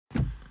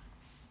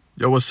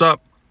Yo, what's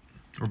up?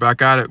 We're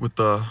back at it with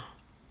the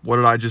What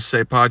Did I Just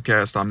Say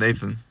podcast. I'm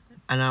Nathan.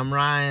 And I'm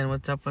Ryan.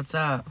 What's up? What's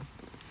up?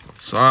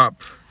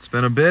 It's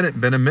been a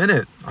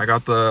minute. I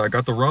got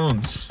the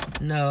Rones.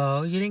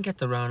 No, you didn't get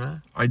the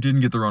Rona. I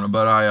didn't get the Rona,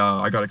 but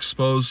I got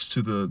exposed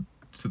to the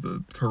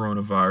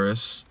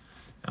coronavirus,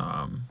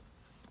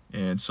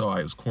 and so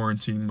I was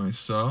quarantining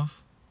myself.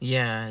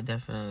 Yeah,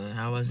 definitely.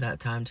 How was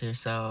that time to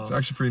yourself? It's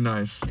actually pretty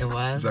nice. It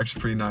was? It's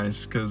actually pretty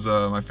nice because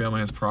my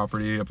family has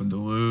property up in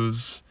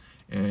Duluth,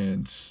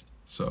 and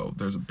so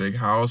there's a big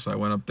house. I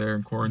went up there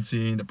and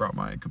quarantined. I brought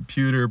my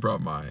computer, brought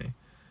my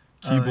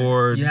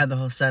keyboard. You had the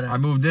whole setup. I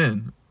moved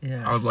in.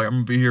 Yeah. I was like, I'm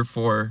gonna be here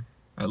for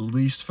at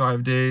least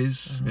 5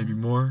 days, maybe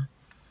more.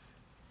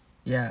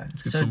 Yeah.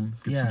 Let's get some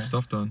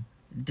stuff done.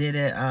 Did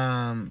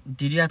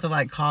you have to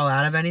like call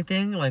out of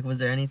anything? Like, was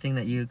there anything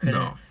that you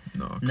couldn't?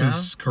 No,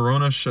 because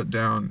Corona shut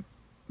down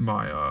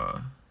my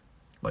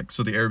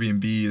so the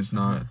Airbnb is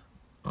not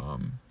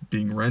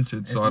being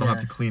rented, so I don't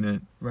have to clean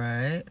it.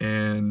 Right.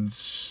 And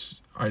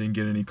I didn't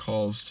get any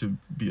calls to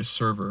be a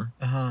server.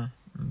 I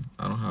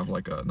don't have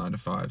like a 9 to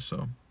 5,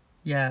 so.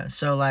 Yeah.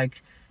 So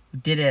like,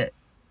 did it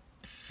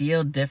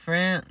feel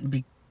different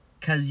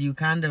because you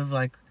kind of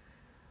like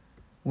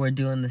were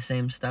doing the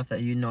same stuff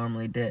that you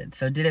normally did?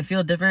 So did it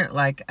feel different,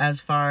 like as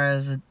far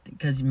as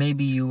because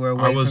maybe you were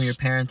away from your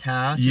parents'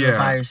 house, you were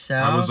by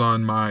yourself? I was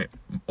on my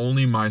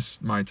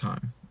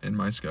time and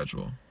my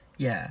schedule.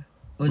 Yeah.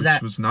 Which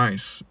was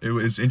nice. It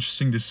was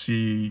interesting to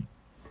see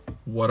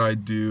what I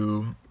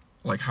do,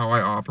 like how I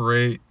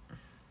operate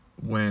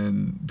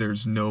when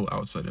there's no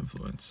outside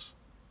influence.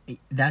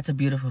 That's a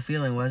beautiful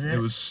feeling, was it? It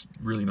was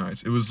really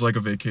nice. It was like a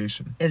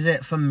vacation. Is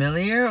it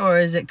familiar or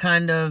is it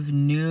kind of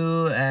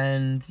new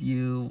and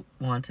you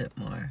want it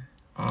more?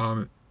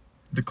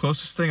 The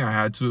closest thing I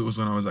had to it was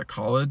when I was at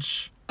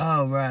college.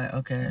 Oh, right.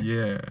 Okay.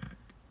 Yeah.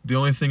 The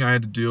only thing I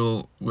had to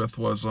deal with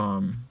was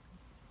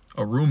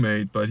a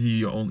roommate, but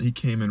he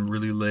came in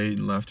really late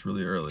and left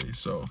really early.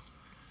 So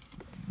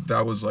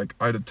that was like,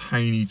 I had a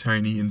tiny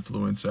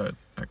influence at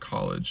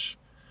college.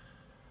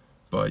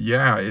 But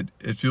yeah,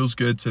 it feels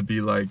good to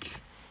be like,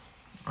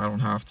 I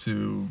don't have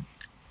to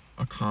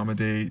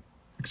accommodate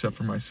except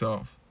for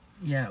myself.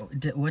 Yeah.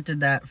 What did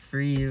that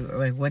free you?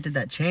 Like, what did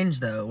that change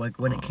though? Like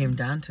when it came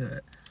down to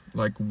it?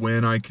 Like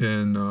when I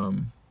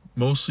can,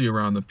 mostly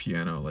around the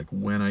piano. Like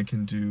when I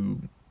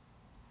can,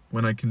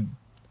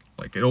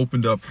 like it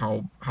opened up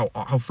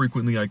how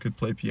frequently I could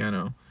play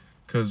piano,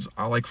 because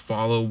I like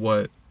follow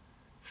what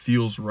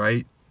feels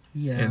right.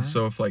 Yeah. And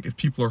so if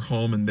people are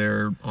home and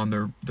they're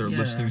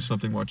listening to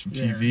something, watching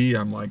TV,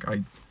 I'm like,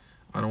 I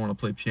don't want to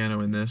play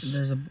piano in this.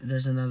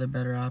 There's another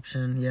better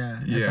option. Yeah.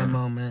 At that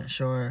moment,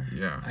 sure.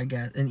 Yeah. I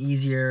guess an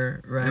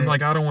easier, right? And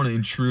like I don't want to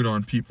intrude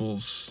on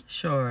people's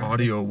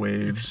audio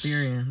waves.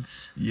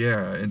 Experience.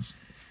 Yeah,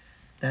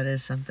 that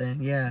is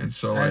something. Yeah. And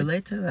so I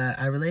relate to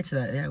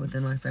that. Yeah,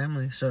 within my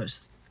family. So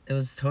it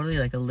was totally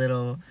like a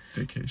little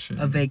vacation.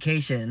 A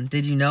vacation.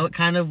 Did you know it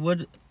kind of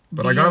would?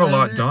 But I got a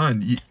lot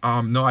done.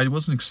 No, I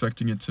wasn't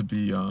expecting it to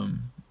be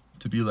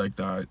like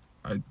that.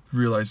 I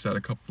realized that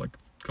a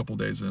couple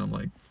days in, I'm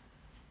like,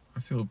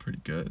 I feel pretty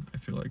good. I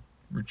feel like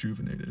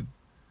rejuvenated.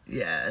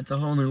 Yeah, it's a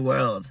whole new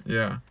world.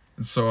 Yeah,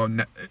 and so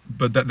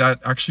but that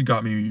actually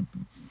got me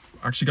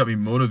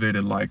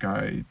motivated. Like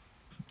I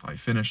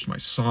finished my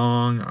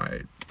song.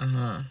 I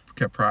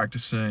kept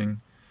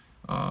practicing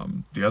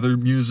the other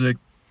music.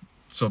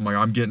 So I'm like,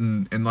 I'm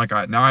getting, and like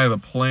now I have a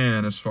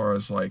plan as far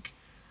as like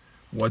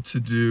what to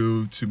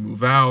do to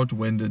move out,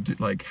 when to do,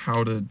 like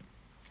how to,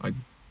 I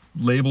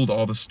labeled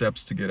all the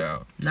steps to get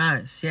out.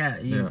 Nice. Yeah.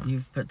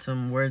 You've put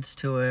some words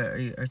to it, or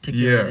you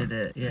articulated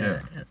it. Yeah.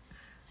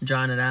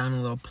 Drawn it out in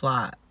a little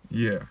plot.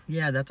 Yeah.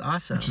 Yeah, that's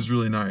awesome. Which is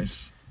really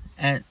nice.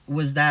 And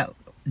was that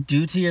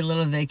due to your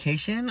little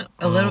vacation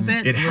a little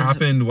bit? It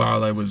happened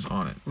while I was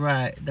on it.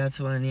 Right. That's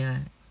when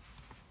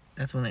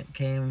it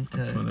came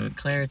to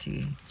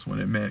clarity. That's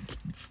when it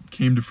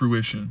came to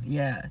fruition.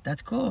 Yeah,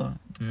 that's cool.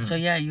 Yeah. So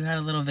yeah, you had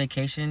a little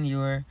vacation. You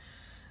were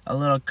a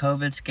little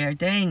COVID scared.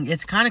 Dang,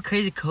 it's kind of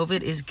crazy.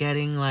 COVID is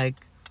getting like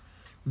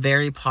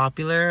very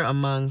popular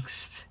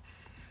amongst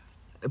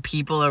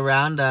people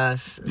around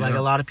us. Yeah. Like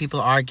a lot of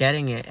people are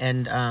getting it,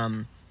 and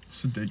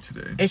what's the date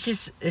today? It's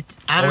just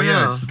I don't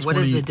know. What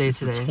is the date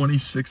today? It's the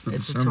 26th of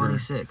December.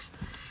 It's the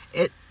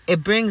 26th.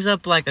 It brings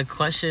up like a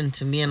question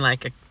to me, and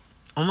like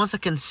almost a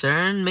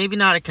concern. Maybe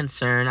not a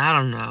concern. I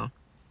don't know.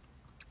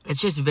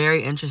 It's just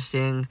very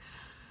interesting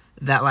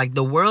that like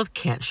the world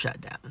can't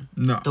shut down.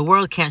 No. The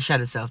world can't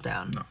shut itself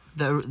down.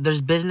 No. There's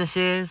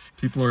businesses.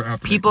 People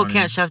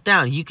can't shut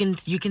down. You can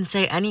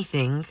say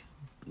anything.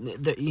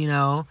 You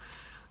know,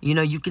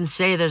 you can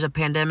say there's a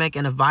pandemic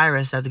and a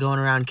virus that's going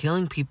around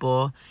killing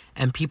people,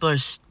 and people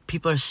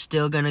are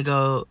still gonna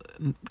go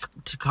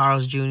to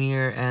Carl's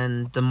Jr.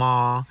 and the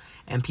mall,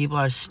 and people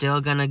are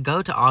still gonna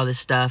go to all this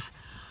stuff.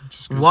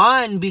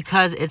 One,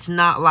 because it's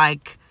not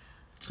like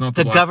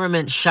the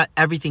government shut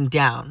everything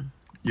down.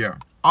 Yeah.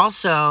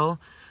 Also,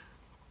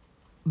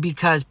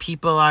 because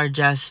people are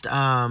just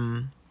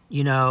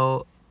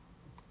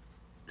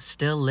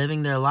still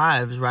living their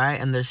lives, right?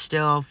 And they're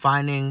still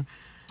finding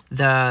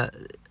the,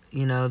 I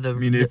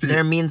mean, if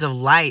their means of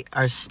light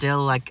are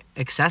still like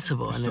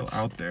accessible, it's and still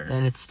out there.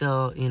 and it's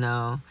still,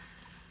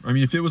 I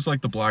mean, if it was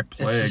like the Black it's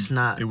Plague, just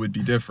not. it would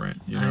be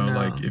different. I know.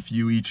 Like if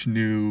you each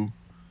knew,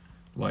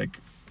 like,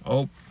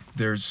 oh,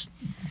 there's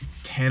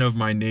 10 of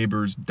my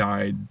neighbors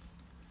died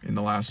in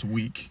the last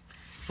week.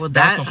 Well,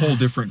 That's a whole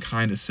different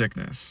kind of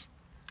sickness.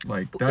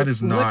 Like that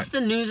is not. What's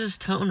the news's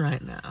tone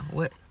right now?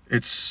 What?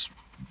 It's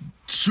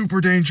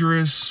super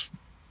dangerous.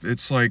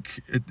 It's like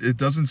it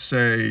doesn't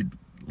say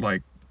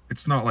like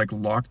it's not like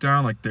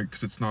lockdown like there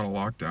because it's not a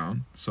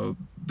lockdown. So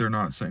they're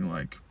not saying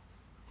like,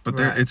 but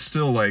Right. it's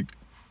still like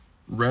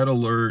red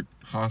alert.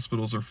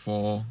 Hospitals are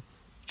full.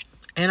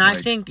 And I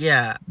think Be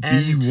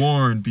and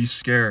warned. Be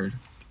scared.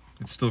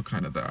 It's still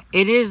kind of that.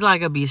 it is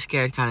like a be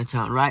scared kind of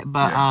tone, right?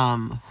 But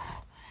Yeah.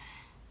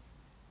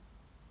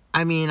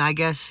 I mean, I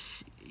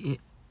guess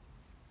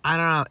I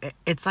don't know.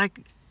 It's like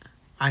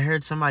I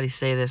heard somebody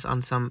say this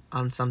on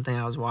something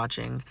I was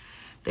watching.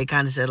 They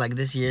kind of said like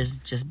this year's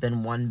just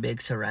been one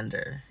big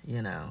surrender,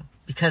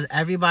 because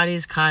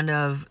everybody's kind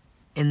of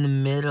in the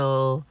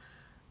middle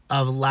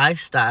of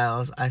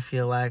lifestyles, I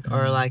feel like,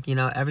 or like,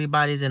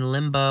 everybody's in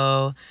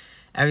limbo.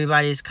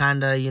 Everybody's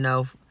kind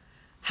of,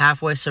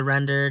 halfway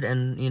surrendered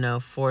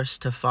and,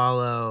 forced to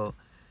follow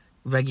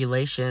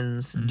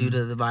regulations due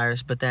to the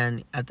virus, but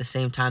then at the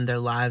same time their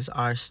lives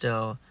are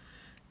still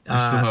They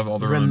still have all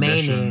their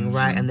remaining, own missions,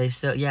 right? And they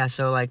still,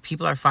 so like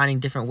people are finding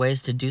different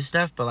ways to do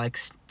stuff, but like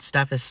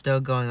stuff is still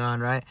going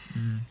on, right?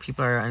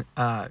 People are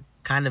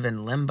kind of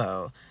in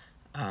limbo.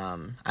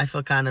 I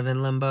feel kind of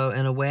in limbo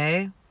in a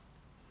way,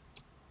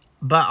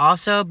 but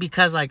also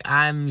because like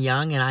I'm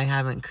young and I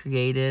haven't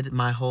created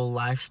my whole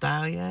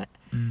lifestyle yet.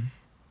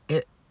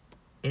 It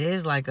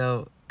is like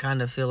a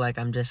kind of feel like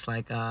I'm just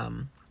like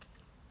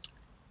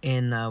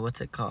in what's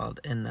it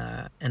called, in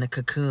a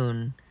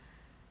cocoon,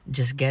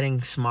 just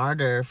getting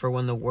smarter for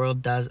when the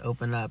world does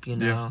open up,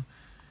 Yeah.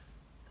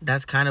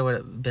 That's kind of what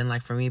it's been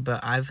like for me.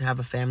 But I have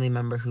a family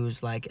member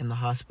who's like in the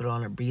hospital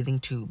on a breathing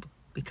tube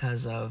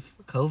because of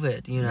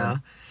COVID, Yeah.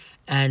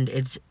 and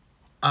it's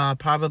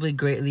probably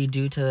greatly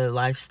due to the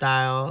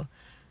lifestyle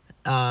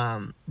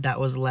that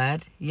was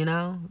led,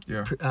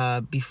 Yeah.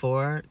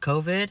 before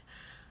COVID.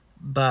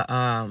 But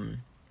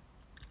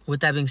with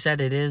that being said,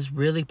 it is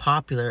really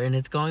popular and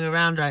it's going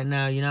around right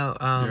now,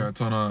 Yeah,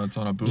 it's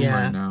on a boom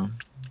yeah. right now.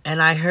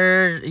 And I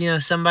heard,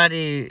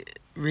 somebody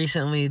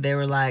recently, they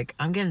were like,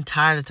 I'm getting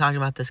tired of talking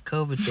about this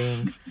COVID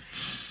thing.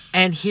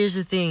 And here's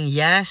the thing,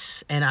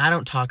 yes, and I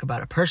don't talk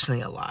about it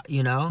personally a lot,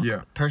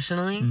 Yeah.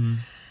 Personally.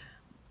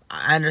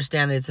 I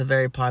understand it's a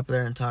very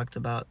popular and talked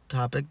about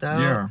topic though.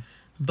 Yeah.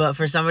 But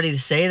for somebody to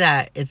say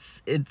that,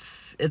 it's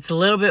a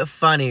little bit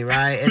funny,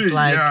 right? It's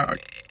like, Yeah.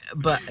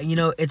 but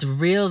it's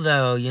real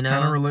though, It's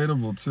kind of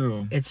relatable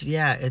too.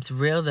 It's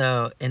real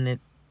though, and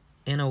it,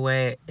 in a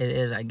way, it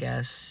is, I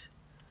guess.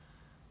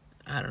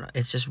 I don't know.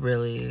 It's just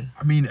really.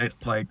 I mean,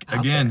 like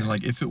again, there.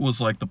 like if it was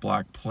like the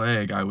Black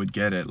Plague, I would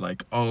get it.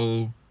 Like,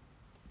 oh,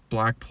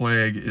 Black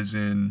Plague is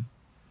in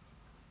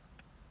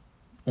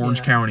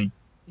Orange County.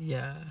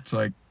 Yeah. It's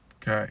like,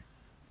 okay,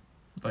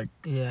 like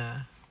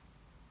Yeah.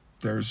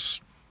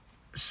 there's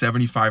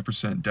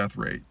 75% death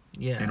rate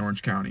Yeah. in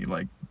Orange County.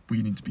 Like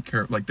we need to be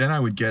careful. Like then I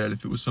would get it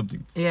if it was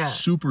something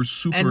super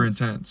And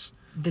intense.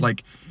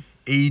 Like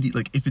 80,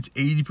 like if it's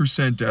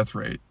 80% death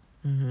rate.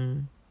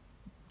 Mhm.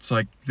 It's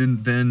like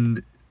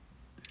then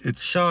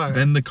it's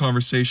then the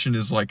conversation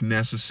is like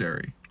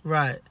necessary.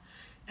 Right.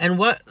 And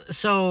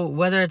so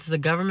whether it's the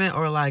government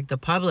or like the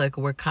public,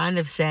 we're kind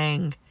of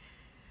saying,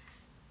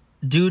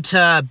 due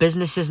to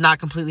businesses not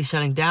completely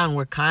shutting down,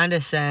 we're kind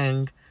of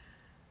saying,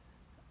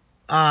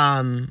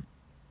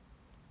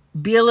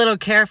 be a little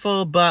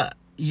careful, but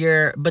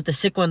the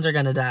sick ones are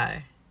gonna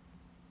die.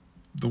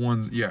 The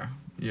ones, yeah.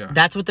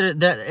 That's what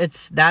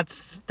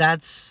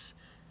that's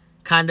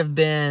kind of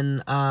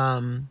been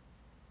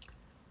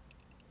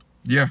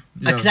yeah.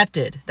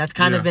 accepted. That's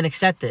kind of been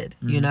accepted,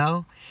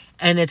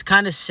 and it's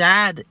kind of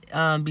sad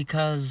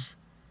because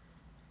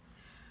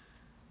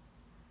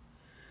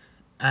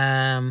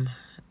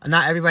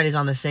not everybody's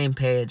on the same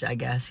page, I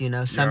guess.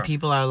 Some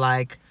people are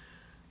like,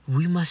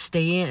 we must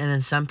stay in, and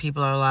then some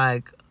people are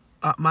like,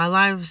 my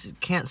lives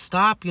can't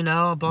stop,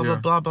 blah blah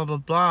blah blah blah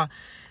blah.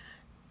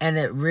 And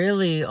it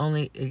really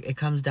only it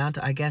comes down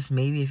to, I guess,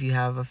 maybe if you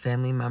have a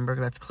family member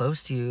that's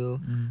close to you,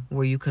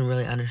 where you can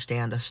really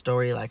understand a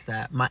story like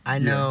that. I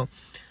know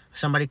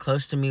somebody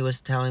close to me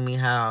was telling me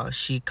how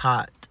she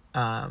caught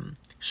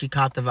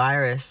the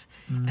virus,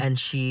 and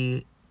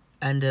she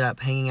ended up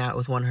hanging out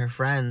with one of her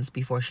friends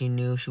before she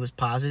knew she was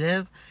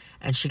positive,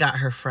 and she got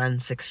her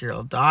friend's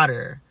 6-year-old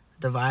daughter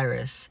the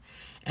virus.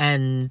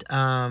 And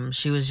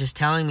she was just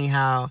telling me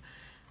how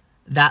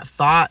that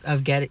thought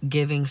of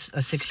giving a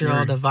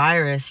 6-year-old a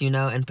virus,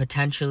 and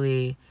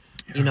potentially,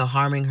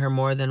 harming her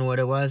more than what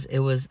it was,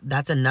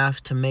 that's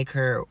enough to make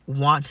her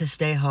want to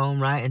stay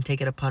home, right, and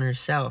take it upon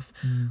herself.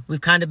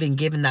 We've kind of been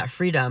given that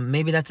freedom.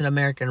 Maybe that's an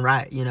American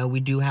right. We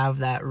do have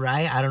that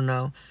right. I don't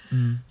know.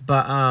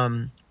 But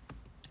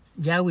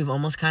yeah, we've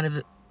almost kind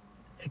of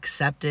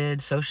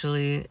accepted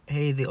socially,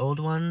 hey, the old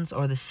ones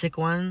or the sick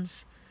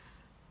ones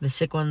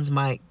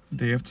might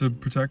They have to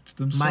protect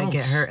themselves.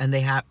 get hurt, and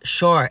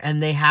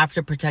they have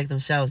to protect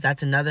themselves.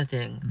 That's another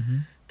thing. Mm-hmm.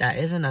 That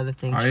is another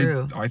thing.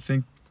 True. I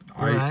think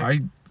You're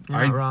right.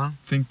 You're not wrong.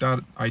 think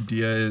that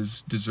idea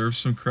deserves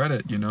some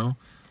credit, you know?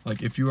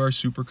 Like, if you are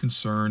super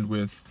concerned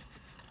with,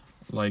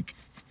 like,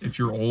 if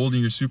you're old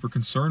and you're super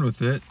concerned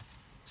with it,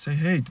 say,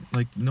 hey,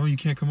 like, no, you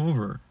can't come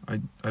over. I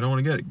don't want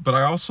to get it. But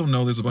I also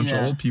know there's a bunch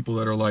of old people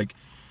that are like,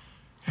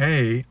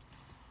 hey,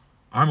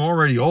 I'm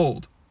already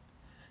old.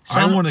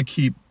 I want to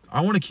keep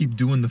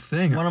doing the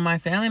thing. One of my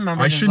family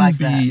members is like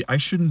that. I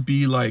shouldn't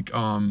be like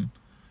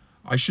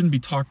I shouldn't be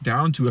talked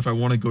down to if I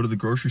want to go to the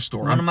grocery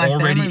store. One of my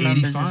already family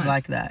 85. members is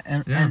like that,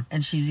 and, Yeah.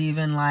 and she's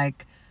even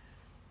like,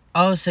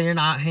 oh, so you're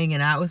not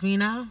hanging out with me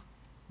now?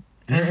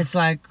 Yeah. And it's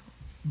like,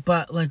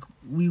 but like,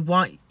 we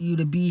want you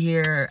to be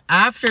here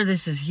after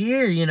this is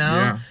here, you know?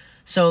 Yeah.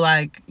 So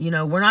like, you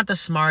know, we're not the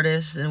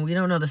smartest and we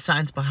don't know the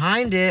science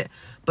behind it,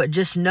 but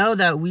just know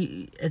that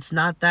it's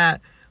not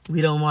that we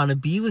don't want to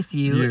be with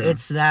you. Yeah.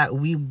 It's that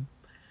you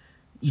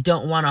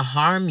don't want to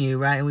harm you,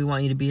 right? And we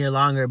want you to be here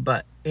longer.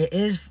 But it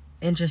is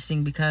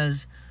interesting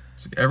because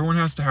it's like everyone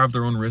has to have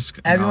their own risk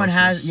everyone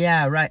analysis.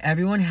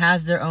 everyone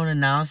has their own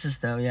analysis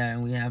though,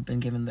 and we have been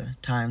given the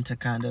time to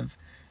kind of,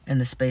 and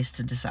the space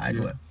to decide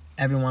what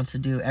everyone wants to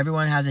do.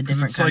 Everyone has a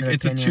different kind of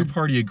opinion. It's a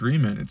two-party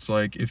agreement. It's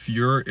like if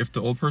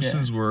the old person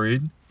is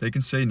worried, they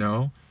can say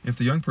no. If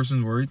the young person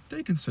is worried,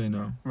 they can say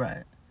no.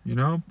 Right. You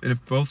know, and if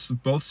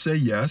both say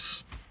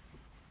yes,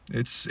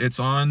 it's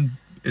on.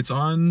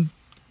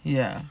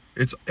 Yeah.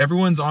 It's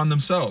everyone's on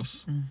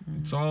themselves.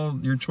 Mm-hmm. It's all,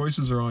 your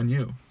choices are on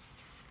you.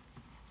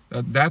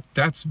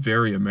 That's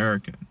very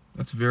American.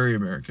 That's very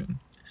American.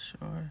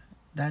 Sure.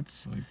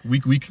 That's like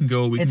we can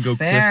go fair,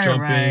 cliff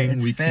jumping, right?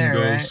 we can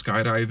go right?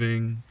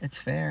 skydiving. It's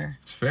fair.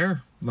 It's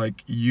fair.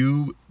 Like,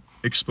 you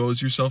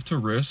expose yourself to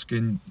risk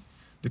and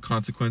the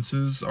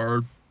consequences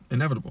are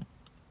inevitable.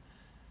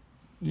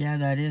 Yeah,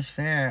 that is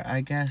fair.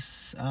 I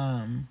guess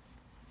Now,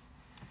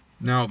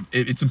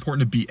 it's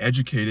important to be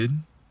educated.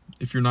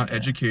 If you're not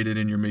educated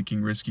and you're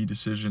making risky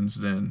decisions,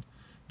 then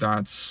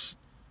that's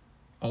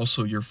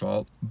also your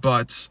fault.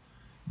 But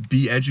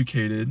be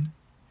educated.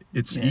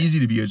 It's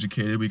easy to be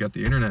educated. We got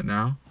the internet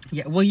now.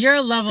 Yeah, well, you're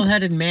a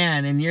level-headed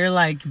man, and you're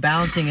like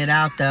balancing it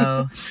out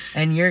though,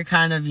 and you're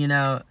kind of,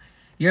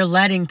 you're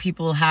letting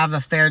people have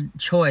a fair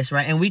choice,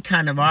 right? And we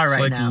kind of are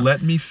right now.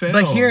 Let me fail.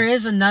 But here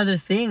is another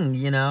thing,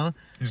 Yeah.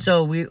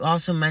 So we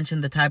also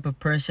mentioned the type of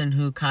person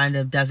who kind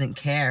of doesn't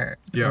care,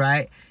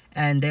 right?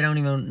 And they're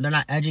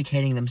not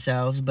educating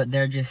themselves, but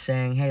they're just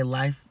saying, hey,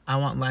 I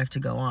want life to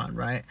go on,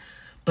 right?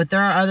 But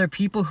there are other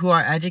people who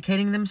are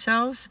educating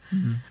themselves,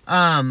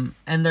 and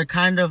they're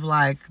kind of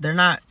like, they're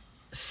not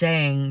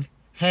saying,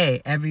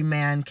 hey, every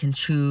man can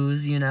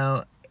choose,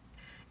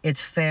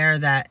 it's fair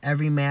that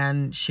every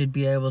man should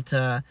be able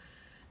to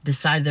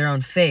decide their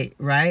own fate,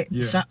 right?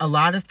 Yeah. So a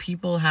lot of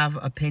people have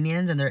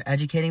opinions and they're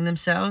educating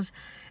themselves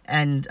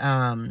and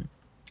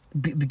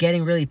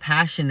getting really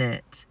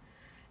passionate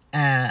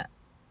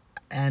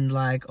and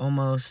like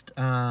almost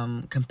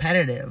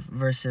competitive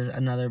versus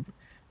another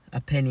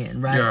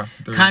opinion, right? Yeah,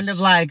 kind of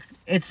like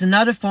it's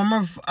another form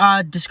of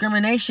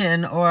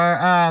discrimination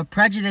or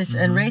prejudice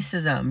and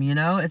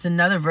racism, it's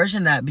another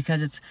version of that,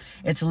 because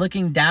it's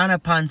looking down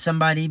upon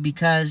somebody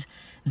because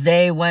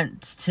they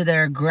went to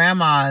their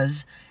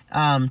grandma's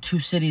 2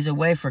 cities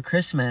away for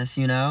Christmas,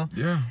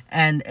 Yeah.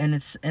 And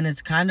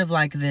it's kind of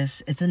like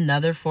this, it's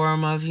another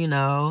form of,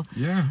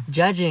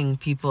 judging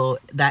people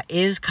that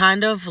is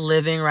kind of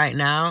living right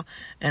now.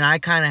 And I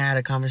kind of had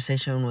a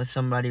conversation with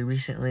somebody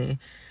recently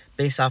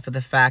based off of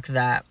the fact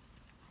that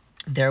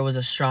there was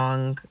a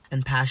strong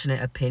and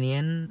passionate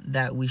opinion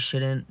that we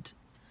shouldn't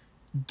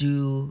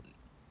do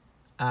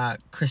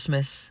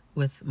Christmas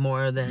with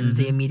more than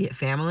the immediate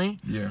family.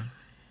 Yeah.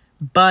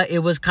 But it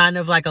was kind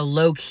of like a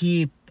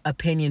low-key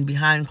opinion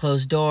behind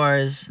closed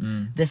doors.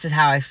 This is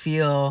how I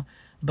feel,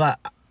 but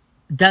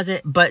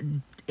doesn't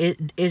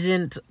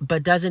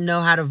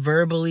know how to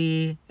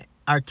verbally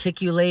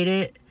articulate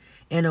it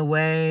in a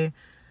way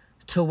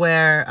to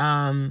where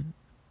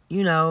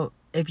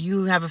if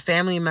you have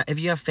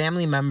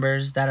family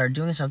members that are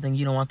doing something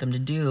you don't want them to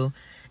do,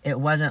 it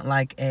wasn't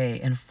like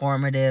a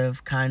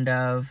informative kind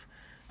of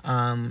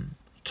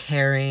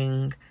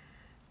caring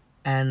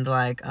and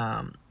like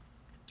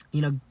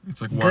it's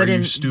like, why are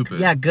you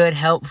stupid? Good,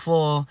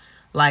 helpful,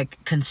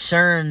 like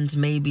concerns,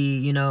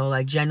 maybe,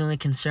 like genuinely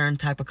concerned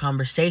type of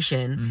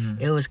conversation.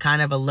 It was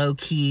kind of a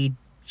low-key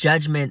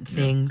judgment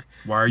thing.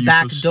 Why are you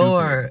so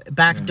stupid?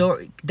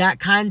 Backdoor, that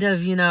kind of,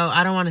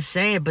 I don't want to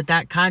say it, but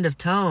that kind of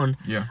tone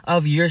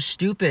of you're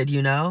stupid,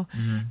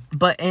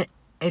 But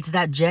it's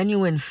that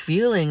genuine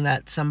feeling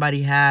that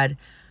somebody had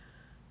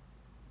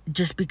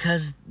just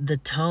because the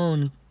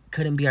tone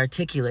couldn't be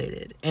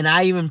articulated. And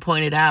I even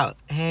pointed out,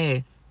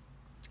 hey,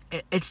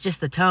 it's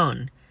just the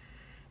tone.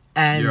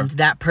 And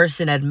that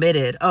person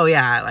admitted, oh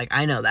yeah, like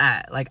I know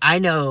that. Like I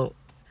know,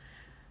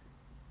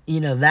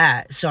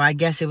 that. So I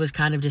guess it was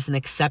kind of just an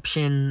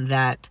exception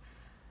that,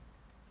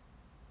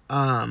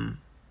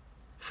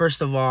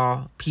 first of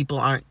all,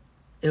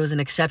 it was an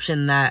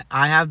exception that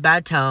I have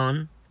bad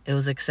tone. It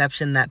was an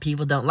exception that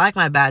people don't like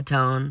my bad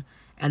tone.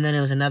 And then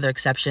it was another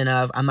exception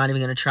of I'm not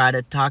even going to try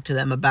to talk to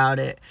them about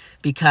it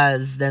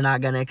because they're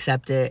not going to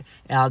accept it.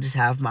 And I'll just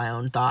have my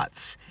own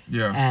thoughts.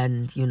 Yeah.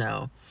 And,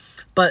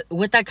 but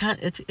with that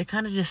it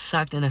kind of just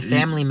sucked in a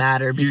family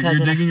matter because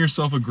you're digging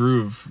yourself a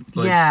groove.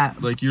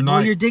 Like you're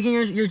not. Well,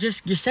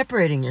 you're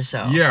separating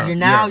yourself. Yeah.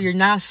 You're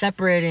now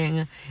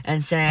separating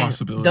and saying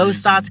Possibilities those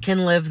thoughts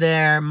can live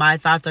there. My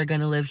thoughts are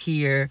going to live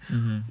here.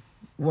 Mm-hmm.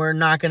 We're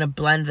not going to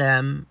blend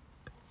them,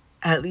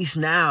 at least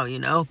now,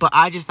 But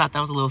I just thought that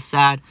was a little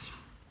sad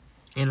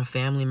in a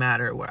family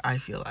matter where I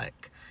feel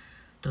like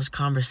those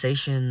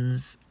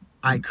conversations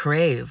I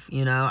crave,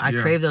 I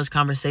crave those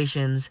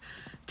conversations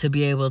to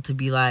be able to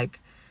be like,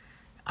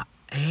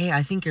 hey,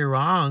 I think you're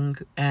wrong,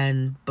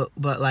 but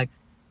like,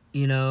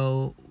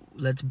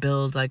 let's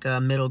build like a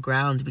middle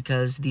ground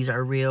because these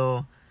are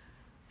real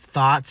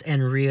thoughts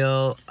and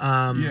real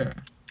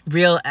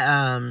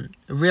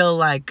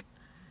like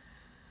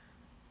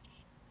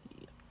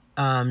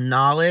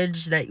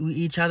knowledge that we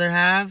each other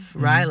have,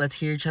 right? Let's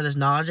hear each other's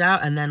knowledge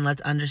out, and then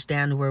let's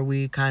understand where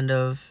we kind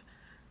of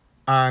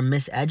are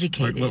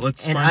miseducated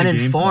let's and find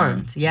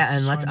uninformed. Yeah,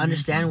 and let's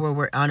understand where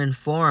we're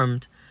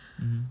uninformed.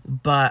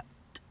 But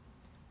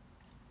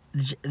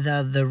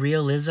the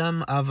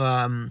realism of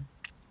a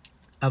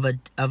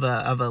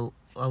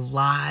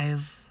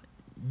live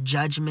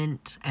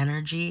judgment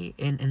energy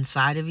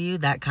inside of you,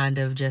 that kind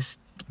of just,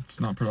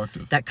 it's not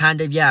productive. That kind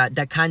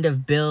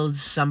of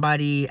builds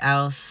somebody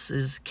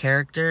else's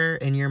character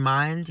in your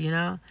mind,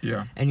 Yeah.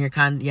 And you're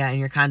kind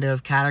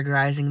of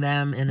categorizing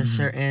them in a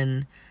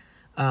certain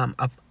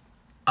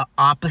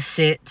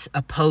opposite,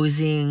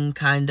 opposing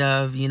kind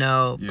of,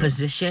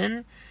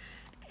 position.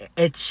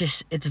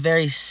 It's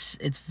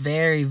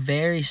very,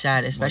 very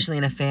sad, especially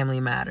in a family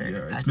matter.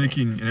 Yeah,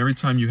 and every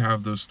time you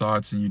have those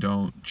thoughts and you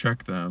don't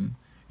check them,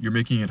 you're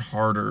making it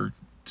harder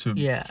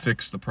to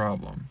fix the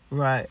problem.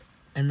 Right.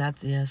 And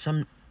that's,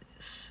 some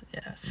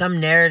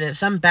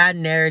bad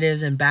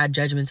narratives and bad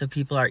judgments of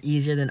people are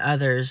easier than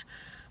others,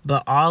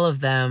 but all of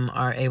them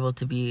are able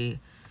to be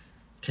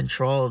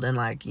controlled, and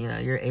like,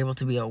 you're able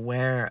to be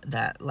aware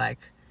that, like,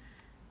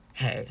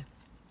 hey,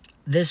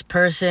 this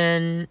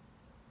person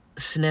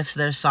sniffs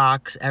their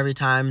socks every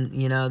time,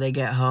 they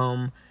get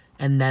home,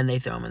 and then they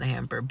throw them in the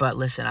hamper. But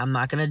listen, I'm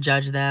not going to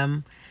judge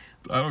them.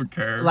 I don't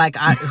care. Like,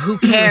 who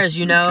cares,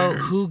 Who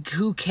cares?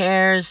 Who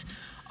cares?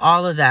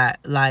 All of that.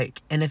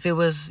 Like, and if it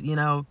was,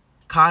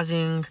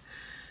 causing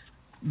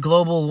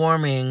global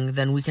warming,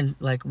 then we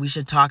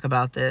should talk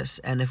about this.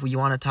 And if you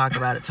want to talk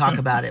about it, talk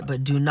about it.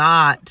 But do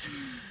not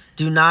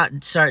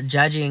start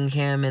judging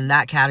him in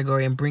that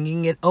category and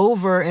bringing it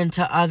over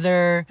into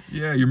other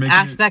you're making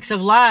aspects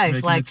of life.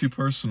 Making it too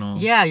personal.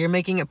 Yeah, you're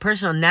making it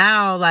personal.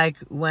 Now, like,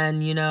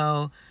 when,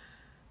 you're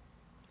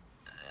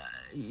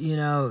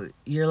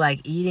like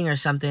eating or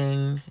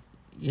something,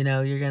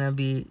 you're going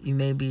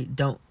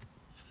to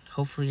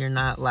hopefully you're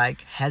not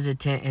like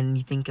hesitant and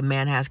you think a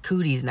man has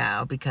cooties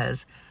now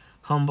because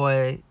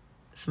homeboy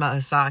smelled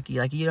his sock.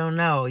 You don't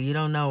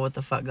know what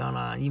the fuck going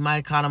on. You might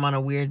have caught him on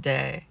a weird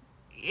day.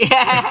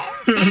 Yeah.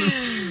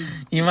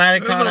 You might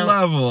have caught him. There's a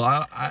level.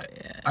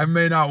 I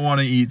may not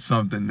want to eat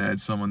something that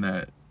someone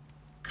that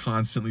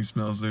constantly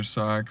smells their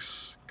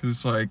socks, because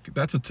it's like,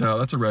 that's a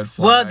red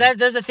flag. Well,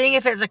 there's a thing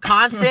if it's a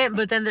constant,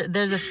 but then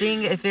there's a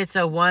thing if it's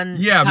a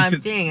one-time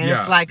thing, and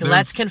it's like,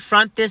 let's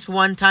confront this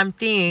one-time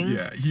thing.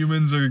 Yeah,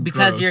 humans are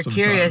because gross you're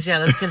sometimes. Curious. Yeah,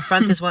 let's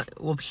confront this one.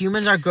 Well,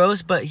 humans are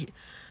gross, but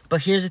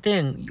here's the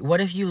thing.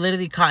 What if you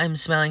literally caught him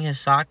smelling his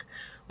sock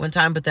one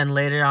time, but then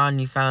later on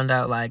you found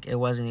out like it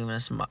wasn't even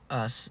it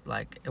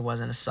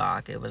wasn't a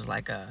sock. It was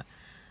like a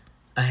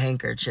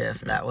handkerchief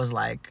that was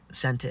like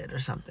scented or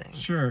something.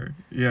 Sure.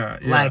 Yeah.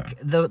 Like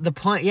the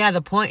point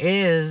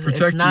is,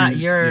 Protect it's not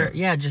your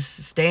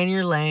just stay in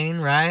your lane,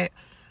 right?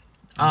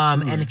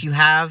 And if you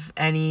have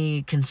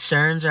any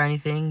concerns or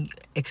anything,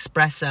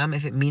 express them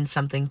if it means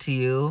something to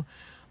you.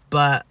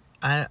 But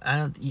I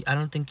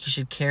don't think you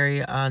should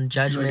carry on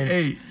judgments.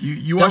 Like, hey,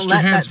 you washed your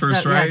hands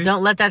first, right? Yeah,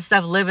 don't let that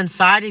stuff live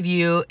inside of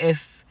you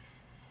if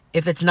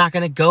it's not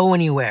going to go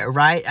anywhere,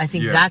 right? I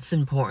think that's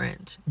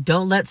important.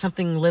 Don't let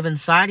something live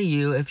inside of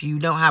you if you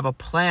don't have a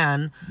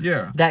plan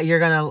that you're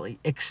going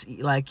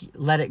to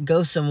let it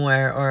go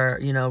somewhere or,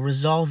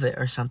 resolve it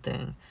or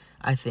something,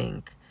 I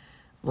think.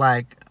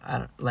 I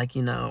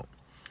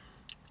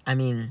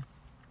mean,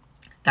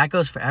 that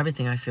goes for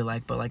everything, I feel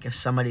like. But, like, if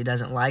somebody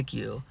doesn't like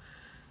you,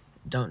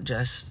 don't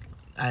just,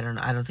 I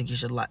don't think you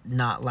should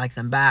not like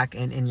them back.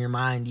 And in your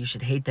mind, you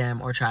should hate them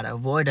or try to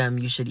avoid them.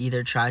 You should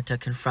either try to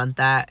confront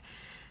that,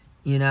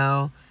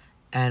 and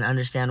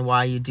understand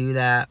why you do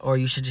that, or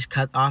you should just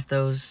cut off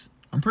those.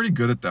 I'm pretty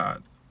good at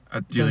that,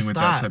 at dealing with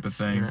that type of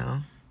thing.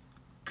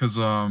 Because,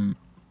 my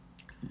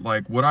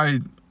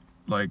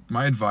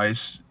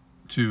advice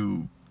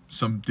to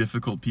some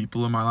difficult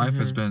people in my life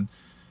has been,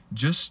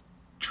 just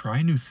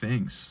try new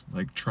things.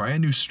 Like try a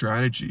new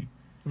strategy.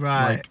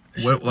 Right.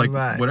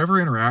 Right. Whatever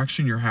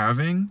interaction you're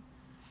having,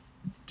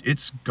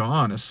 it's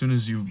gone as soon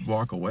as you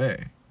walk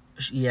away.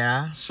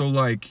 Yeah. So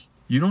like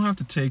you don't have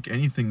to take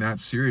anything that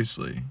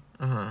seriously.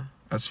 Uh-huh.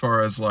 As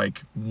far as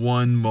like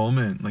one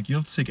moment, like you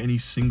don't have to take any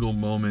single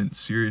moment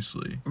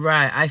seriously.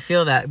 Right. I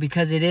feel that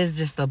because it is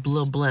just a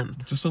little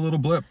blimp. Just a little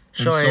blip.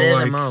 Sure, and so it is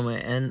like, a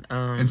moment,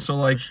 and so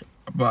like,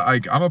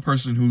 but I'm a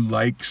person who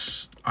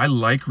I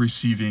like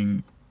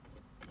receiving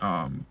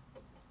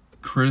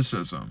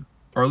criticism,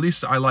 or at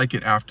least I like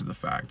it after the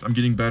fact. I'm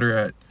getting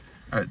better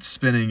at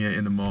spinning it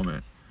in the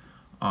moment.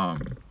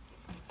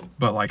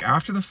 But like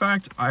after the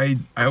fact, I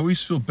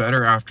always feel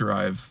better after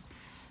I've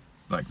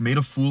like made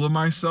a fool of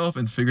myself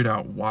and figured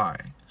out why.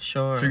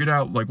 Sure. Figured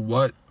out like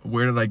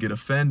where did I get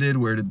offended?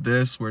 Where did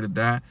this? Where did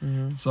that?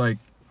 Mm-hmm. It's like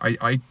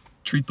I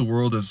treat the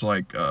world as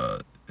like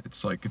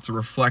it's a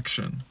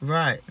reflection.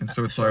 Right. And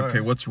so it's sure. like, okay,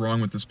 what's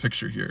wrong with this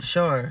picture here?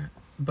 Sure,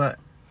 but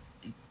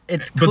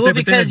it's But cool then-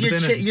 but then because it-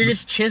 but then it- you're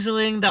just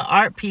chiseling the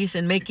art piece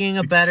and making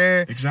a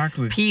better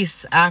exactly.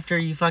 piece after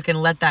you fucking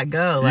let that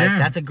go. Like Yeah.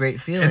 that's a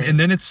great feeling. And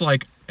then it's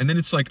like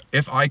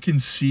if I can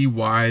see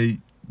why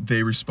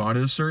they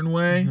responded a certain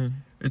way, Mhm.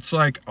 it's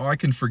like, oh, I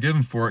can forgive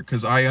them for it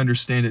because I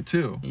understand it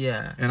too.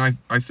 Yeah. And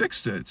I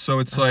fixed it. So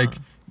it's Uh-huh. like,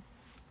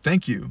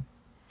 thank you.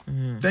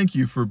 Mhm. Thank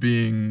you for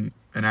being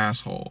an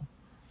asshole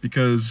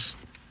because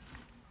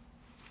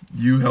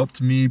you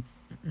helped me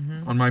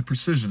Mhm. on my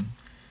precision.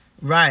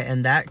 Right,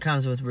 and that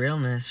comes with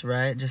realness,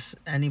 right? Just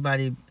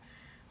anybody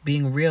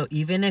being real,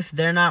 even if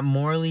they're not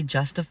morally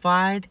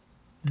justified,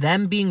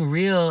 them being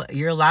real,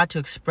 you're allowed to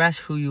express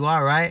who you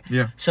are, right?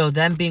 Yeah. So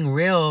them being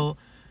real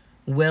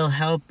will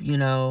help,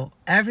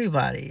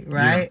 everybody,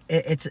 right?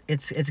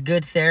 It's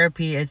good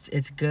therapy.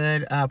 It's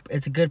good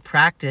it's a good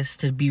practice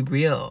to be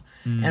real.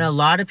 Mm. And a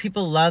lot of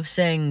people love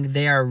saying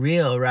they are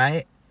real,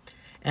 right?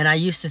 And I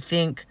used to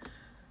think,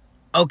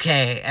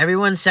 okay,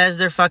 everyone says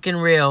they're fucking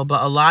real,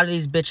 but a lot of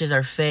these bitches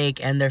are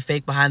fake and they're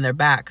fake behind their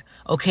back.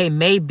 Okay,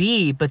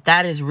 maybe, but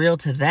that is real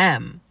to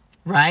them,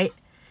 right?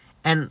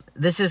 And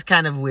this is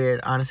kind of weird,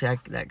 honestly.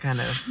 That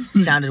kind of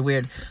sounded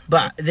weird,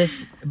 but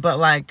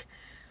like,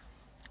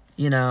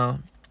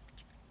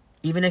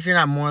 even if you're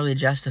not morally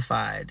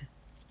justified,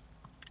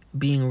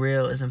 being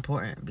real is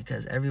important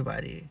because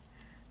everybody,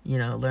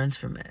 learns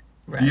from it,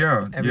 right?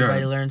 Yeah,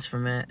 Everybody yeah. learns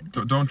from it.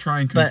 Don't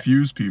try and But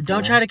confuse people.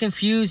 Don't try to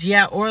confuse,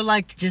 or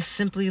like just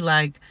simply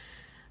like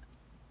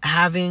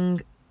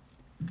having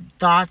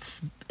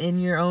thoughts in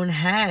your own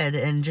head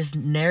and just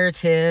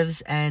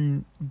narratives,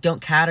 and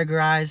don't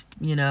categorize,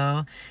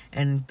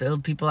 and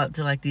build people up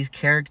to like these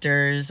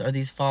characters or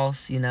these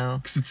false,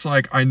 Because it's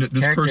like, I know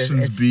this characters.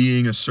 person's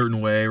being a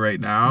certain way right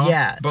now.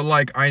 Yeah. But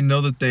like, I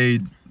know that they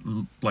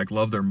like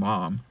love their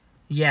mom.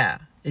 Yeah,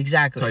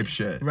 exactly. Type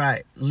shit.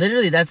 Right.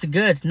 Literally, that's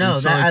good. No, And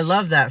so I it's-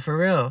 love that for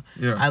real.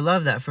 Yeah. I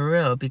love that for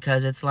real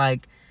because it's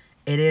like,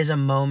 it is a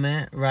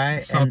moment, right?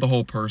 It's not the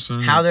whole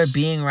person. How they're it's-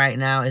 being right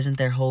now isn't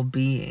their whole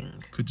being.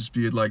 Could just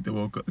be like they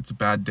woke up. It's a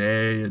bad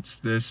day. It's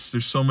this.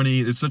 There's so many.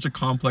 It's such a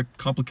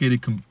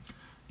complicated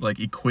like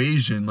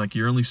equation. Like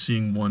you're only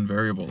seeing one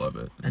variable of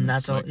it. And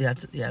that's it's all. like,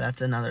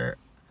 That's another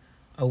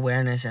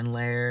awareness and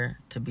layer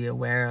to be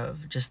aware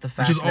of. Just the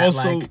fact which is that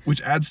also like,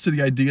 which adds to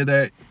the idea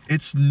that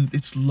it's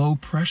low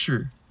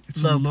pressure.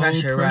 It's Low a low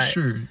pressure, right.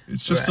 pressure.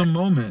 It's just a Right.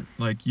 moment.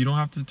 Like you don't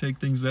have to take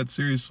things that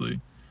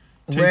seriously.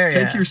 where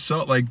Take yeah.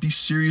 yourself, like, be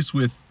serious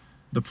with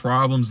the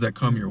problems that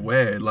come Mhm. your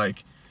way.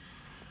 Like,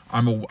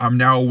 I'm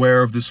now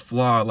aware of this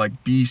flaw.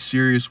 Like, be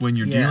serious when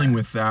you're Yeah. dealing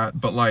with that.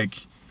 But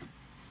like,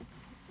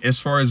 as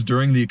far as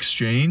during the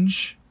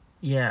exchange,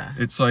 Yeah.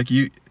 it's like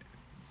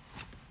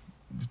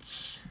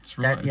it's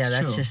That yeah.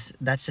 it's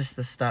That's chill. just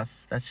the stuff.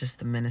 That's just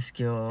the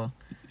minuscule.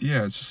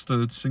 Yeah, it's just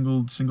a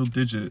single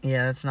digit.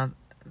 Yeah, that's not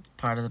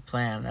part of the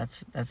plan.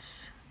 That's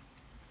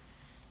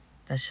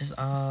just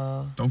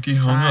all. Don't get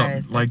hung up.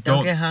 side. Like, don't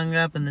don't get hung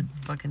up in the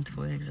fucking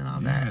twigs and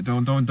all yeah,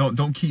 that.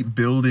 don't keep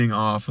building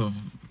off of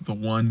the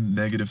one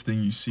negative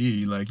thing you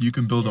see. Like, you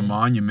can build a Yeah.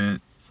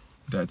 monument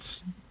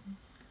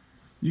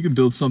you can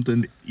build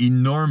something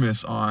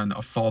enormous on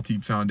a faulty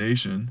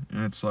foundation,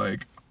 and it's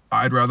like,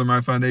 I'd rather my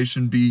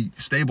foundation be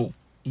stable.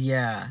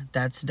 Yeah,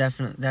 that's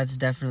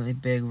definitely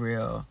big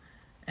real,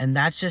 and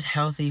that's just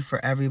healthy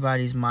for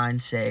everybody's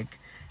mind's sake,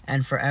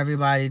 and for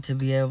everybody to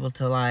be able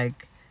to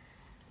like,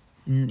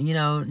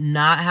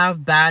 not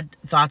have bad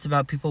thoughts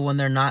about people when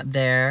they're not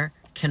there.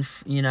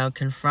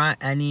 Confront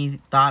any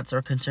thoughts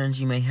or concerns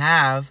you may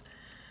have,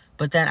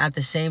 but then at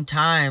the same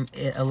time,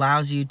 it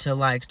allows you to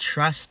like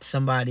trust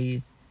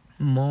somebody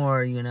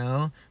more.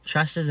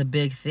 Trust is a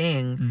big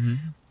thing. Mm-hmm.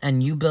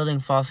 And you building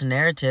false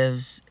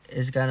narratives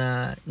is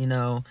gonna,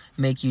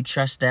 make you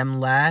trust them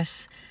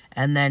less.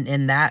 And then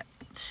in that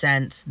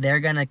sense, they're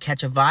gonna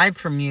catch a vibe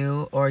from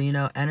you, or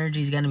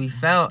energy's gonna be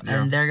felt,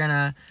 Yeah. and they're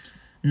gonna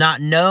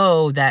not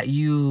know that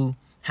you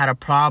had a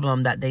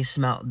problem that they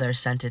smelt their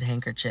scented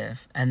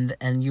handkerchief, and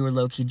you were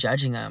low-key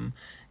judging them.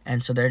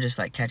 and so they're just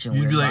like catching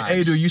You'd weird be like,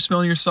 hey, vibes. dude, you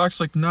smelling your socks?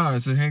 Like, nah,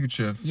 it's a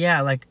handkerchief.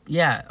 Yeah, like,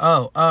 yeah.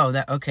 Oh,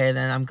 that okay.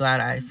 Then I'm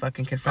glad I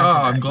fucking Oh, confronted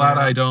that. I'm glad you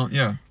know? I don't.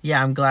 Yeah.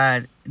 Yeah, I'm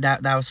glad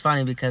that was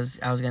funny because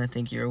I was gonna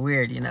think you were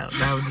weird.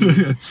 That would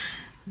be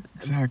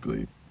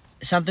Exactly.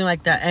 something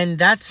like that, and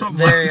that's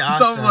Something very like,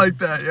 awesome. something like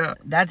that. Yeah.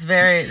 That's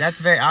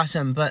very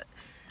awesome. But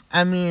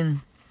I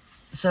mean,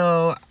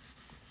 so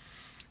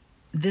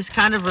this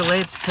kind of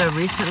relates to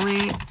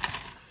recently.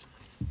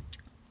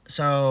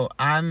 So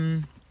I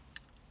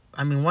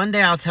mean, one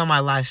day I'll tell my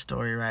life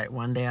story, right?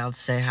 One day I'll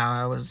say how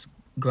I was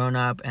grown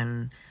up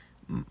and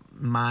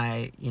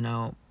my,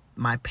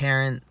 my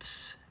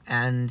parents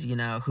and,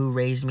 who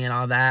raised me and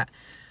all that.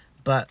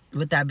 But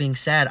with that being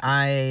said,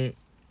 I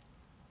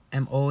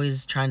am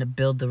always trying to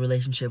build the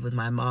relationship with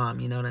my mom.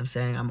 You know what I'm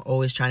saying? I'm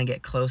always trying to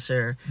get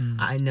closer.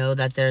 I know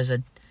that there's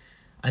a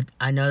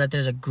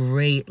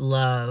great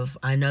love.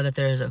 I know that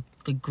there's a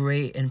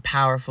great and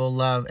powerful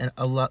love and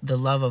the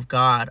love of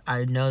God.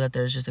 I know that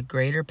there's just a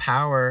greater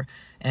power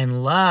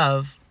and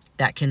love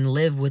that can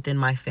live within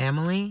my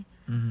family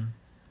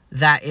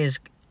that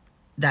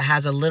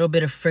has a little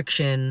bit of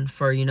friction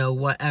for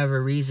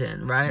whatever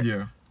reason, right?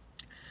 Yeah.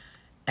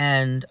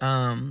 And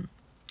I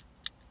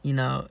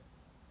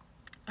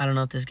don't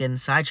know if this is getting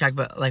sidetracked,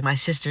 but like my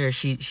sister,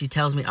 she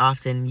tells me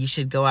often, you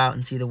should go out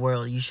and see the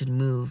world. You should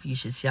move. You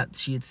should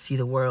see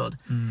the world.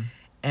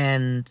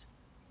 And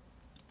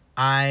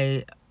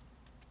I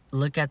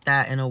look at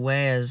that in a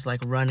way as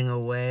like running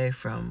away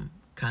from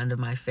kind of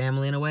my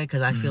family in a way,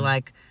 because I feel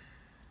like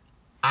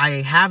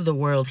I have the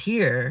world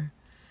here,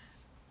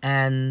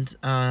 and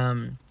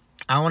I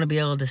want to be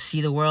able to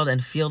see the world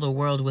and feel the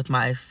world with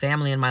my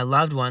family and my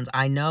loved ones.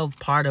 I know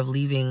part of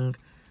leaving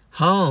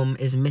home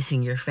is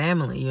missing your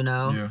family,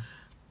 Yeah.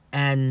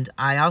 and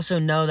I also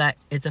know that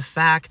it's a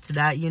fact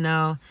that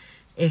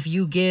if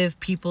you give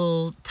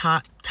people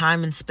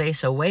time and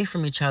space away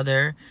from each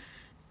other,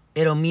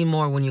 it'll mean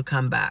more when you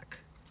come back.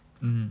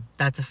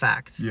 That's a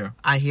fact. Yeah.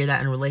 I hear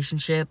that in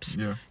relationships.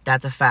 Yeah.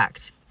 That's a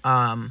fact.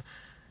 My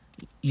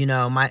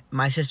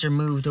sister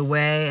moved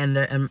away,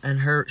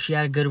 and she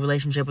had a good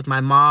relationship with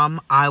my mom.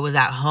 I was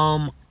at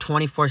home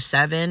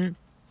 24/7,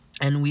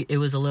 and it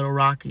was a little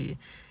rocky,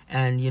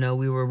 and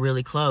we were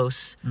really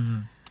close.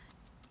 In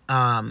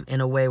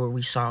a way where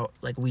we saw,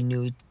 like, we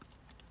knew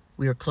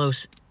we were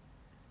close,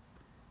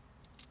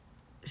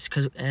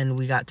 and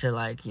we got to,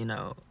 like,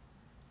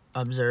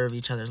 observe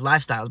each other's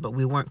lifestyles, but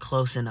we weren't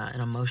close in an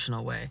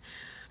emotional way.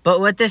 But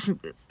what this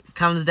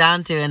comes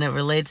down to, and it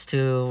relates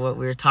to what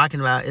we were talking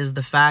about, is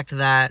the fact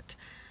that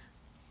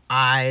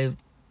I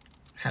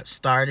have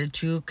started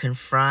to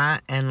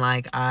confront, and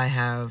like I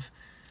have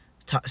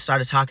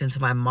started talking to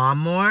my mom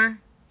more,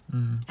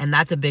 and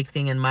that's a big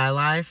thing in my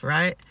life,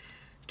 right?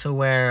 To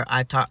where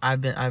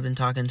I've been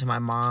talking to my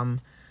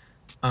mom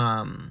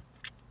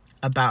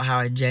about how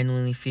I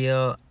genuinely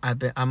feel.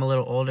 I'm a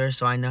little older,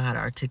 so I know how to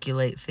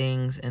articulate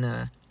things in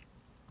a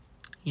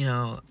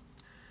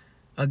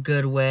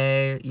good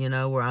way,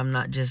 where I'm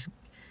not just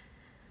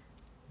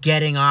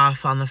getting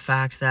off on the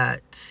fact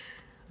that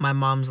my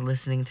mom's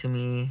listening to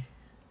me.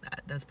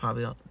 That's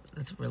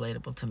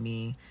relatable to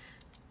me.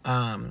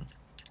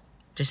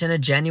 Just in a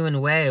genuine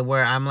way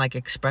where I'm like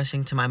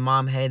expressing to my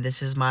mom, hey,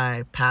 this is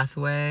my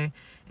pathway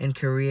in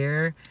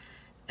career,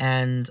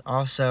 and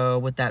also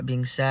with that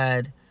being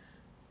said,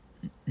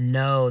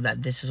 know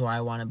that this is why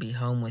I want to be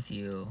home with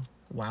you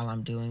while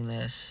I'm doing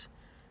this,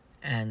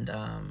 and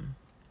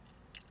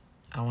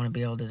I want to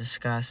be able to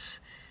discuss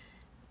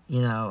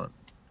the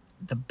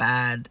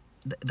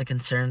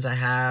concerns I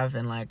have,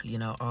 and like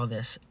all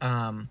this.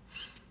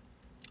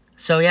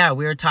 So yeah,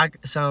 we were talking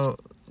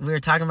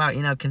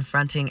about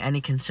confronting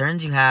any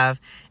concerns you have,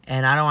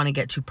 and I don't want to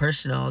get too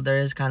personal. There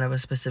is kind of a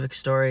specific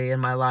story in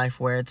my life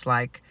where it's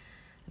like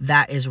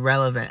that is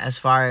relevant as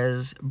far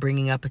as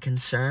bringing up a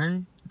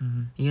concern,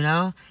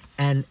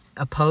 and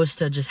opposed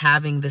to just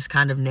having this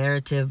kind of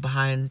narrative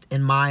behind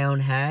in my own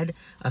head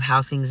of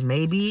how things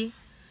may be.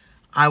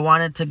 I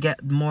wanted to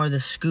get more the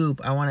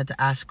scoop. I wanted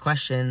to ask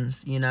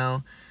questions,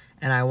 and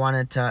I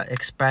wanted to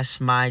express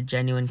my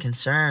genuine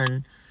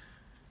concern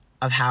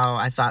of how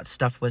I thought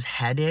stuff was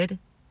headed.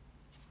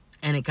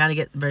 And it kind of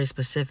gets very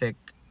specific,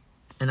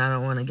 and I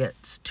don't want to get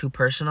too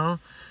personal,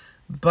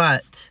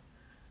 but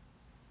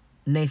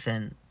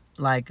Nathan,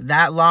 like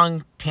that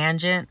long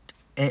tangent,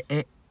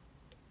 it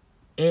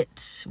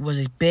was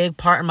a big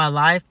part in my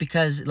life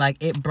because like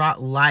it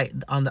brought light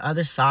on the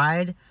other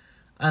side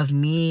of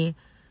me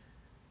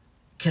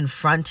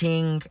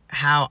confronting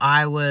how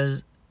I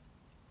was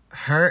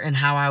hurt and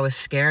how I was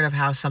scared of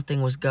how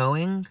something was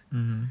going,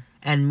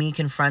 and me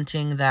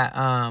confronting that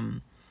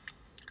I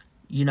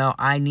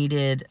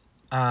needed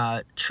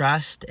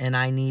trust, and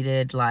I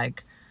needed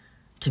like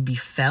to be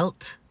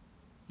felt,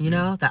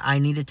 that I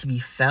needed to be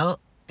felt.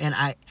 And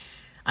I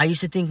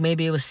used to think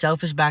maybe it was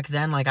selfish back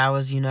then, like I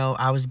was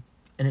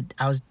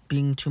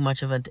being too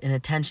much of an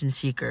attention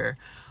seeker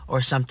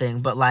or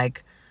something, but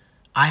like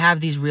I have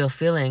these real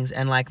feelings,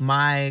 and like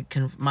my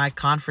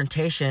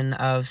confrontation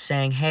of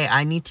saying, hey,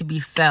 I need to be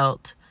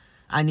felt,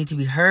 I need to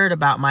be heard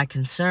about my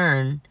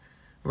concern,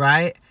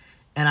 right?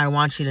 And I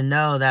want you to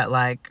know that,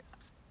 like,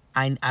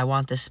 I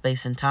want this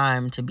space and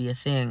time to be a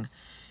thing.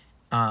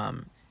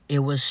 It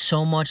was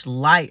so much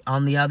light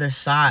on the other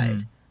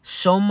side.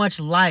 So much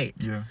light.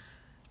 Yeah.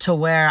 To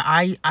where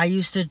I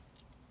used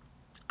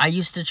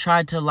to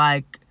try to,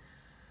 like,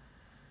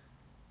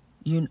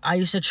 I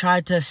used to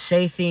try to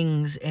say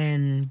things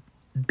in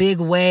big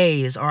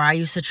ways, or I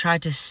used to try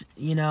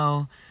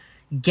to,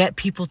 get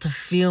people to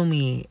feel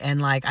me,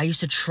 and, like, I used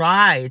to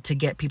try to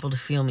get people to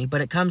feel me,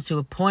 but it comes to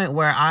a point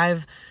where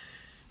I've,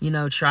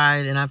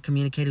 tried, and I've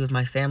communicated with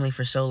my family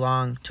for so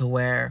long to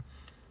where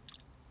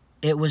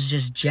it was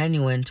just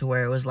genuine, to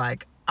where it was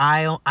like,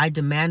 I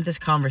demand this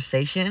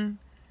conversation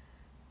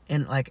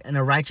in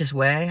a righteous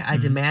way. I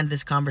demand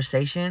this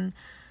conversation,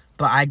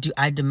 but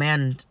I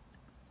demand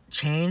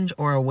change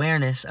or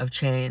awareness of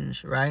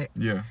change, right?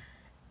 Yeah.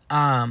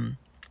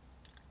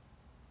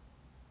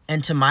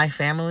 And to my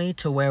family,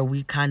 to where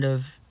we kind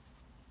of,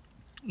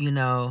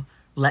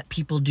 let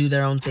people do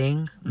their own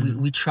thing.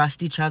 We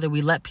trust each other.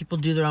 We let people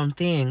do their own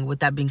thing. With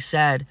that being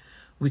said,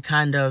 we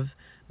kind of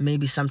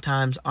maybe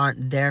sometimes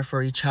aren't there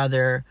for each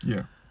other.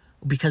 Yeah.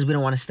 Because we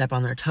don't want to step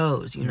on their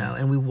toes, know,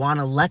 and we want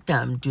to let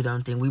them do their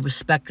own thing. We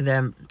respect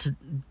them to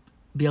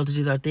be able to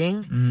do their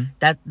thing.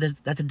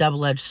 That's a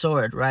double-edged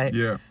sword, right?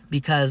 Yeah.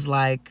 Because,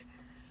 like,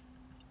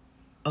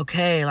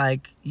 okay,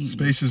 like,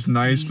 space is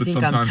nice, you but think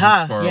sometimes I'm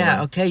tough. it's far Yeah,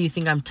 away. okay, you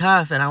think I'm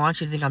tough, and I want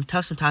you to think I'm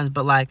tough sometimes,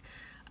 but, like,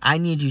 I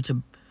need you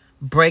to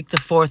break the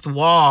fourth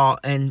wall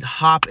and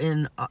hop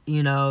in,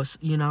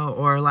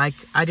 or, like,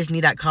 I just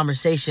need that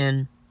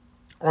conversation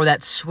or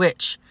that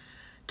switch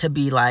to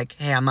be like,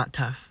 hey, I'm not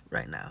tough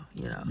right now,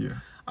 Yeah.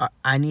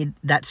 I need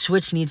that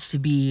switch needs to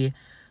be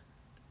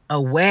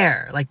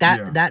aware, like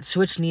that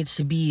switch needs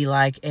to be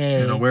like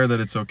And aware that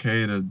it's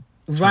okay to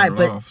right, turn it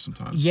but off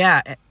sometimes.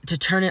 yeah, to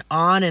turn it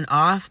on and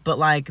off, but,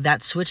 like,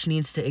 that switch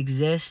needs to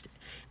exist,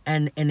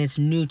 and it's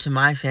new to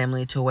my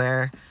family, to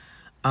where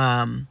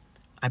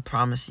I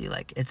promise you,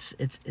 like, it's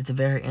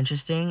very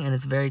interesting, and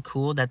it's very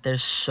cool that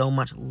there's so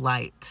much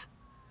light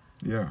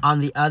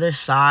on the other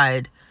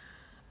side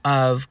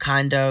of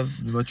kind of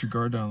You let your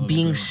guard down a little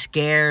being bit.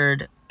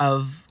 scared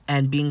of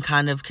and being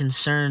kind of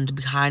concerned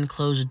behind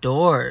closed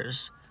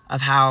doors of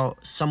how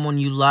someone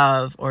you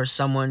love or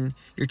someone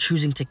you're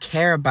choosing to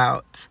care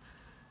about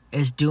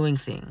is doing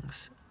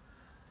things.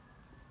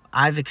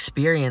 I've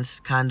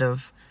experienced kind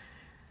of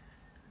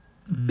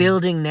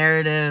building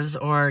narratives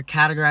or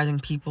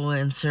categorizing people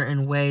in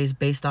certain ways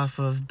based off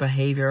of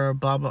behavior or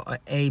blah blah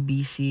A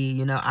B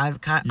C.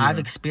 I've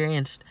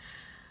experienced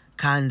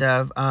kind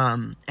of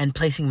and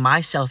placing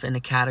myself into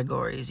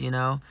categories.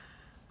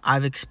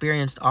 I've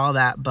experienced all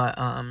that, but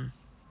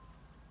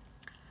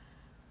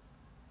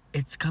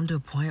it's come to a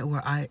point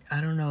where I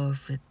don't know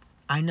if it's,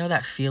 I know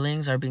that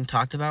feelings are being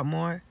talked about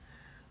more,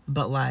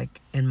 but,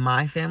 like, in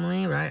my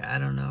family, right, I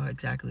don't know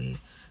exactly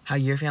how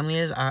your family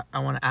is. I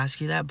want to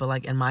ask you that, but,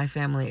 like, in my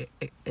family,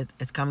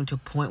 it's coming to a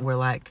point where,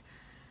 like,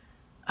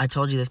 I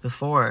told you this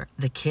before,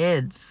 the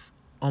kids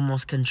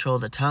almost control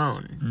the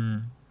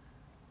tone.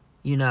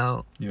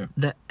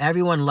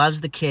 Everyone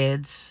loves the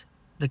kids.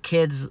 The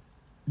kids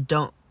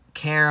don't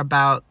care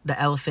about the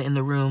elephant in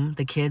the room.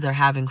 The kids are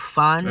having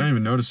fun. They don't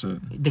even notice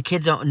it. The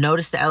kids don't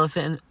notice the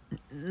elephant.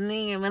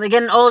 When they're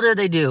getting older,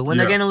 they do. When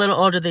they're getting a little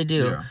older, they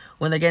do. Yeah.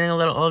 When they're getting a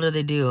little older,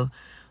 they do.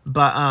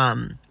 But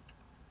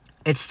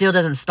it still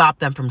doesn't stop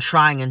them from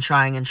trying and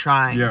trying and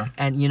trying. Yeah.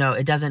 And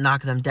it doesn't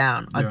knock them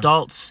down. Yeah.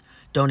 Adults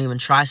don't even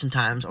try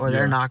sometimes, or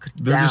they're knocked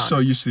down. They're just so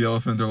used to the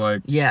elephant. They're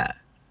like, yeah,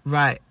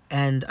 right.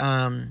 And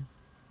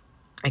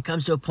it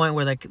comes to a point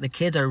where, like, the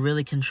kids are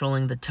really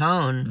controlling the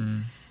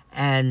tone,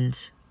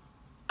 and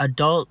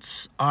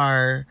adults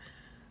are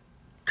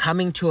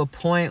coming to a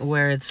point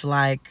where it's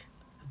like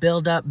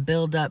build up,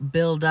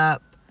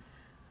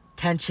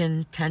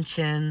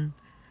 tension,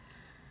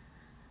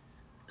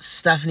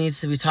 stuff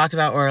needs to be talked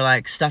about, or,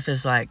 like, stuff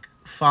is, like,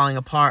 falling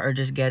apart, or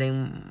just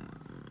getting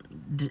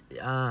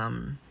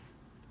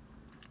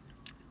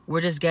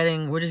we're just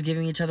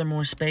giving each other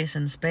more space,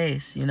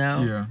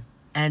 Yeah.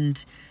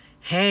 and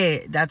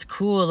hey, that's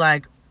cool,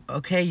 like,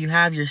 okay, you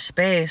have your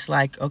space,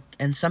 like,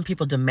 and some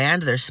people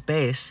demand their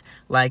space,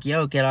 like,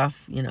 yo, get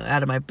off,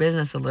 out of my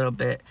business a little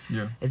bit.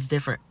 Yeah. It's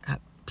different.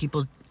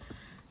 People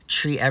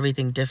treat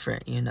everything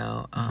different,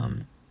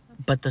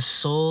 but the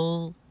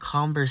soul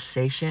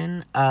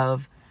conversation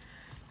of,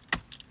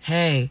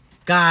 hey,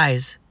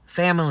 guys,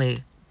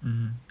 family,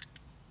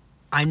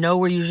 I know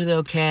we're usually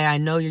okay, I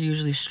know you're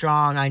usually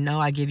strong, I know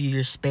I give you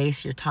your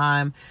space, your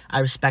time,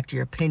 I respect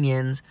your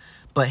opinions,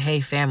 but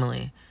hey,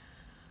 family,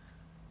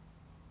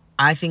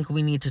 I think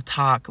we need to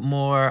talk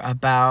more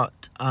about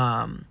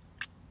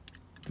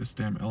this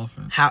damn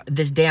elephant. How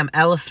this damn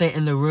elephant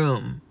in the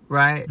room,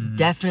 right?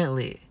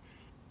 Definitely.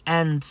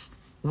 And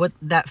what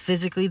that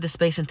physically, the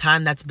space and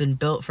time that's been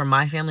built for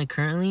my family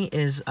currently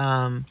is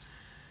a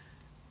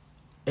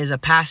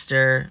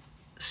pastor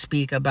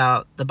speak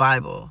about the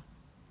Bible,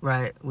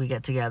 right? We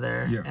get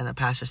together and a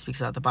pastor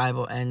speaks about the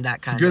Bible, and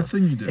that kind of, it's a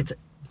good thing you did.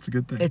 It's a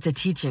good thing. It's a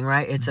teaching,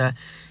 right? It's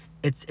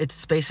it's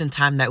space and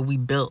time that we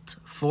built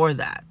for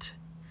that.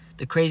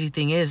 The crazy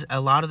thing is, a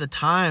lot of the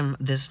time,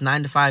 this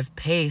 9 to 5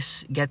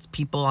 pace gets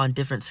people on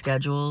different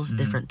schedules,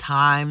 different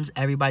times.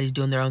 Everybody's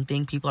doing their own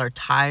thing. People are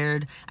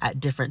tired at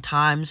different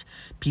times.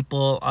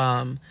 People,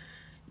 want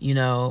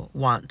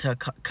to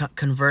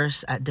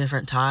converse at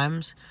different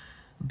times.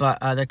 But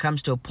there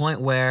comes to a point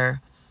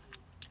where,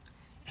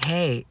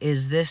 hey,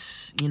 is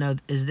this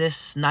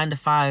 9 to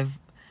 5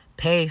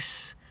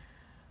 pace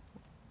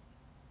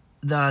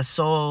the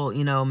sole,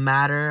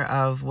 matter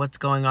of what's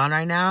going on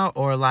right now?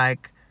 Or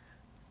like,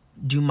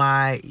 do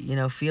my,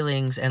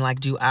 feelings and like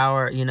do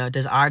our,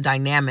 does our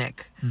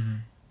dynamic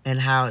and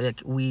how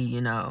like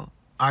we,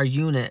 our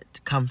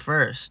unit come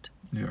first?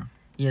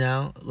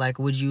 Yeah. Like,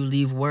 would you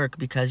leave work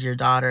because your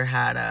daughter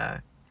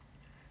had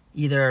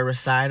either a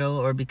recital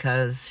or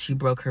because she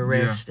broke her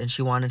wrist and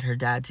she wanted her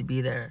dad to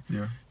be there?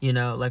 Yeah.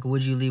 Like,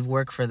 would you leave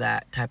work for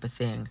that type of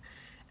thing?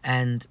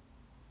 And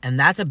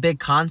that's a big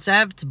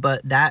concept,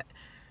 but that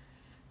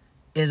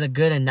is a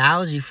good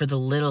analogy for the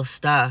little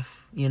stuff,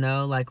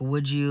 like,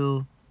 would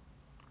you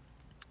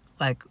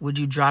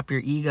drop your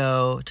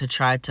ego to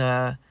try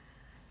to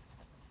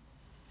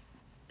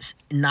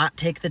not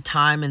take the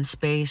time and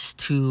space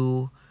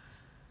to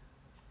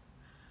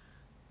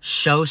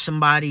show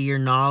somebody your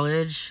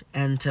knowledge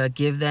and to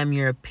give them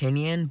your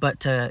opinion,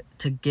 but to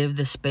give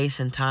the space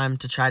and time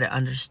to try to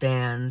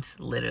understand,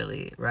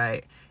 literally,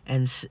 right?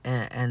 And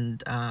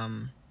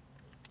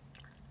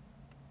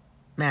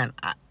man,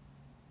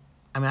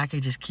 I mean, I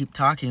could just keep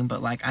talking,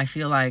 but like, I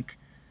feel like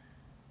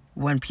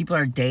when people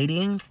are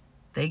dating,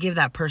 they give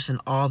that person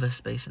all the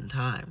space and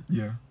time.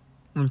 Yeah.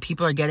 When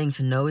people are getting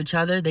to know each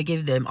other, they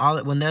give them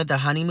all. When they're at the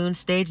honeymoon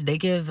stage, they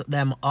give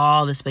them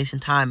all the space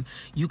and time.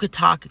 You could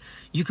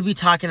be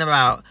talking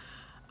about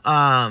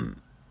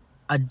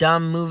a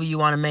dumb movie you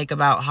want to make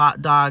about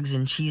hot dogs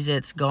and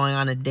Cheez-Its going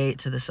on a date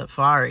to the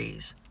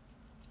safaris.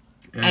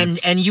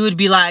 And you would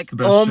be like,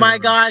 oh my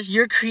gosh,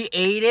 you're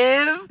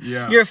creative.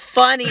 Yeah. You're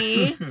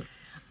funny.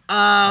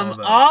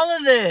 All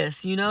of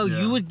this, Yeah.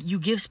 you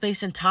give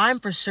space and time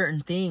for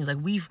certain things. Like,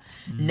 we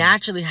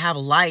naturally have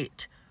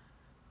light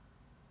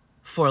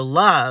for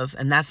love,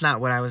 and that's not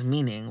what I was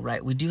meaning,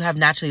 right? We do have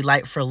naturally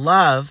light for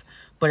love,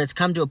 but it's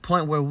come to a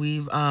point where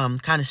we've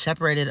kind of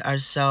separated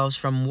ourselves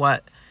from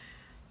what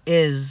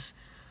is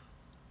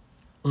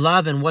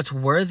love and what's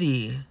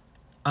worthy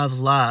of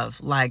love.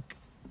 Like,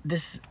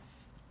 this,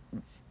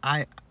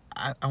 I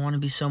want to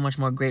be so much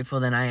more grateful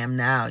than I am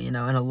now, and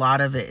a lot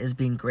of it is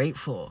being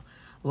grateful.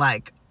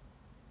 Like,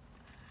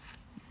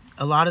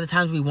 a lot of the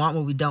times we want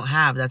what we don't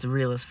have. That's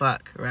real as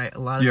fuck, right? A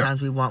lot of times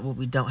we want what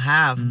we don't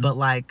have, but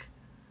like,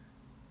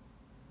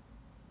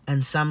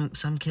 and some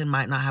kid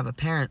might not have a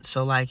parent,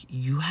 so like,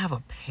 you have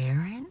a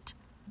parent?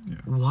 Yeah.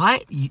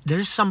 What?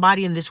 There's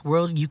somebody in this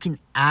world you can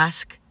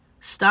ask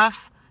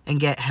stuff and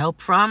get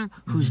help from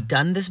who's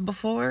done this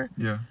before?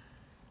 Yeah.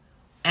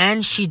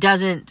 And she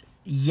doesn't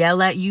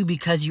yell at you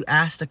because you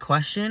asked a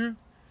question?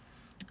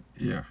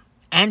 Yeah.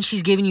 And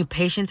she's giving you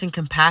patience and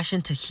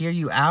compassion to hear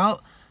you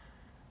out?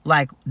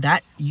 Like,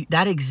 that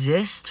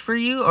exists for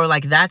you? Or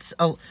like, that's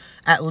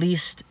at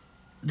least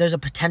there's a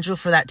potential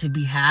for that to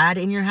be had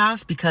in your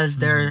house because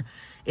there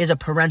is a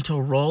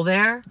parental role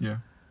there? Yeah.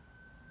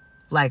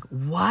 Like,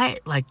 what?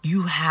 Like,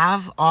 you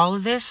have all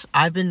of this?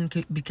 I've been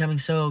becoming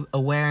so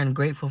aware and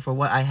grateful for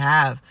what I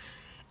have,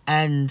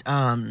 and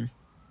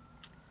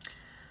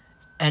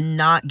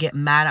not get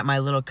mad at my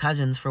little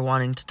cousins for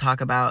wanting to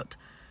talk about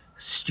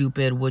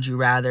stupid, would you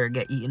rather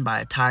get eaten by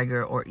a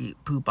tiger or eat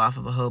poop off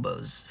of a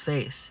hobo's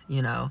face?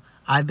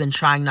 I've been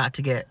trying not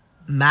to get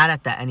mad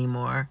at that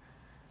anymore,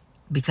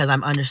 because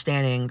I'm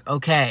understanding,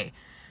 okay,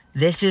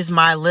 this is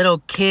my little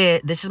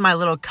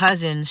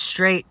cousin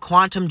straight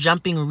quantum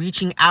jumping,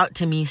 reaching out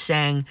to me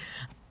saying,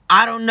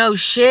 I don't know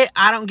shit,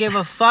 I don't give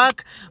a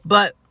fuck,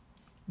 but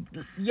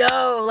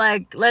yo,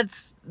 like,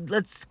 let's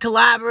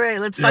collaborate,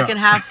 let's fucking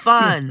have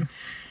fun.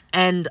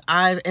 And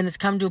it's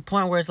come to a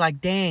point where it's like,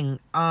 dang,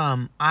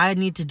 I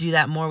need to do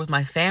that more with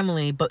my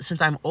family. But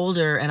since I'm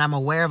older and I'm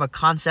aware of a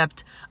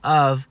concept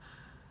of,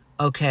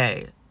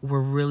 okay, we're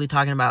really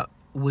talking about,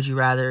 would you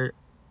rather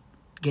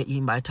get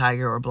eaten by a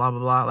tiger or blah blah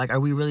blah, like, are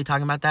we really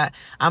talking about that?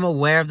 I'm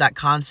aware of that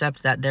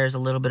concept, that there's a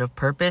little bit of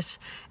purpose,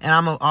 and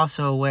I'm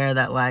also aware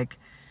that, like,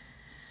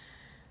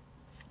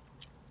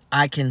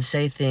 I can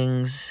say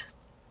things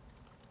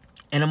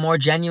in a more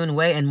genuine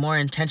way and more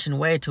intention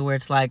way, to where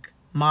it's like,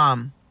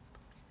 Mom,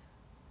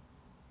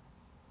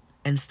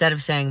 instead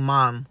of saying,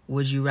 Mom,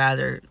 would you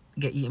rather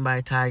get eaten by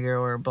a tiger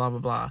or blah blah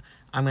blah,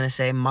 I'm gonna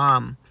say,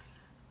 Mom,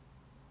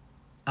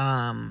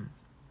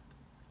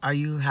 are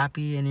you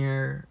happy in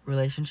your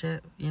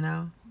relationship?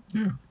 Yeah.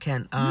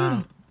 Ken,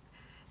 Yeah.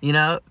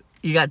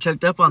 you got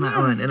choked up on that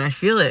one, and I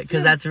feel it,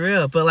 because that's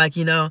real. But like,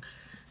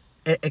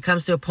 it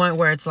comes to a point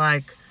where it's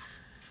like,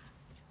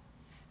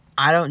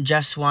 I don't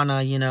just want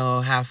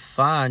to, have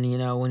fun,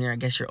 when I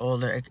guess you're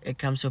older. It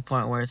comes to a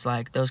point where it's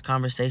like, those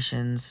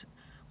conversations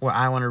where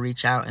I want to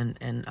reach out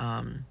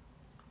and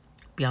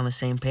be on the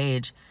same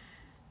page.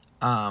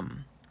 I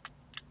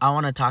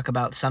want to talk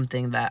about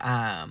something that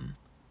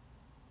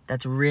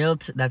that's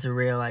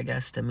real, I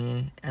guess, to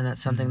me, and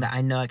that's something that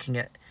I know I can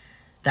get,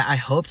 that I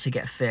hope to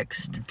get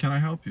fixed. Can I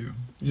help you?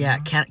 Yeah,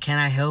 can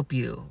I help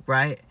you,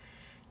 right?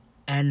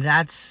 And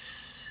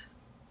that's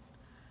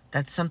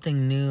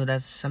something new.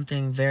 That's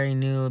something very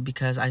new,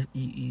 because I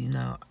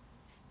don't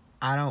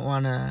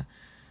want to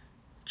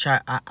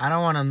I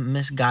don't want to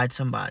misguide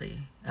somebody.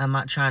 I'm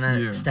not trying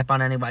to step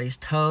on anybody's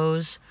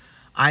toes.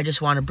 I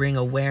just want to bring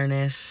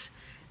awareness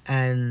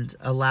and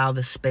allow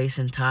the space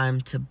and time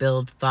to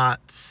build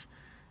thoughts,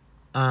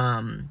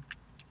 and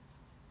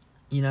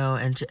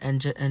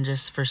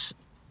just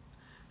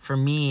for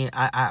me,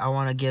 I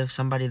want to give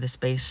somebody the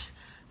space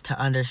to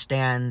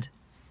understand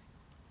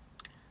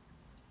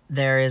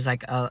there is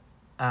like a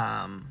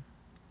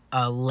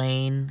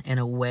lane and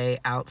a way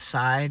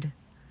outside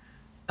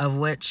of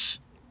which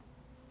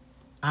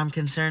I'm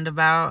concerned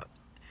about,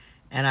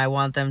 and I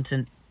want them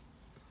to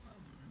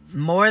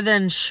more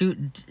than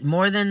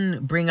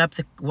bring up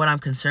what I'm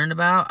concerned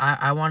about.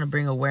 I want to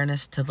bring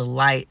awareness to the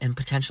light and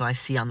potential I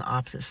see on the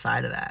opposite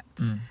side of that.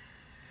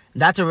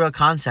 That's a real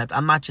concept.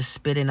 I'm not just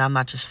spitting, I'm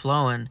not just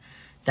flowing.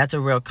 That's a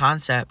real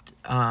concept.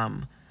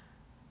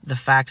 The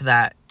fact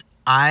that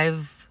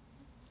I've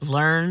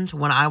learned,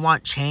 when I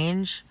want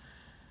change,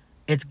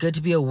 it's good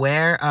to be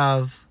aware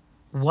of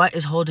what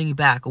is holding you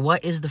back,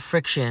 what is the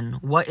friction,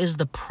 what is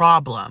the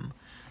problem.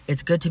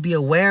 It's good to be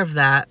aware of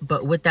that,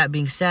 but with that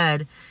being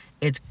said,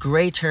 it's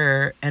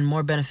greater and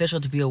more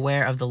beneficial to be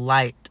aware of the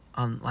light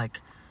on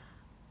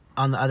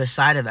the other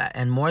side of it.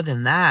 And more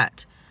than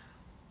that,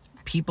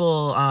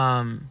 people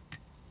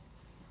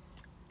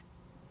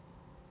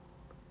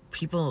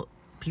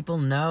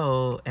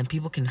know, and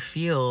people can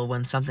feel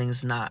when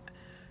something's not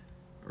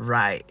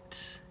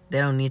right. They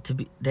don't need to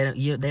be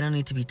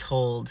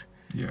told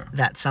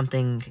that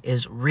something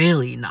is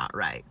really not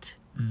right.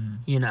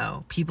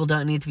 People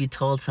don't need to be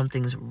told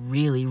something's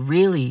really,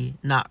 really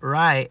not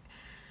right.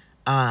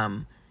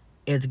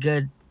 It's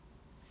good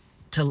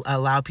to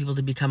allow people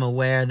to become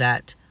aware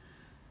that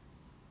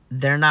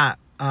they're not,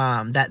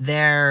 that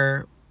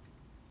there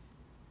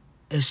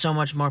is so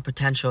much more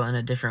potential in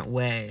a different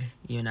way,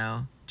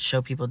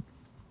 show people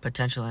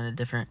potential in a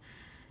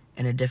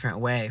different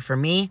way. For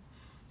me,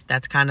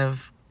 that's kind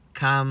of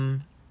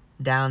come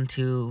down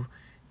to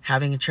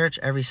having a church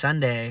every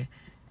Sunday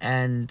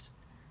and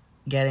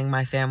getting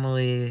my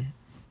family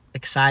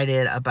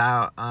excited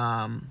about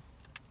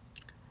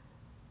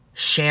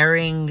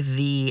sharing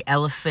the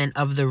elephant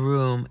in the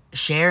room,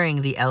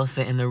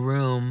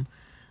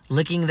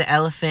 looking the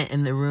elephant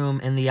in the room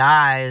in the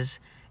eyes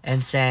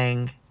and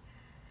saying,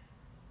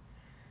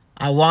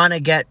 I want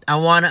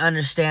to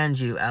understand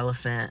you,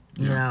 elephant.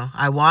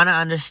 I want to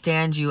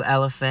understand you,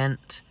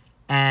 elephant,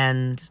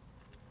 and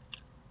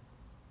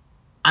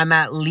I'm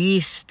at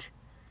least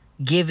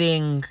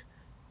giving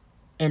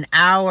an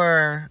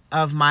hour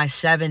of my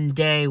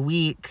 7-day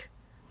week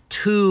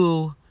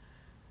to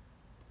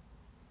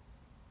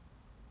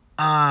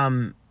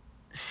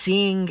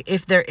seeing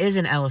if there is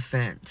an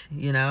elephant,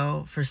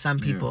 for some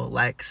people.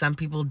 Like, some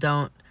people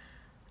don't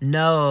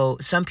know.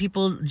 Some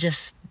people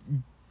just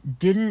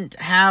didn't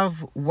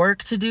have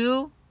work to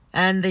do,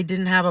 and they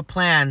didn't have a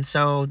plan,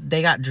 so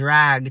they got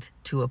dragged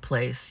to a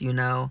place,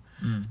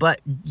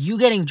 But you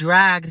getting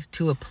dragged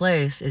to a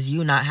place is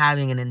you not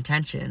having an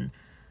intention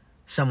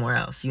somewhere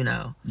else,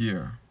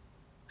 Yeah.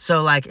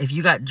 So, like, if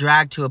you got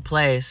dragged to a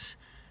place,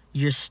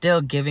 you're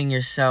still giving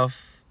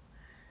yourself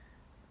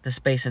the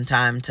space and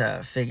time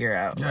to figure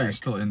out. Yeah, you're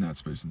still in that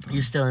space and time.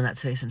 You're still in that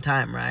space and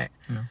time, right?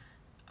 Yeah.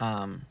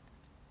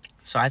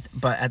 So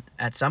but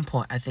at some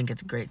point, I think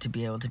it's great to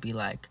be able to be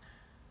like,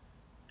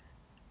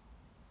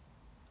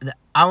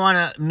 I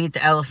want to meet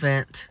the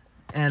elephant,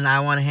 and I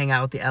want to hang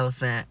out with the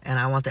elephant, and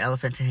I want the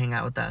elephant to hang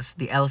out with us.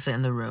 The elephant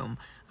in the room.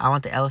 I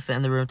want the elephant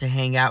in the room to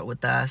hang out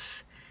with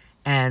us,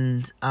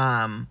 and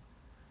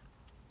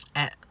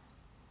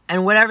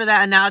whatever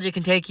that analogy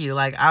can take you.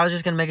 Like, I was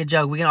just gonna make a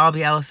joke. We can all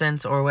be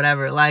elephants or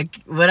whatever.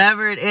 Like,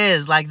 whatever it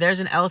is. Like, there's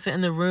an elephant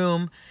in the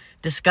room.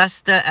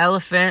 Discuss the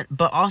elephant,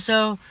 but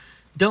also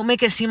don't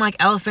make it seem like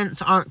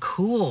elephants aren't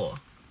cool.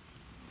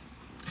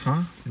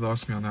 Huh? You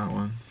lost me on that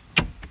one.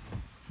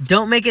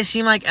 Don't make it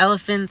seem like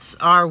elephants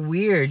are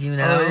weird,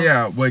 Oh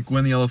yeah, like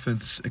when the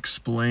elephants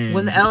explain.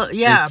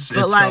 It's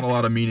got a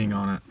lot of meaning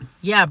on it.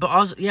 Yeah,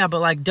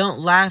 but like, don't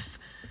laugh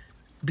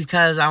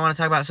because I want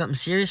to talk about something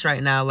serious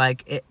right now.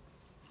 Like,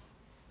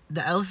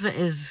 the elephant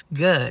is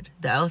good.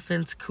 The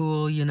elephant's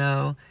cool,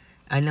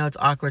 I know it's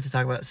awkward to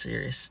talk about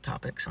serious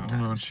topics sometimes. I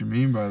don't know what you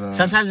mean by that.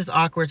 Sometimes it's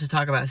awkward to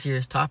talk about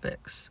serious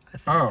topics, I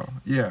think. Oh,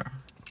 yeah.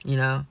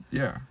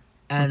 Yeah.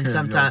 And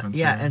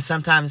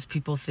sometimes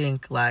people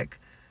think, like,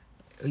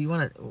 you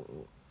want to...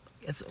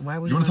 why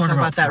would you want to talk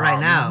about that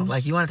problems? right now?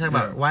 Like, you want to talk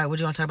about... Why would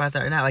you want to talk about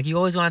that right now? Like, you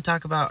always want to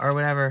talk about or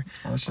whatever.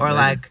 Or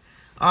like,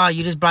 oh,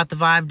 you just brought the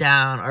vibe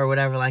down or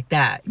whatever, like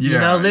that.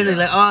 Literally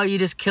like, oh, you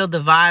just killed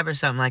the vibe or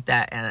something like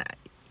that. And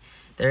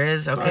there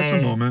is, okay... It's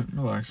a moment.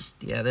 Relax.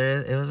 Yeah,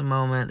 it was a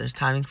moment. There's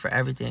timing for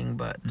everything,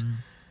 but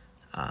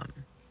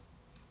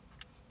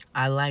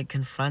I like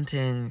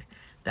confronting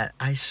that.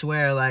 I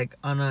swear, like,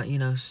 on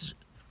a,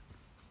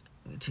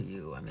 to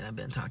you. I mean, I've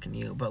been talking to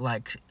you, but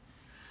like,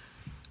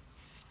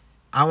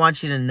 I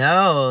want you to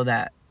know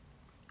that,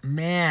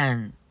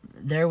 man,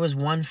 there was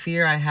one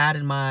fear I had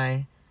in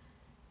my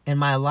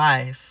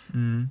life.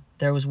 Mm-hmm.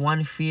 There was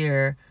one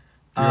fear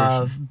The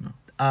of ocean.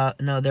 No.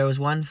 no, there was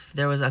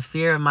a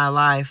fear in my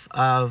life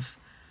of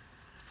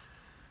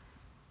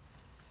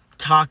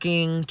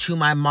talking to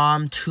my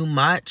mom too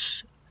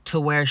much to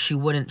where she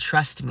wouldn't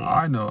trust me.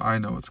 I know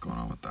what's going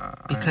on with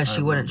that. Because I she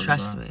have a wouldn't little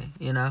bit of trust that. me,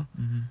 you know?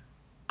 Mm-hmm.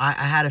 I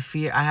had a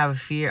fear. I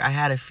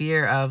had a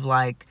fear of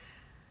like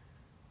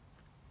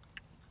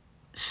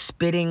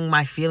spitting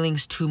my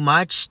feelings too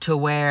much to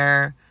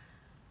where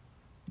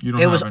You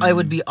don't have any it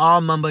would be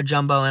all mumbo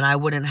jumbo and I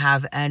wouldn't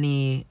have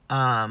any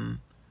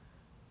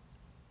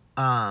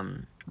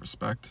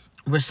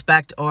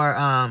respect or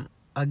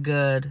a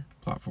good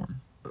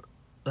platform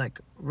like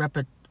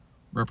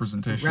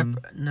representation.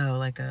 no,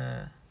 like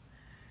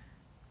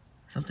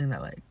something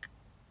that like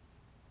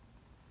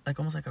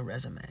almost like a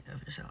resume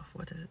of yourself.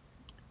 What is it?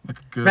 Like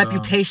a good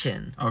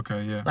Reputation.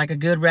 Okay, yeah. Like a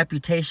good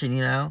reputation,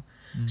 you know?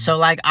 Mm-hmm. So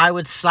like I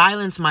would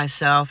silence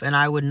myself and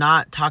I would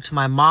not talk to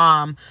my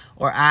mom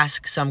or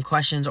ask some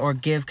questions or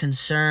give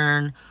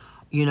concern,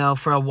 you know,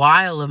 for a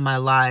while of my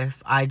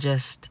life. I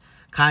just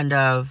kind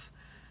of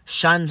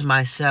shunned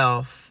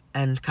myself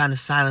and kind of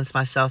silenced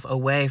myself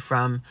away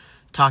from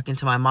talking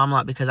to my mom a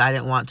lot because I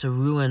didn't want to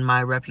ruin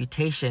my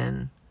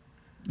reputation.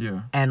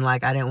 Yeah. And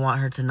like I didn't want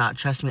her to not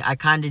trust me. I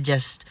kind of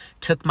just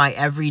took my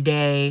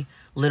everyday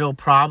little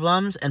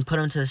problems and put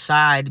them to the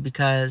side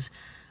because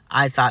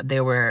I thought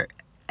they were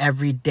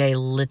everyday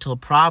little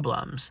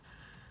problems.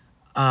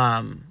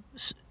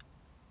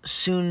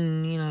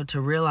 Soon, you know,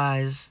 to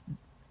realize,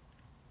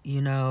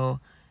 you know,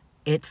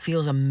 it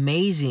feels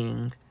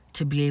amazing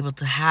to be able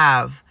to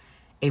have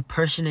a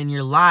person in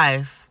your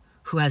life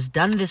who has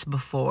done this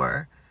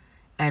before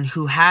and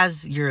who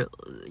has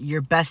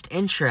your best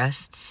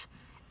interests.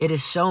 It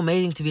is so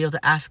amazing to be able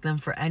to ask them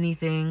for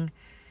anything.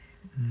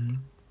 Mm-hmm.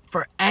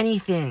 For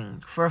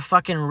anything, for a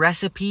fucking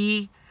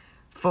recipe,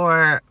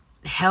 for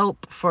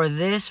help for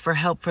this, for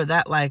help for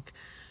that. Like,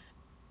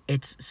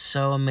 it's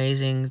so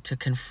amazing to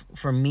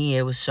for me,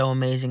 it was so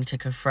amazing to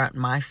confront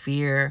my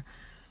fear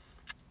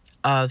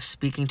of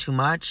speaking too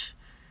much,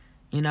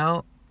 you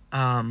know.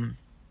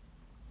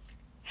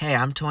 Hey,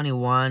 I'm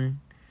 21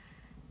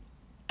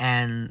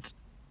 and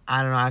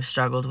I don't know, I've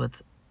struggled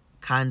with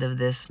kind of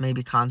this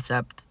maybe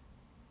concept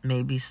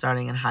maybe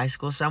starting in high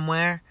school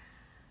somewhere,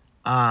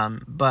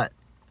 but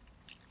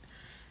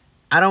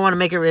I don't want to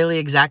make it really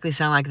exactly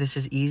sound like this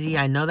is easy.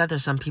 I know that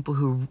there's some people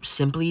who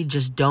simply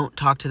just don't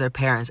talk to their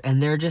parents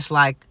and they're just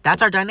like,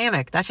 that's our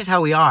dynamic. That's just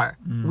how we are.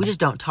 We just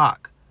don't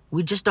talk.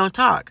 We just don't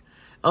talk.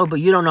 Oh, but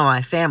you don't know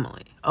my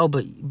family. Oh,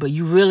 but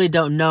you really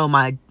don't know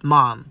my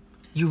mom.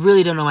 You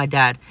really don't know my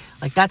dad.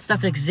 Like that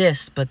stuff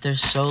exists, but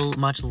there's so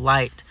much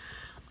light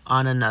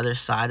on another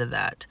side of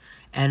that.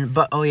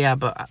 But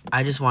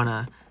I just want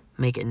to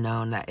make it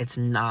known that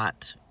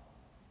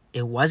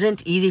it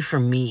wasn't easy for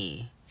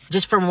me.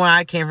 Just from where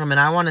I came from, and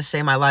I want to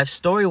say my life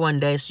story one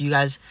day so you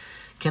guys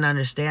can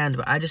understand,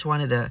 but I just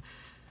wanted to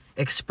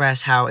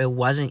express how it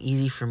wasn't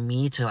easy for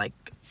me to like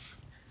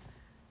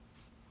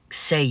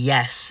say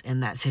yes in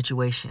that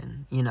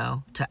situation, you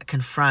know, to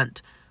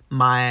confront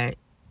my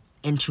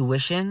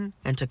intuition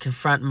and to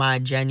confront my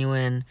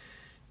genuine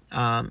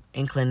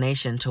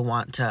inclination to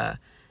want to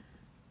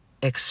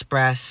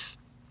express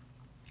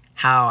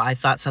how I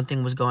thought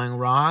something was going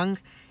wrong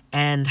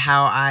and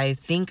how I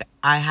think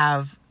I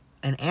have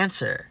an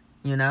answer,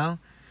 you know?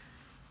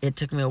 It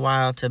took me a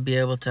while to be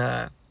able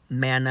to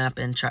man up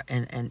and try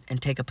and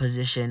take a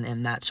position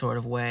in that sort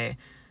of way.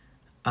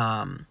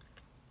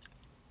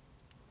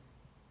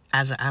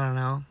 As I don't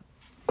know,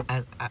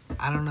 I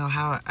don't know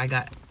how I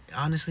got.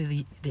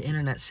 Honestly, the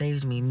internet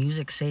saved me.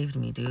 Music saved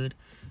me, dude.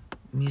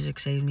 Music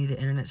saved me. The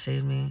internet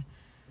saved me.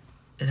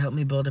 It helped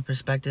me build a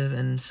perspective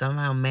and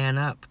somehow man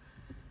up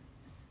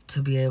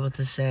to be able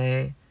to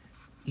say,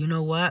 you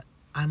know what?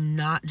 I'm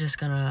not just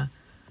gonna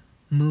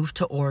move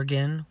to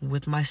Oregon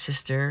with my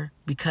sister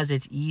because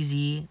it's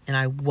easy and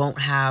I won't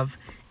have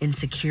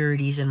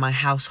insecurities in my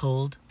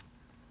household,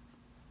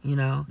 you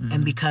know,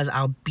 and because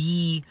I'll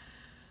be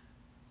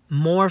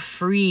more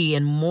free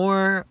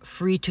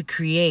to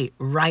create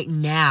right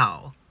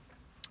now.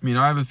 I mean,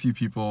 I have a few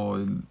people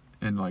in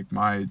like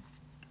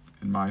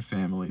in my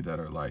family that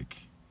are like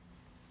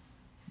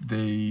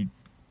they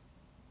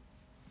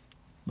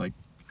like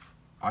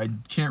I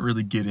can't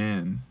really get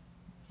in.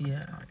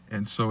 Yeah.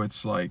 And so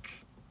it's like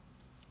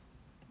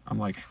I'm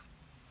like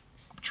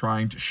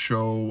trying to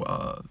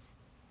show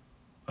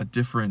a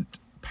different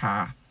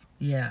path.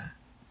 Yeah.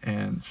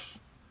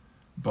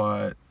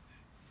 But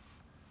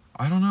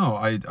I don't know.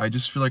 I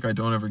just feel like I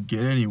don't ever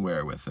get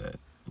anywhere with it.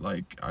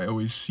 Like I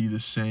always see the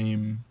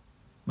same,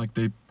 like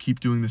they keep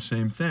doing the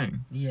same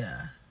thing.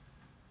 Yeah.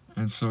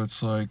 And so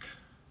it's like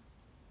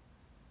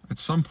at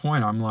some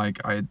point I'm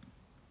like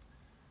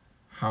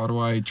how do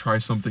I try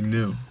something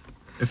new?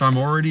 If I'm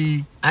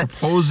already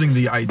proposing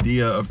the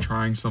idea of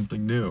trying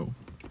something new,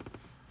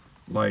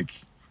 like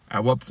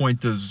at what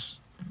point does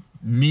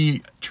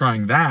me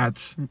trying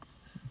that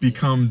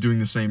become doing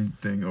the same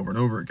thing over and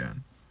over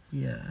again.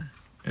 Yeah.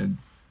 And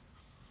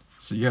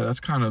so yeah, that's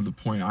kind of the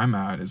point I'm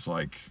at, is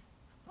like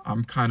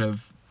I've kind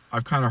of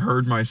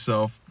heard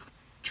myself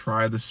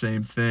try the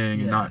same thing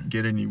and Yeah. not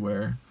get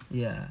anywhere.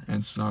 Yeah.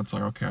 And so now it's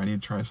like, okay, I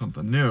need to try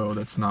something new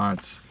that's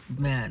not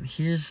I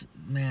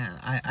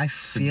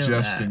feel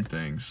suggesting that.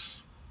 things.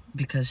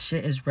 Because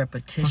shit is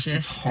repetitious. Plus,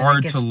 it's hard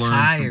and it gets to learn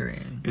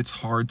tiring. It's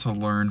hard to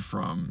learn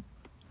from.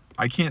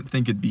 I can't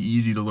think it'd be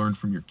easy to learn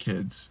from your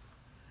kids.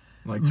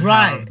 Like to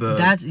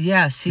have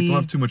See, people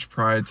have too much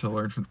pride to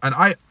learn from. And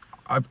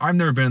I've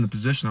never been in the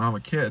position. I'm a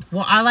kid.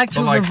 well, I like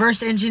to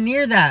reverse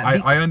engineer that.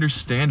 I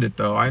understand it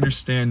though. I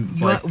understand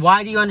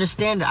why do you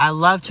understand it? I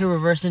love to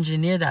reverse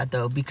engineer that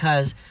though,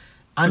 because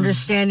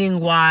understanding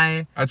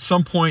why. At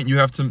some point you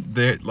have to,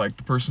 the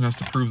person has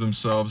to prove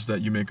themselves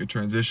that you make a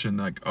transition.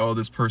 Like, oh,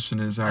 this person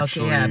is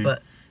actually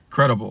but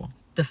credible.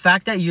 the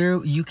fact that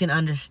you can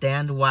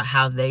understand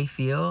how they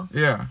feel.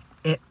 Yeah.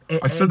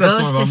 I said that to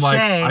him. I'm like,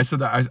 I said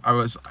that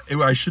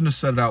I shouldn't have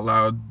said it out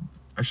loud.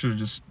 I should have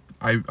just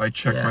I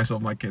checked myself.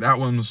 I'm like, okay, that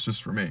one was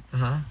just for me.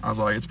 I was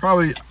like, it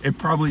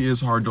probably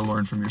is hard to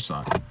learn from your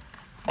son.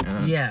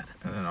 And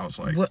then I was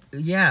like,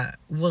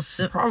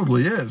 it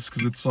probably is,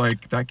 because it's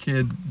like that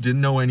kid didn't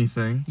know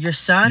anything. Your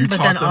son, but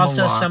then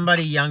also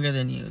somebody younger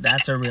than you.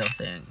 That's a real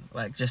thing.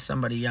 Like just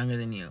somebody younger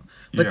than you.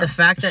 But the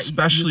fact that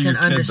you can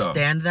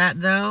understand that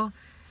though,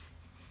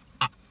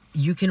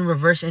 you can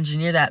reverse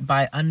engineer that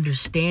by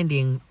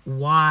understanding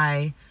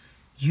why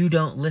you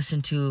don't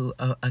listen to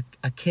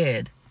a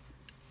kid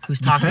who's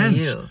talking to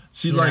you.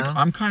 See, like know?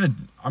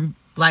 I'm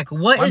like,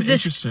 what is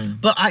this? Interesting.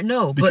 But I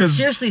know. But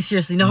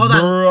seriously, no, hold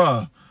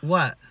on.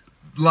 What?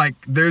 Like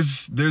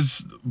there's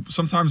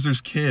sometimes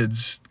there's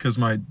kids, because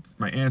my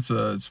aunt's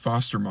a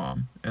foster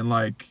mom, and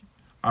like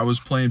I was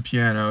playing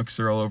piano because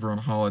they're all over on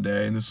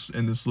holiday, and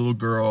this little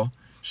girl,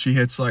 she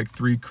hits like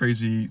three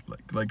crazy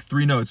like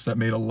three notes that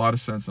made a lot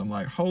of sense. I'm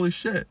like, holy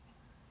shit,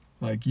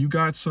 like you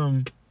got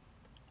some,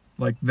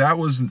 like that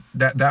was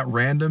that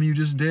random you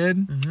just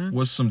did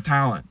was some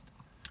talent,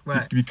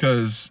 right?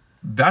 Because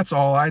that's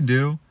all I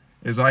do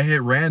is I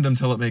hit random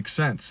till it makes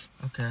sense.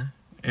 Okay.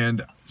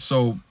 And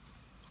so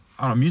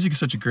I don't know, music is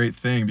such a great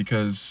thing,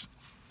 because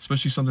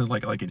especially something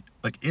like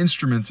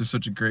instruments are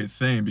such a great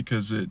thing,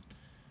 because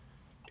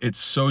it's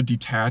so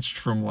detached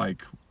from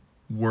like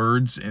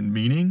words and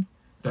meaning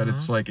that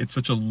it's like there's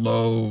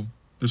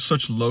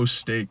such low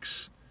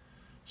stakes.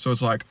 So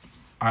it's like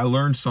I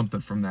learned something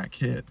from that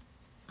kid.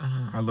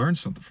 I learned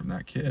something from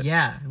that kid.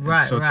 Yeah,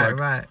 right, so it's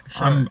right.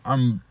 Sure.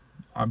 I'm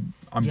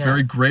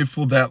very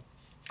grateful that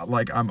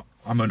like I'm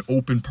an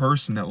open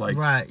person that like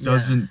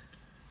doesn't.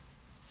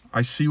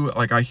 I see what,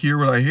 like I hear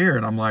what I hear,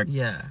 and I'm like,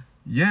 yeah.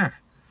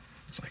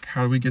 It's like,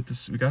 how do we get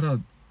this? We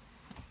gotta.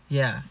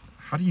 Yeah.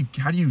 How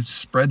do you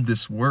spread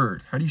this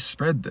word? How do you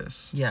spread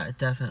this? Yeah,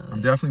 definitely.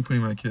 I'm definitely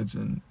putting my kids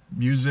in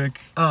music.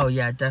 Oh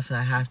yeah,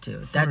 definitely. I have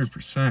to.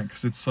 100%,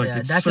 because it's like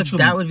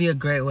that would be a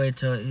great way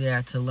to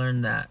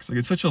learn that. It's like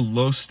it's such a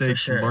low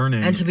stakes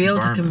learning, and to be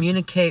able to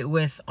communicate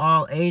with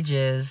all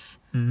ages.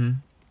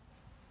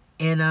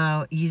 In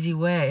a easy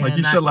way. Like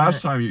you said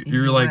last time,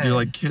 you're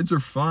like kids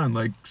are fun.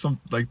 Like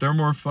they're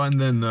more fun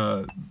than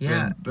the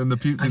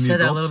people. I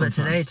said that a little bit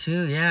today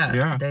too.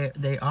 Yeah.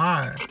 They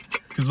are.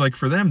 Because like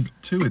for them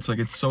too, it's like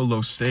it's so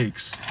low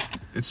stakes.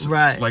 It's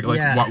like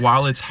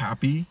while it's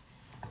happy,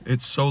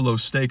 it's so low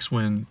stakes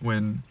when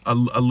a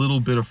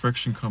little bit of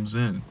friction comes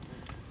in.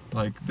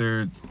 Like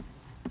they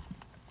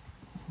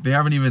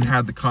haven't even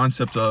had the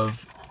concept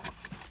of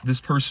this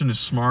person is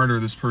smarter,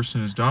 this person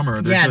is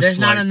dumber. They're just there's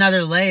not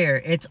another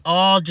layer. It's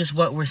all just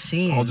what we're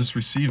seeing. It's all just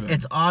receiving.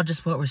 It's all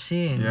just what we're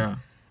seeing. Yeah.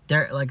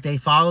 They're like, they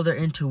follow their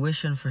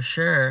intuition for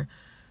sure,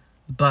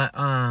 but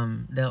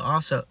they'll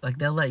also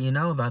they'll let you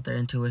know about their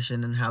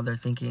intuition and how they're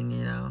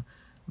thinking,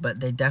 but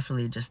they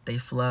definitely they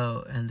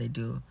flow, and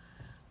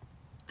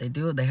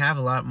they have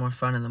a lot more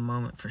fun in the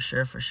moment for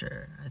sure.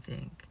 I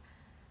think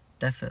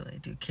definitely,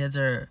 dude. Kids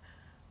are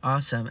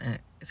awesome, and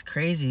it's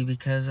crazy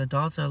because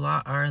adults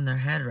are in their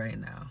head right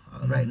now.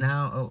 Right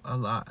now, a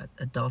lot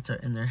adults are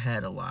in their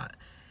head a lot,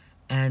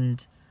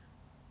 and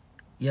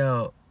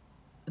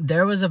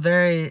there was a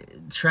very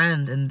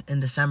trend in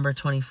December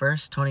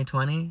 21st,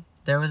 2020.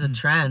 There was a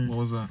trend. What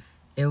was that?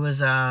 It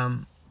was I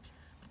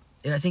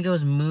think it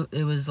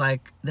was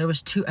like there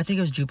was two. I think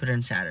it was Jupiter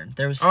and Saturn.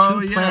 There was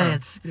two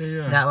planets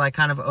that like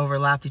kind of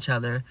overlapped each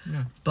other.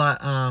 Yeah. But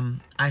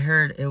I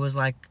heard it was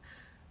like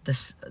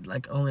this,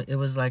 like only it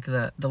was like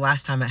the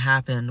last time it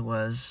happened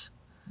was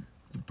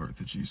the birth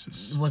of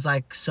Jesus. Was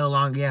like so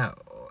long. Yeah,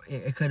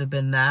 it could have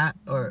been that,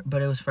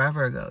 but it was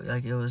forever ago.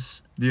 Like it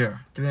was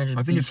 300.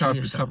 I think it's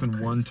BC happened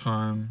one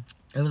time.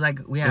 It was like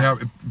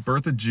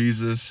birth of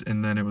Jesus,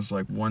 and then it was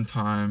like one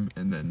time,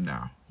 and then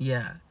now.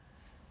 Yeah.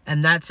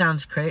 And that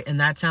sounds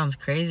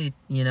crazy,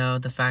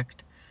 the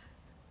fact,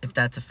 if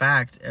that's a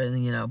fact,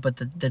 but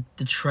the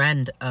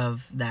trend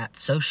of that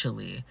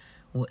socially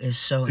is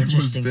so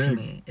interesting to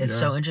me. It's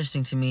so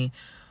interesting to me,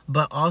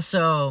 but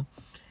also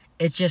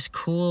it's just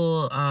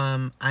cool.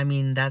 I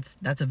mean, that's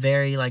a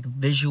very like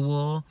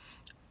visual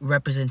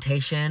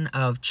representation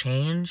of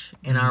change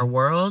in our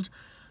world.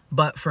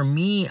 But for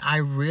me,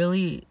 I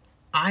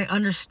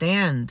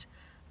understand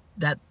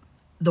that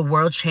the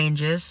world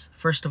changes.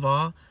 First of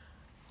all,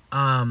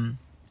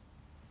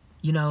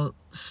 you know,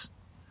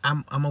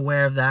 I'm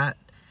aware of that.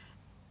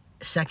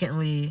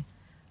 Secondly,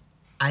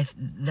 I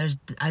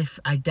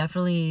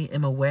definitely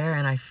am aware,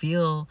 and I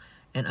feel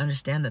and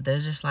understand that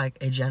there's just like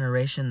a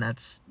generation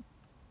that's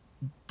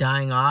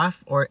dying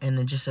off,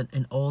 and just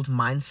an old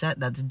mindset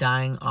that's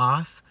dying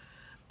off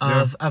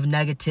of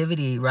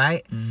negativity,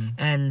 right?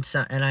 And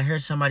I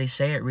heard somebody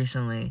say it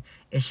recently.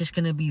 It's just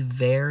gonna be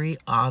very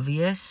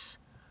obvious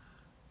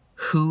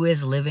who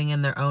is living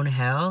in their own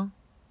hell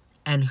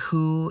and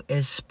who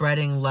is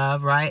spreading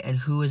love, right? And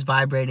who is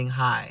vibrating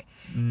high.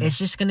 It's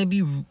just gonna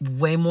be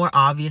way more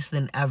obvious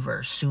than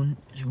ever soon,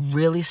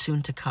 really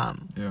soon to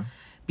come. Yeah.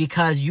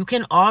 Because you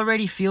can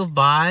already feel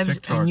vibes,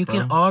 TikTok, and you bro.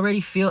 can already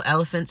feel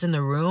elephants in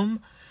the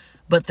room.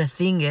 But the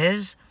thing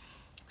is,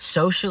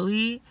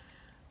 socially,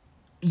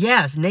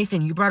 yes,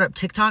 Nathan, you brought up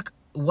TikTok.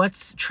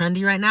 What's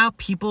trendy right now?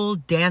 People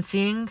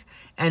dancing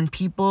and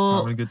people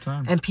Having a good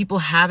time.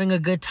 having a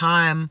good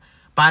time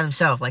by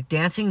themselves, like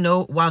dancing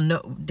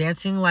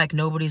dancing like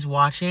nobody's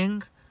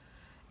watching,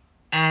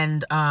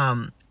 and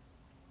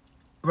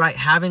right,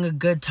 having a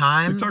good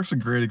time. TikTok's a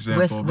great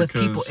example with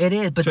people. because It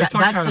is, but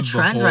TikTok that's the has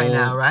trend right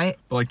now, right?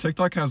 But like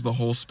TikTok has the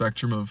whole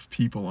spectrum of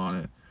people on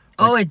it.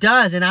 Oh, it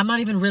does, and I'm not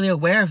even really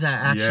aware of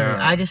that, actually. Yeah.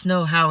 I just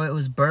know how it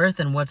was birthed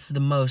and what's the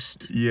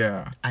most,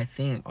 Yeah. I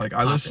think. Like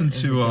I listened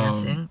is the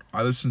dancing.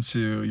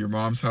 to Your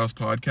Mom's House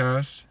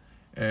podcast,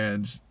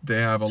 and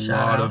they have a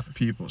lot of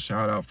people.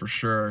 Shout out for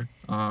sure.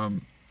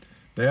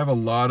 They have a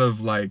lot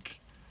of like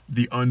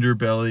the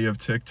underbelly of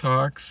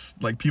TikToks,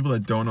 like people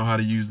that don't know how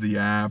to use the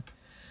app.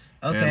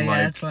 Okay, and, yeah,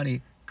 like, that's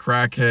funny.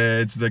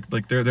 Crackheads,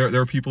 like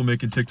there are people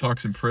making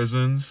TikToks in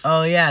prisons.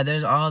 Oh yeah,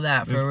 there's all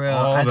that, There's for real.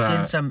 all I've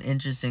seen that. some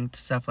interesting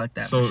stuff like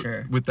that, So for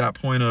sure. with that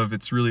point of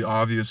it's really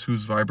obvious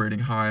who's vibrating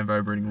high and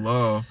vibrating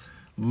low,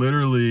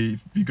 literally,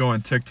 if you go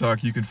on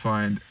TikTok, you can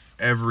find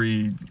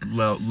every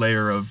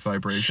layer of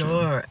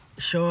vibration.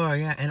 Sure,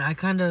 yeah, and I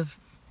kind of,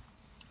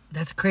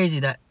 that's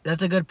crazy.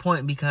 That's a good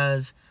point,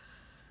 because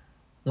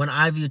when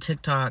I view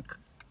TikTok,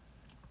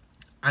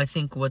 I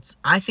think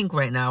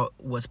right now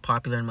what's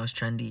popular and most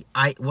trendy.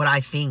 I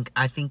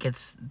think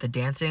it's the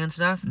dancing and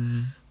stuff.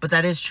 But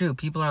that is true.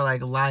 People are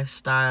like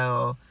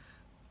lifestyle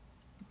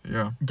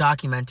Yeah.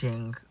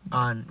 documenting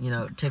on,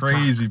 TikTok.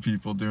 Crazy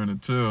people doing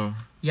it too.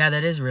 Yeah,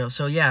 that is real.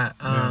 So yeah,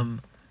 I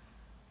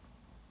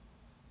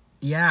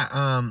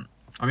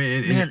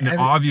mean, man,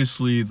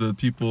 obviously the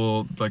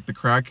people like the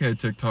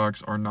crackhead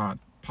TikToks are not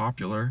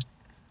popular.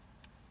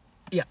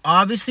 Yeah,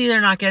 obviously they're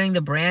not getting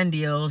the brand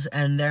deals,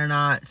 and they're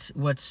not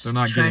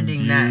getting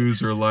views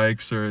next. or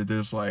likes, or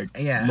there's like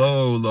Yeah.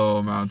 low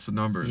amounts of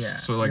numbers. Yeah,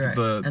 So like you're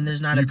right. And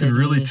there's not you a can big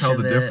really niche tell the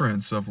of it.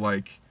 difference of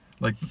like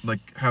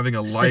having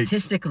a like.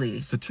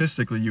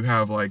 Statistically you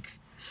have like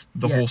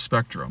the whole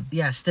spectrum.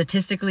 Yeah,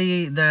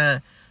 statistically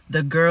the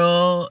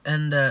girl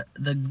and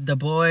the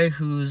boy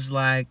who's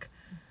like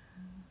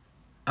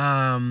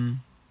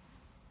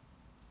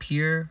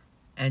pure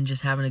and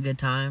just having a good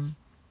time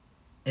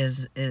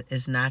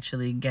is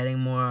naturally getting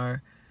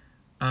more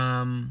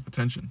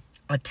attention.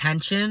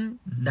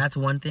 That's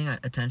one thing.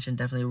 Attention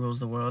definitely rules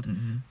the world.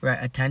 Right,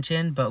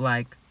 attention, but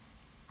like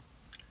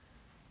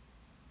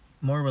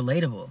more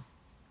relatable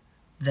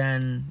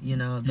than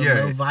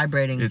low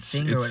vibrating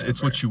thing or whatever.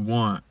 It's what you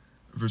want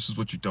versus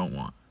what you don't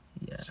want.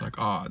 Yeah. It's like,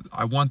 oh,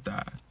 I want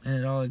that. And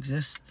it all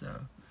exists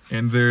though.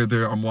 And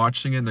I'm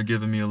watching it and they're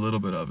giving me a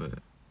little bit of it.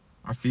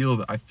 I feel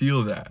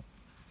that.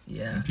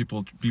 Yeah. And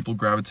people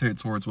gravitate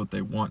towards what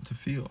they want to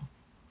feel.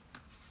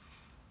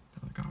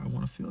 They're like, oh, I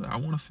want to feel that. I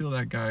want to feel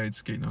that guy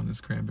skating on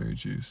this cranberry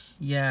juice.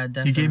 Yeah,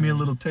 definitely. He gave me a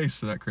little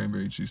taste of that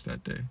cranberry juice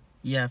that day.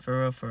 Yeah,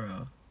 for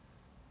real.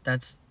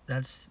 That's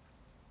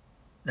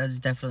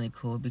definitely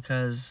cool,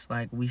 because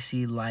like we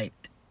see light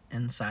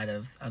inside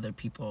of other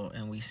people,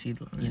 and we see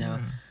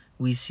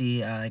we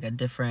see like a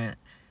different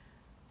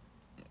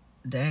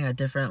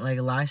like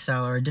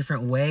lifestyle, or a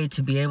different way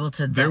to be able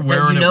to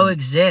that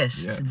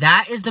exists. Yeah.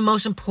 That is the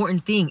most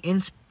important thing.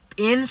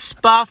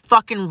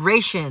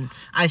 Fucking-ration.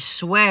 I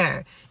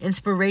swear,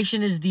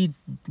 inspiration is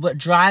what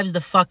drives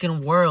the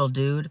fucking world,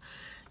 dude.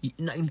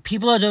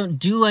 People don't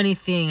do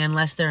anything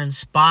unless they're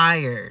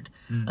inspired.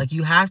 Like,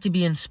 you have to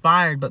be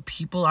inspired, but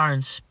people are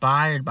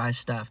inspired by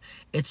stuff.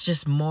 It's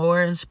just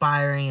more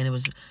inspiring, and it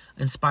was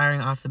inspiring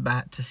off the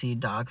bat to see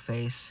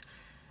Dogface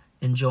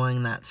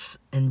enjoying that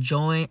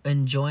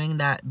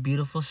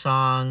beautiful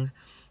song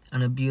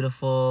and a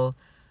beautiful,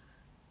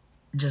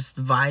 just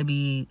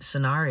vibey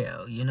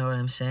scenario. You know what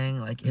I'm saying?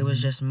 Like, it was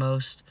just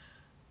most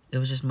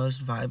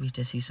vibey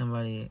to see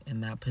somebody in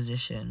that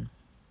position.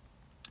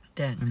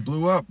 Dang. And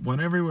blew up,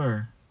 went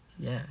everywhere.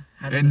 Yeah.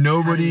 And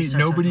nobody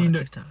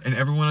and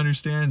everyone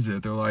understands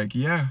it. They're like,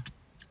 yeah,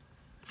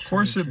 of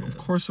course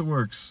it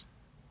works.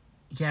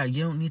 Yeah,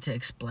 you don't need to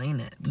explain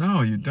it.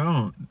 No, you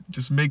don't. It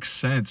just makes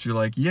sense. You're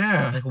like,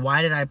 yeah. Like,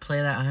 why did I play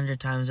that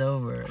 100 times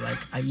over? Like,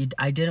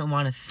 I didn't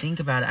want to think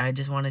about it. I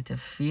just wanted to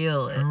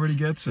feel it. Everybody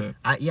gets it.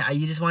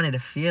 You just wanted to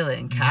feel it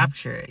and Mhm.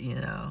 capture it, you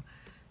know.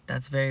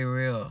 That's very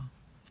real.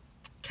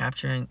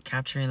 Capturing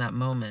that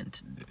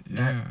moment.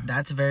 Yeah.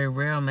 That's very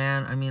real,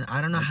 man. I mean,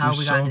 I don't know Like, how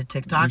we got into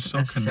TikTok We're so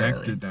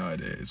necessarily. connected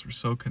nowadays. We're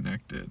so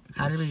connected.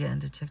 How did we get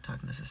into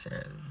TikTok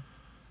necessarily?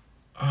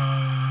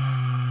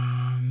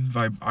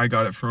 I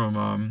got it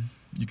from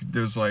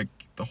there's like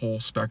the whole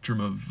spectrum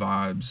of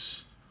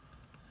vibes.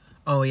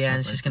 Oh yeah, and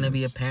it's type just gonna be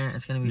ideas. apparent.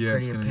 It's gonna be Yeah,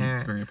 pretty it's gonna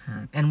apparent. be very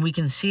apparent. And we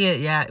can see it.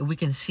 Yeah, we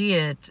can see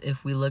it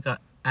if we look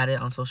at it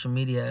on social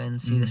media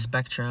and see the Mhm.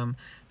 spectrum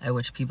at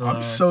which people I'm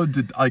are so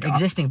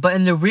existing. But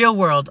in the real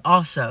world,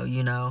 also,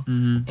 you know,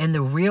 Mhm. in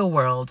the real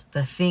world,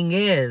 the thing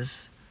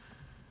is,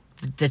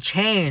 the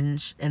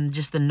change and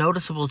just the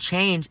noticeable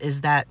change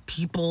is that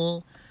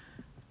people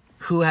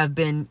who have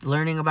been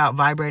learning about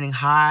vibrating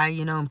high,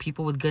 you know, and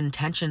people with good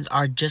intentions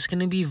are just going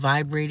to be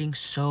vibrating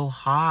so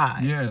high.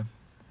 Yeah.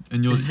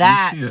 And you'll see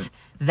it.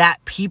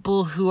 That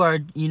people who are,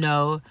 you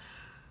know,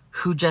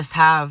 who just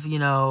have, you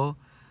know,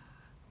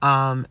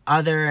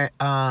 other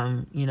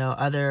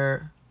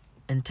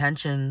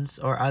intentions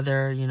or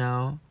other, you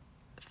know,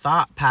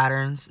 thought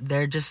patterns,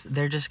 they're just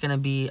going to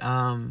be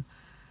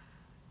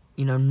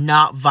you know,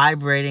 not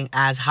vibrating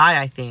as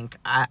high. I think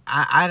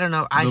I don't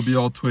know. They'll be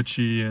all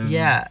twitchy and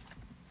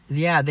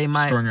they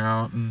might strung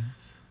out and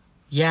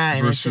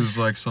and versus it's just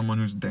like someone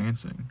who's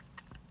dancing.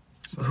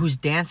 So, who's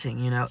dancing,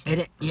 you know.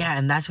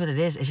 And that's what it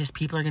is. It's just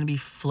people are gonna be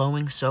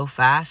flowing so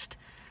fast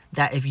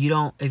that if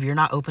you're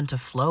not open to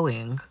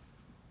flowing,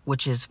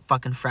 which is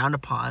fucking frowned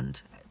upon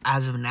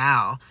as of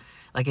now,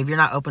 like if you're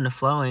not open to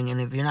flowing and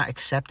if you're not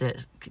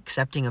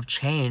accepting of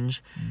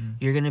change,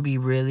 you're gonna be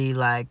really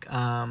like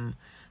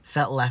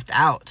felt left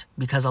out,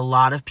 because a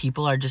lot of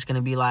people are just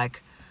gonna be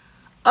like,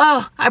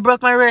 oh, I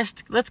broke my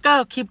wrist, let's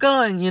go, keep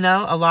going, you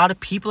know. A lot of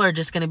people are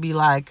just gonna be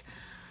like,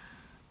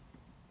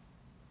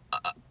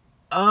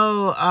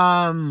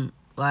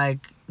 like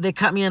they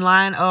cut me in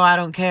line, oh, I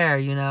don't care,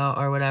 you know,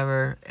 or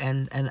whatever.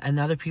 And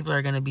other people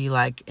are gonna be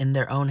like in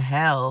their own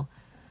hell,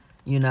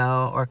 you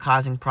know, or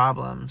causing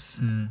problems.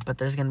 But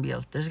there's gonna be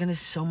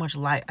so much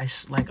light.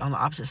 Like on the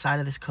opposite side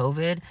of this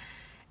COVID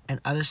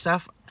and other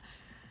stuff.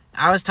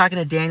 I was talking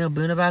to Daniel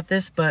Boone about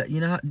this, but do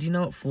you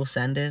know what full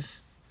send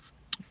is?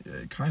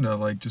 Yeah, kind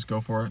of like just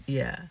go for it.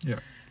 Yeah. Yeah.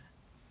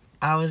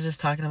 I was just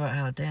talking about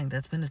how, dang,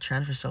 that's been a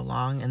trend for so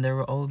long, and there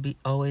will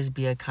always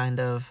be a kind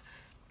of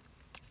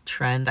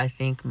trend, I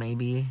think,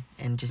 maybe,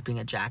 in just being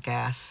a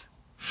jackass,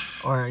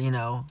 or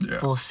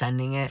full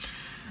sending it.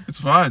 It's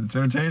fun. It's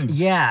entertaining.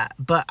 Yeah,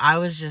 but I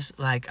was just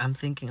like, I'm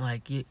thinking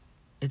like,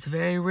 it's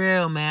very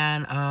real,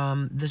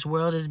 man. This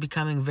world is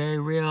becoming very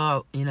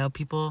real. You know,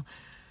 people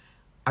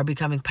are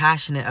becoming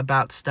passionate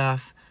about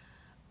stuff.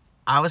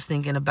 I was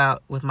thinking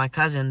about, with my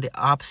cousin, the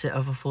opposite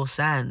of a full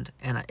send,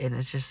 and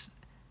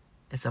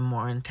it's a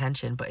more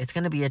intention, but it's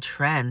gonna be a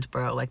trend,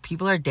 bro. Like,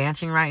 people are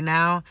dancing right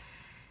now,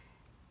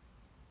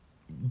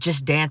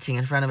 just dancing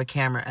in front of a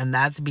camera, and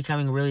that's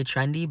becoming really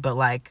trendy. But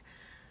like,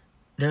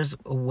 there's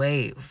a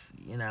wave,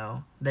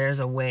 there's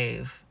a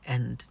wave,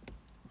 and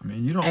I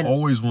mean, you don't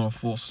always want a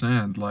full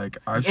send. Like,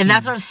 and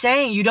that's what I'm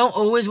saying. You don't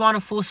always want a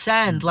full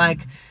send.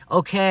 Like,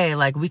 okay,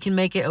 like we can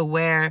make it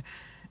aware.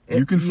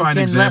 You can find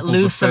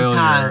examples of failure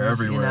sometimes,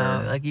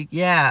 everywhere. like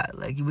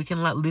like we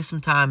can let loose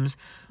sometimes,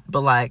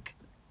 but like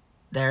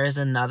there is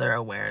another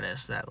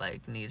awareness that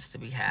like needs to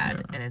be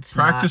had, and it's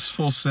practice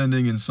full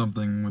sending in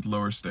something with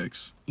lower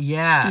stakes.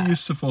 Yeah. Just get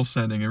used to full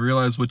sending and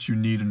realize what you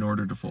need in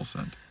order to full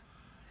send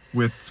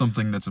with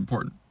something that's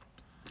important.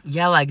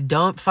 Yeah, like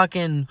don't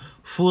fucking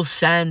full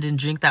send and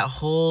drink that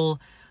whole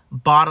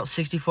bottle,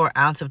 64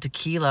 ounce of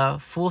tequila,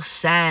 full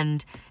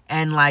send,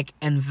 and like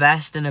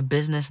invest in a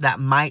business that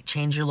might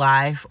change your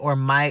life or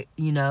might,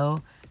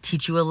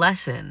 teach you a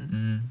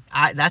lesson.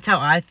 That's how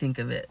I think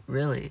of it,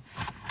 really.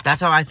 That's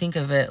how I think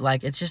of it.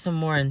 Like, it's just a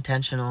more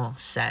intentional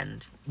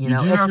send.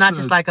 It's not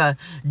just like a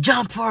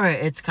jump for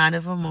it. It's kind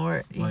of a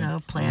more,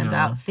 planned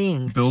out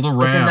thing. Build a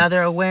ramp. It's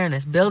another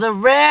awareness. Build a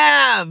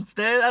ramp.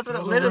 That's what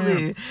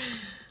it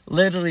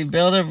literally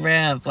build a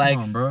ramp. Like,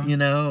 come on,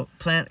 bro.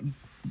 Plant.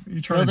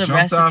 You trying to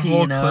jump that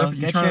whole cliff?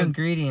 Get your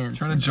ingredients.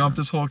 Trying to jump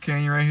this whole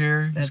canyon right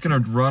here? You're just gonna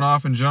run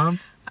off and jump?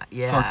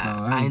 Yeah, fuck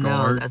no, that ain't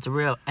gonna work. That's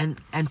real. And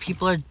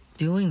people are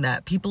doing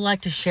that. People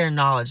like to share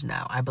knowledge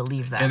now. I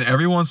believe that. And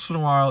every once in a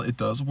while it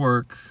does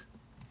work,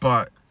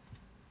 but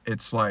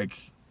it's like,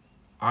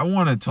 I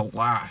want it to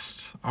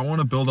last. I want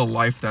to build a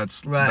life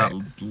that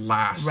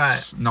lasts.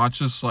 Right. Not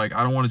just like,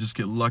 I don't want to just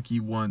get lucky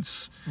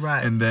once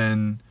and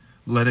then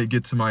let it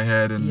get to my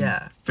head and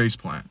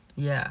faceplant.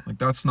 Yeah. Like,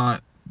 that's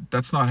not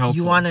helpful.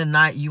 You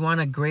want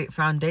a great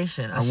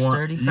foundation,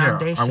 sturdy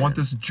foundation. I want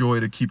this joy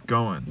to keep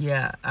going.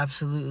 Yeah,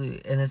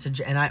 absolutely.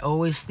 And I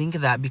always think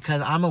of that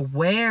because I'm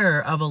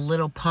aware of a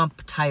Lil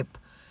Pump type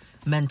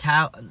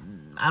mentality.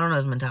 I don't know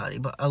his mentality,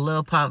 but a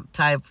Lil Pump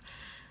type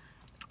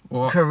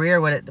career.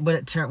 What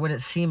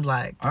it seemed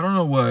like. I don't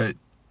know what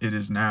it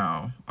is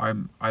now. I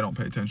don't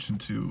pay attention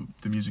to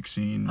the music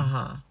scene,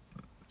 Uh-huh.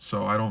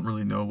 so I don't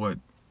really know what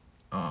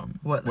What I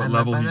what meant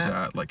level by he's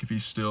that? at. Like if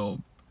he's still,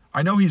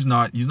 I know he's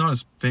not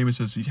as famous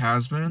as he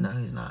has been. No,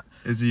 he's not.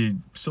 Is he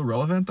still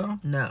relevant though?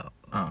 No.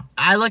 Oh,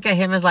 I look at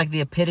him as like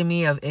the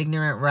epitome of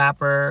ignorant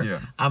rapper. yeah.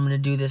 I'm gonna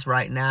do this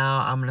right now.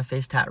 I'm gonna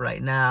face tat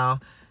right now.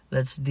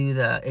 Let's do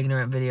the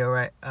ignorant video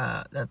right.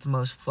 That's the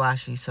most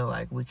flashy, so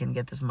like we can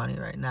get this money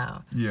right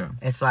now. Yeah.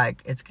 It's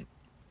like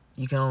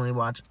you can only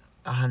watch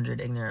 100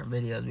 ignorant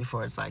videos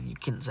before it's like you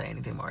can't say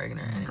anything more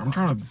ignorant Like, anymore. I'm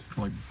trying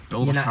to like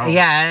build You a know, house.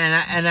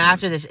 yeah, and shit.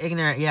 after this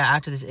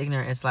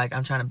ignorant, it's like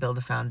I'm trying to build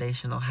a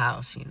foundational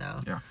house, you know.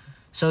 Yeah.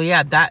 So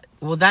yeah,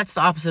 that's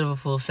the opposite of a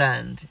full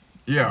send.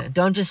 Yeah.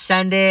 Don't just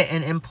send it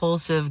and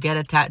impulsive get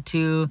a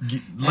tattoo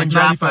Like and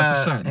drop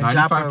 95%. and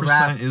drop a 95%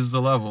 rap is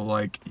the level.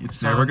 Like it's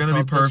song never gonna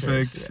be called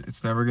perfect. Bitches, yeah.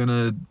 It's never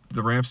gonna.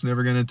 The ramp's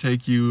never gonna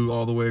take you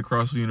all the way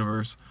across the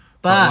universe.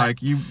 But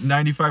like you,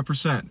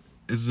 95%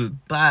 is it.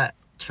 But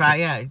try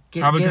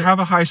Have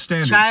a high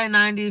standard. try a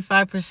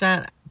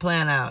 95%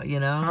 plan out, you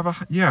know.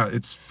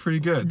 It's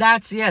pretty good.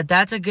 That's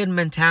a good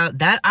mentality.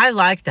 That I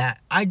like that.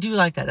 I do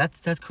like that.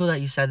 That's cool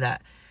that you said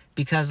that.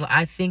 Because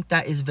I think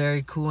that is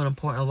very cool and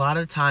important. A lot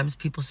of times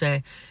people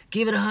say,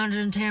 give it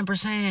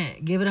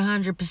 110%, give it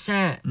 100%.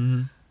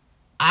 Mm-hmm.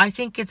 I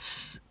think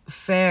it's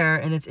fair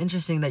and it's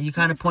interesting that you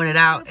kind of pointed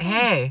out,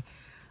 hey,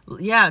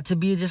 to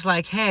be just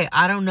like, hey,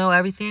 I don't know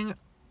everything.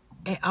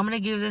 Hey, I'm going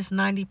to give this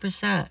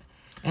 90%.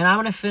 And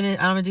I'm going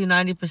to do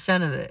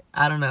 90% of it.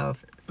 I don't know.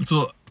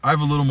 So I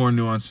have a little more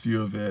nuanced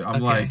view of it.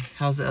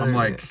 How's the other? I'm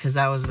like, because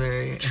that was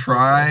very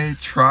try,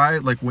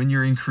 like when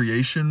you're in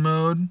creation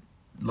mode,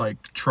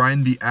 like try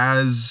and be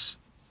as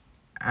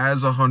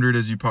 100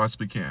 as you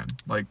possibly can.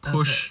 Like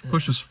push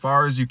as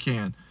far as you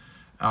can.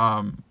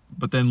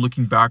 But then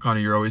looking back on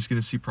it, you're always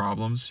gonna see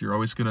problems. You're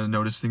always gonna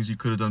notice things you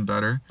could have done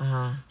better.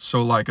 Uh-huh.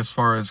 So like as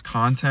far as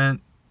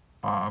content,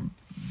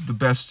 the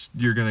best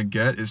you're gonna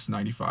get is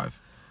 95.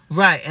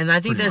 Right, and I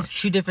think Pretty there's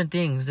much. two different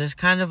things. There's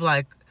kind of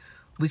like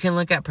we can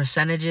look at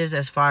percentages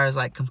as far as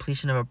like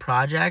completion of a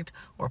project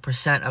or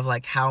percent of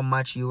like how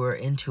much you were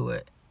into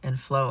it and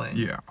flowing.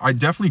 Yeah, I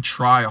definitely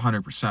try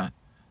 100%.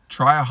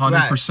 Try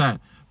 100%. Right.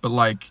 But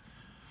like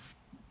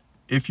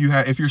if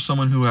you're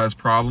someone who has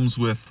problems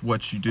with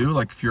what you do,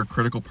 like if you're a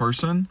critical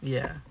person,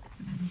 yeah,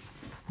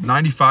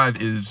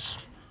 95 is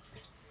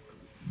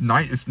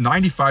if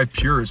 95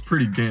 pure is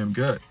pretty damn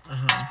good.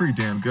 Uh-huh. It's pretty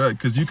damn good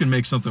because you can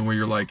make something where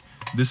you're like,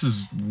 this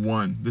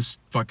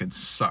fucking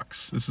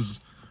sucks. This is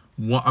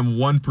one, I'm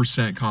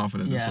 1%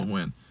 confident this will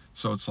win.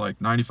 So it's like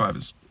 95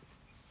 is,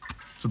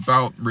 it's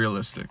about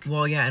realistic.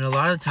 Well, yeah, and a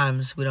lot of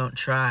times we don't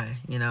try,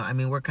 you know. I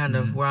mean, we're kind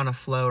of we're on a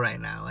flow right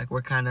now. Like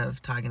we're kind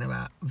of talking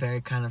about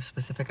very kind of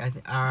specific. I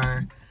think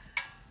our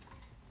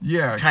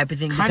type of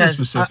thing kind of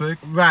specific,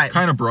 right?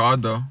 Kind of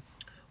broad though.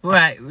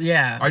 Right.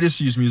 Yeah. I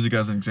just use music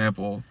as an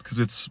example because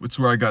it's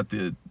where I got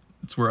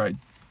it's where I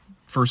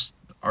first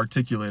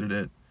articulated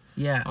it.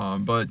 Yeah.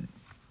 But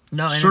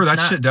no, and sure, that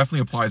shit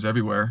definitely applies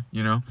everywhere,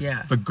 you know.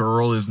 Yeah. If a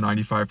girl is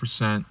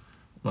 95%,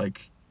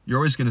 like you're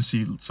always gonna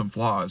see some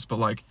flaws, but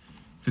like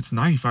if it's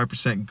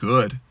 95%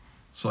 good,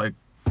 it's like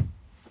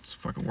it's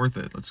fucking worth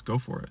it. Let's go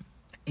for it.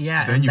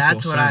 Yeah, then and you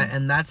that's feel what sane.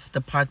 and that's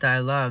the part that I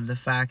love, the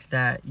fact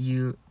that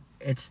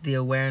it's the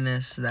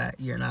awareness that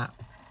you're not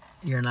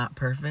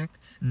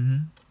perfect. Mm-hmm.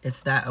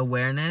 It's that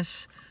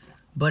awareness,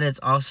 but it's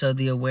also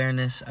the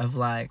awareness of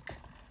like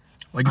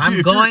if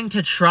I'm going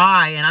to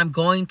try and I'm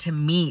going to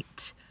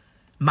meet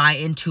my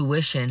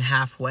intuition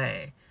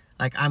halfway.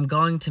 Like I'm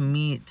going to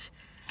meet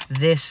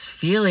this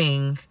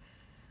feeling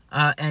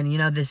and you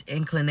know this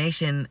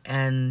inclination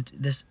and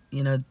this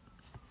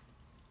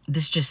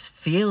this just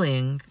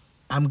feeling.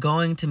 I'm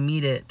going to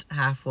meet it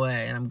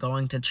halfway and I'm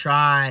going to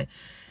try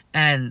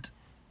and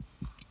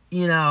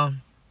you know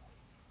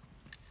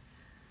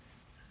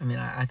I mean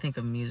I think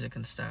of music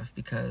and stuff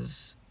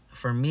because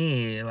for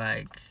me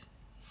like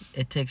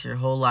it takes your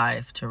whole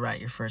life to write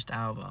your first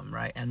album,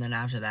 right? And then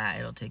after that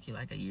it'll take you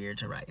like a year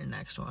to write your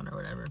next one or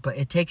whatever, but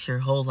it takes your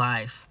whole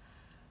life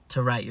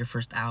to write your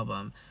first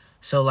album.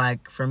 So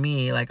like for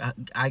me, like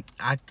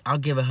I'll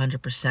give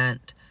 100%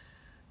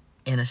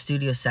 in a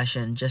studio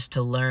session just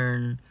to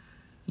learn,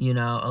 you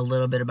know, a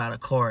little bit about a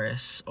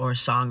chorus or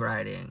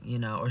songwriting, you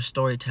know, or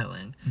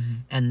storytelling. Mm-hmm.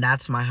 And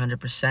that's my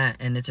 100%,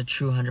 and it's a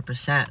true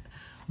 100%.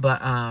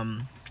 But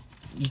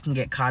you can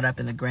get caught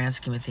up in the grand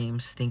scheme of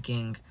things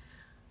thinking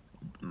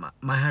my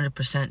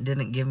 100%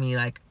 didn't give me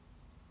like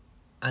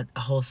a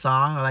whole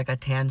song or like a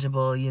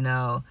tangible, you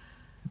know,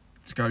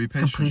 it's gotta be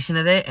patient. Completion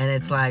of it, and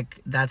it's like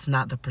that's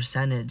not the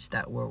percentage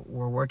that we're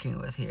working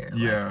with here.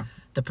 Yeah. Like,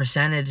 the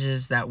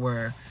percentages that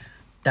we're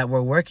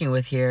working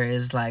with here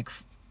is like,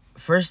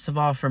 first of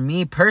all, for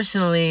me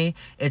personally,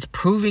 it's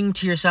proving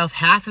to yourself.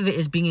 Half of it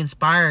is being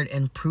inspired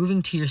and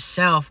proving to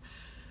yourself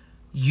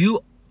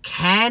you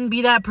can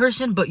be that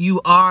person, but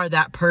you are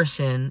that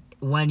person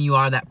when you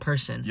are that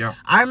person. Yeah.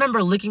 I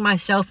remember looking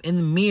myself in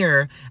the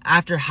mirror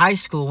after high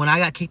school when I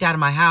got kicked out of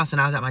my house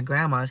and I was at my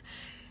grandma's.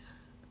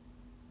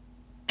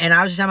 And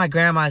I was just at my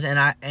grandma's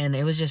and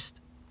it was just,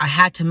 I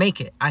had to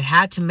make it. I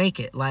had to make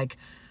it. Like,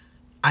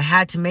 I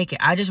had to make it.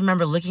 I just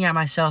remember looking at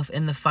myself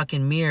in the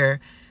fucking mirror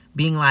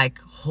being like,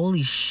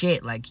 holy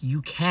shit, like,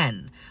 you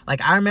can.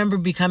 Like, I remember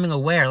becoming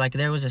aware, like,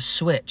 there was a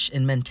switch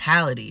in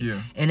mentality.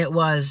 Yeah. And it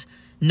was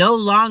no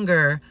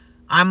longer,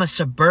 I'm a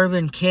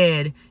suburban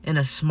kid in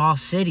a small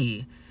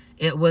city.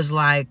 It was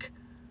like,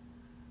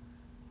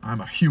 I'm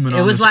a human it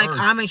on was this like, earth.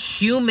 I'm a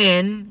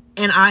human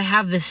and I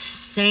have the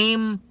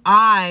same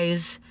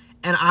eyes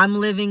and I'm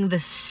living the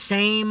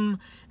same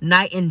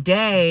night and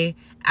day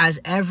as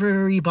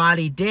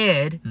everybody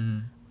did.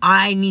 Mhm.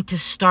 I need to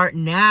start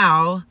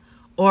now,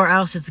 or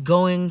else it's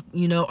going,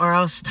 or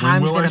else When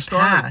time's will I gonna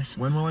start? pass.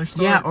 When will I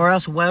start? Yeah, or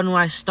else when will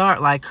I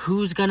start? Like,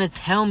 who's gonna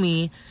tell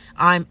me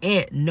I'm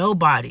it?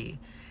 Nobody.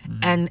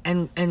 Mhm.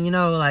 And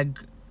like,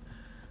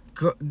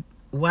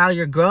 while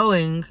you're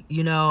growing,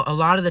 a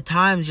lot of the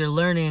times you're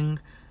learning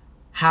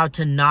how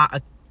to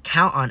not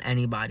count on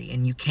anybody,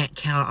 and you can't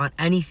count on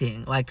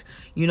anything. Like,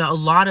 a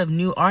lot of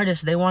new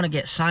artists, they want to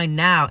get signed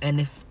now,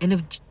 and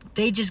if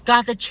they just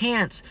got the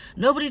chance,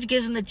 nobody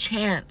gives them the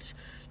chance.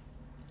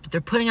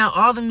 They're putting out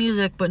all the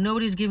music, but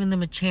nobody's giving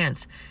them a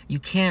chance. You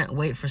can't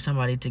wait for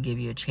somebody to give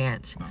you a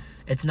chance. No.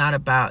 It's not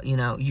about, you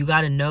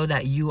got to know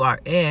that you are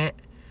it.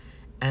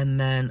 And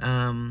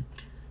then,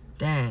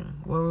 dang,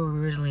 what were we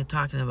originally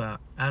talking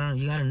about?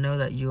 You got to know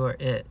that you are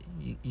it.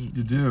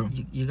 You do.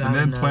 You got And to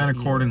then know plan that you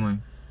are. accordingly.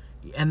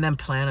 And then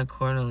plan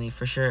accordingly,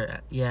 for sure.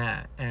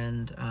 Yeah.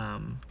 And,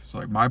 It's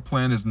like, my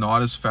plan is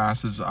not as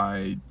fast as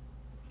I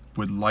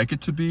would like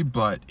it to be,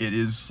 but it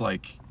is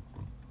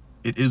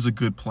a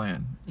good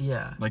plan.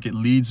 yeah. Like, it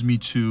leads me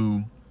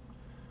to,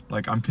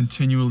 like, I'm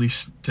continually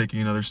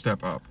taking another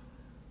step up.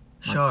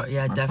 Sure,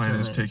 yeah, My definitely. plan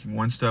is taking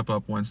one step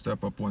up, one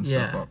step up, one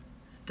step Yeah. up.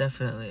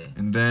 Definitely.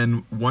 And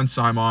then once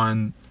I'm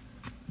on,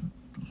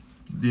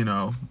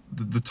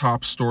 the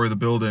top story of the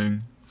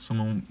building,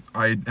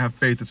 I have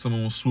faith that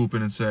someone will swoop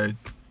in and say,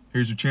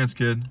 here's your chance,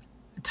 kid.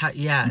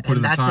 Yeah, You put in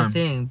and the that's the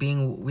time.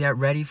 thing, we are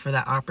ready for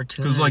that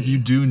opportunity. Because, like, you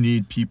do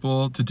need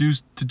people to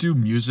do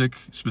music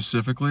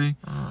specifically.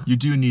 You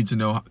do need to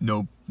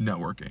know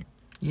networking.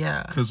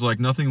 Yeah. Because, like,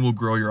 nothing will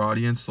grow your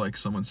audience like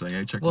someone saying,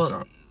 hey, check this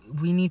out.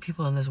 We need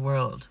people in this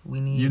world. We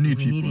need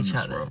people each in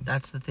this other. world.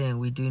 That's the thing.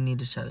 We do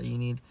need each other.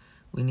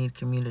 We need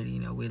community.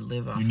 We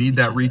live off You of need each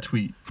that other.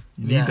 retweet.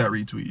 You need that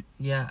retweet.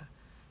 Yeah.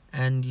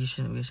 And you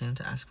shouldn't be ashamed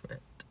to ask for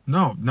it.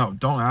 No,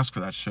 don't ask for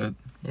that shit.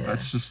 Yeah.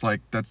 That's just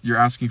like, you're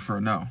asking for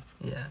a no.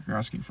 Yeah. You're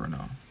asking for a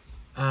no.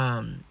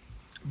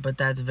 But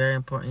that's very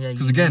important. Yeah.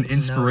 Because, again,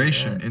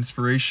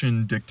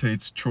 inspiration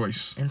dictates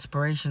choice.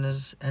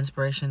 Inspiration's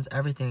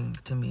everything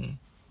to me.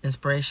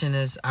 Inspiration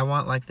is, I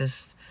want, like,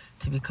 this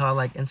to be called,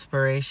 like,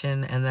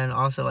 inspiration, and then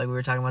also, like, we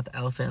were talking about the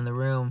elephant in the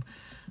room.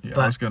 Yeah,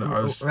 But I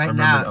right remembered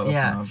now, elephant.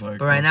 yeah. I was like,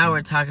 But right now okay.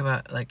 we're talking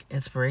about, like,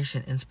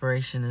 inspiration.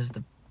 Inspiration is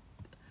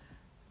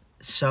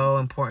so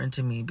important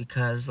to me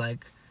because,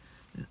 like,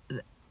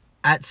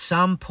 at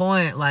some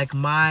point, like,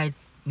 I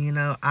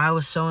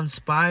was so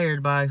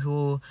inspired by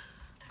who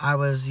I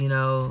was,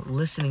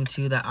 listening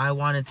to, that I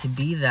wanted to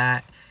be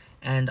that,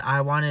 and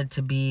I wanted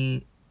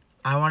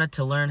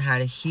to learn how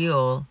to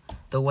heal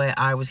the way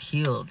I was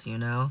healed,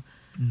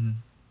 Mm-hmm.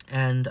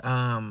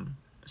 And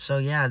so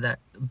yeah, that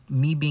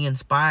me being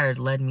inspired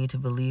led me to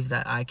believe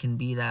that I can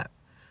be that.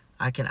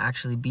 I can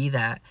actually be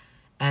that.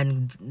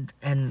 And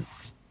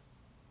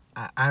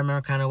I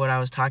remember kind of what I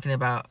was talking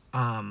about.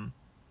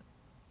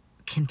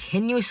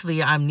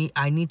 Continuously, I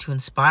need to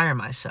inspire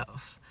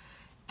myself.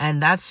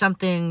 And that's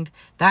something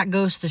that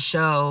goes to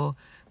show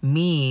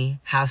me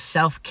how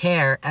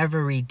self-care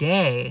every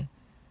day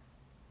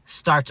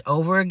starts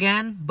over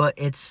again, but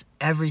it's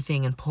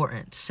everything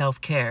important.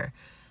 Self-care,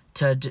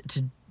 to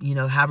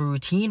have a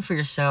routine for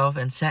yourself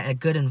and set a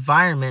good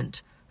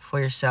environment for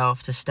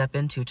yourself to step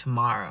into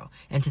tomorrow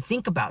and to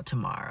think about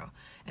tomorrow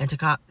and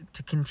to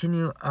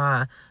continue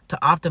to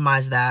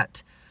optimize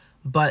that.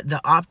 But the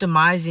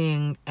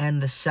optimizing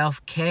and the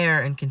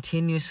self-care and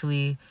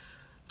continuously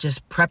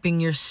just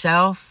prepping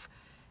yourself,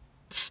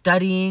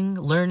 studying,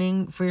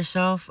 learning for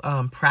yourself,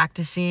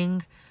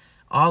 practicing,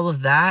 all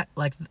of that,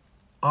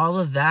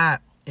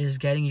 is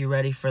getting you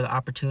ready for the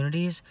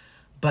opportunities.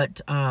 But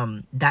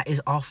that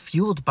is all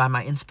fueled by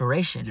my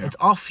inspiration. Yeah. It's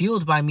all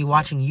fueled by me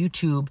watching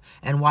YouTube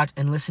and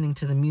listening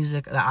to the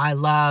music that I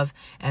love,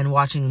 and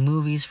watching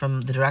movies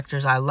from the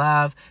directors I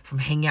love, from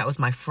hanging out with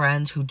my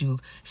friends who do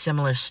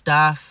similar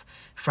stuff,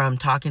 from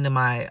talking to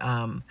my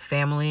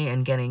family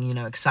and getting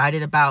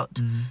excited about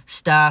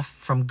stuff,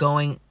 from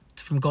going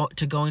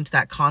to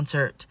that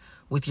concert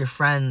with your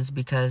friends,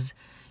 because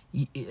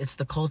it's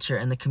the culture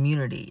and the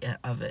community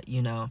of it.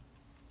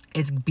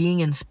 It's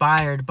being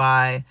inspired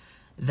by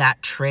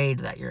that trade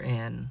that you're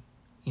in,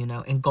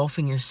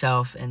 engulfing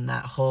yourself in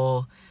that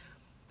whole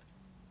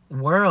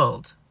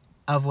world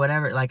of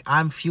whatever. Like,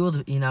 I'm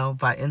fueled,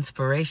 by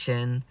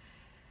inspiration.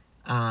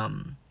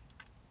 I'm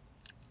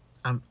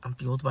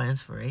fueled by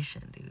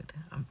inspiration, dude.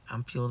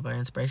 I'm fueled by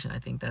inspiration. I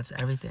think that's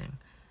everything.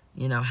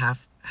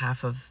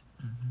 Half of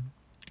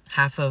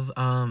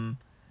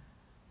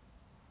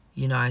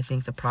I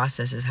think the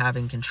process is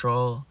having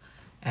control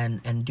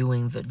and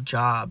doing the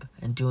job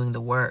and doing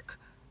the work.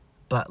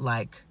 But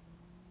like,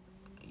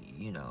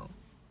 you know,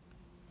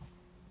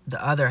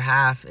 the other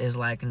half is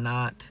like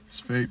not. It's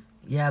fate.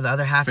 Yeah, the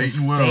other half Fate is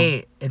and will.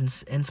 fate,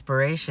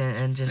 inspiration,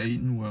 and just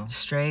Fate and will.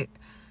 straight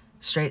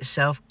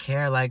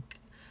self-care. Like,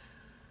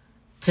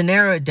 to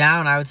narrow it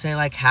down, I would say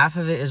like half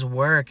of it is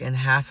work and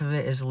half of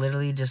it is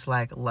literally just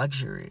like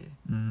luxury.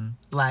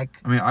 Like,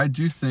 I mean, I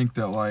do think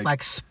that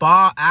like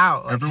spa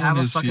out, like everyone have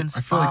a is. fucking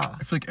I feel spa.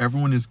 like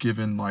everyone is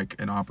given like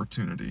an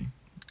opportunity.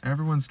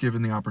 Everyone's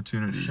given the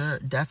opportunities. Sure,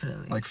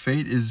 definitely. Like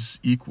fate is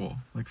equal.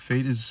 Like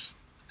fate is.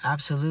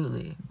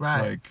 Absolutely, It's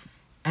right. like.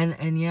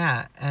 And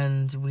yeah,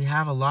 and we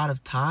have a lot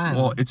of time.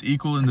 Well, it's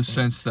equal in I the think.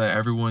 sense that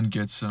everyone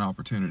gets an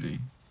opportunity.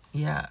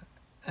 Yeah,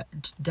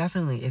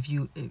 definitely. If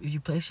you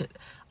place it,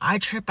 I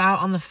trip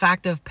out on the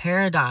fact of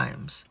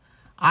paradigms.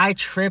 I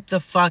trip the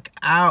fuck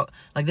out.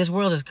 Like, this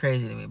world is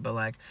crazy to me, but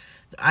like,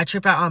 I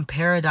trip out on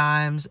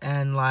paradigms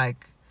and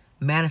like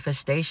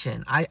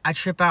manifestation. I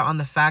trip out on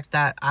the fact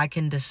that I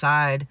can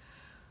decide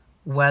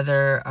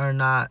whether or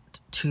not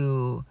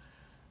to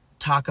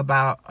talk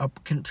about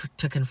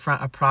to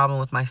confront a problem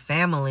with my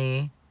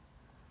family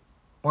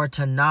or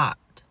to not,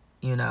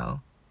 you know,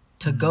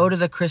 to go to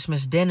the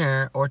Christmas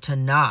dinner or to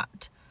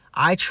not.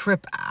 I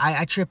trip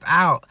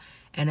out,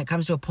 and it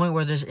comes to a point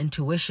where there's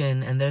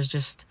intuition and there's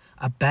just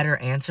a better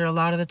answer a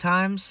lot of the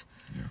times.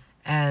 Yeah.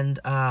 And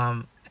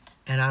I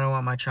don't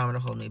want my trauma to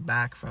hold me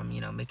back from,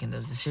 you know, making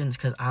those decisions,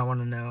 because I want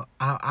to know.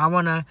 I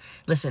want to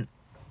listen.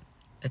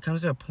 It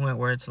comes to a point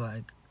where it's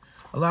like,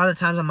 a lot of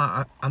times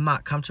I'm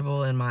not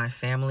comfortable in my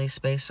family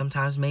space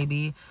sometimes,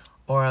 maybe,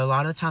 or a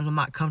lot of times I'm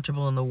not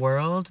comfortable in the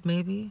world,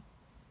 maybe.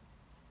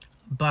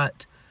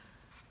 But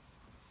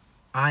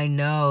I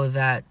know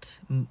that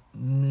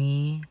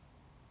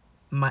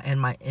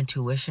my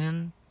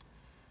intuition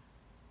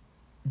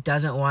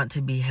doesn't want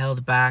to be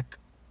held back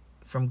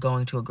from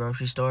going to a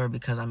grocery store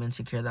because I'm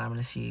insecure that I'm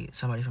going to see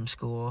somebody from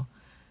school,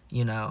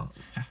 you know,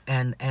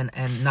 and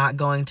not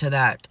going to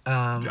that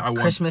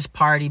Christmas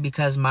party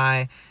because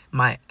my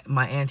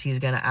auntie's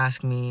going to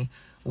ask me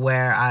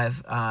where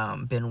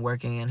I've been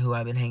working and who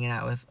I've been hanging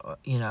out with,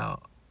 you know,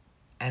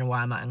 and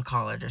why I'm not in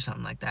college or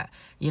something like that.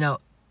 You know,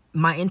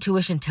 my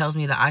intuition tells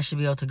me that I should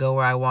be able to go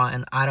where I want,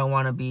 and I don't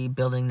want to be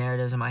building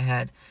narratives in my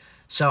head.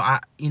 So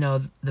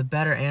the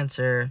better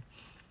answer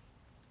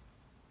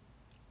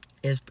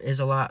is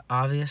a lot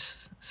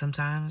obvious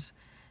sometimes.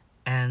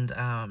 And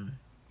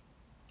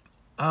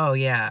so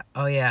yeah,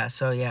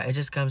 it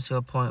just comes to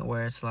a point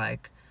where it's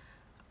like,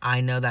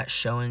 I know that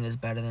showing is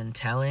better than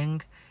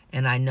telling,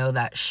 and I know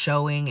that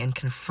showing and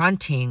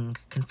confronting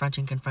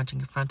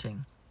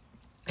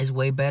is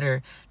way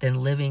better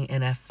than living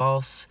in a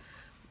false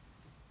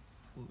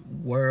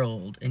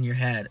world in your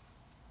head,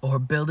 or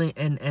building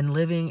and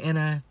living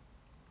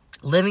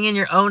in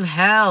your own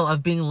hell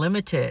of being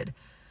limited.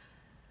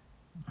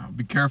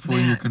 Be careful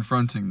when you're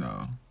confronting,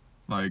 though.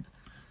 Like,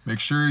 make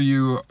sure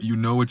you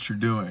know what you're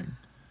doing,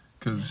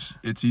 because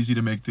it's easy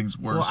to make things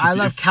worse. Well, I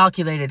love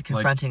calculated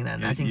confronting.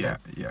 Like, then I think yeah.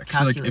 that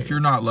Because like, if you're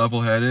not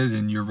level-headed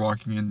and you're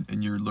walking in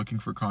and you're looking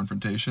for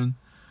confrontation,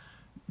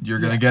 you're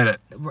gonna get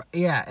it.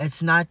 Yeah,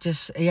 it's not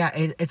just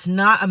it's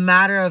not a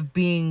matter of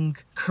being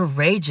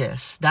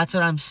courageous. That's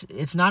what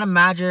it's not a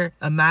matter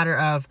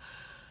of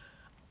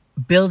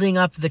building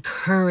up the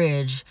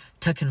courage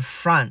to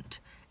confront.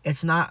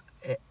 It's not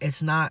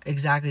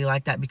exactly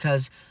like that,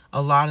 because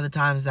a lot of the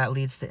times that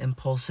leads to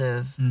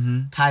impulsive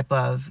type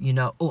of, you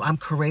know, oh, I'm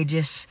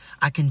courageous,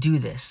 I can do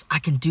this,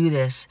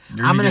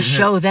 I'm gonna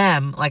show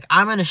them,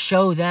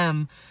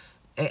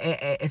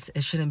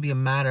 it shouldn't be a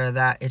matter of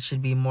that. It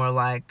should be more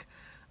like,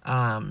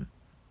 man,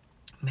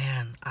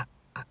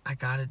 I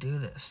gotta do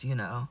this, you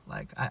know,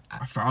 like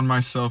I found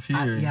myself here.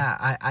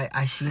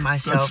 I see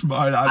myself. That's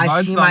mine. I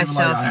Mine's see not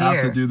myself even like, here. I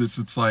have to do this.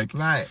 It's like,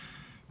 right.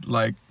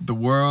 Like the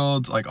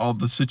world, like all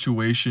the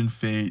situation,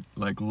 fate,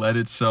 like led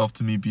itself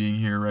to me being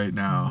here right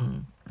now.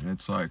 And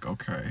it's like,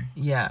 okay.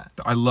 Yeah.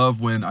 I love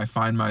when I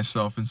find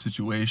myself in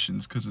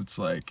situations, because it's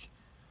like,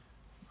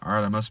 all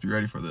right, I must be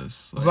ready for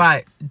this. Like,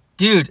 right.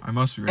 Dude. I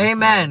must be ready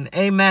Amen. for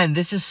it. Amen.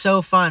 This is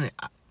so fun.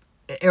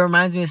 It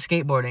reminds me of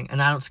skateboarding,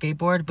 and I don't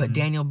skateboard, but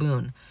Daniel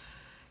Boone,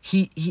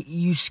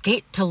 you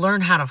skate to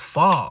learn how to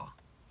fall.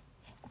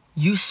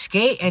 You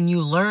skate and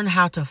you learn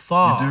how to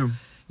fall.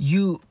 You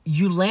do.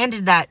 You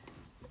landed that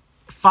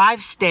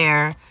 5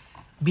 stair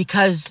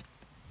because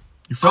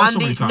you fell so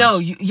many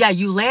times.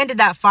 You landed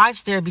that 5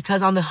 stair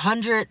because on the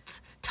 100th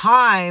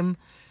time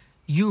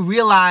you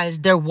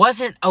realized there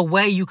wasn't a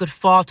way you could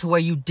fall to where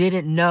you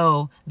didn't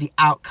know the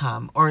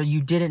outcome, or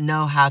you didn't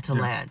know how to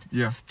land.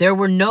 Yeah. There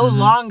were no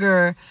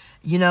longer,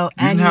 you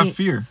didn't have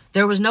fear.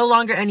 There was no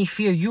longer any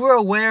fear. You were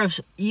aware of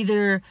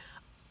either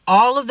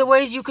all of the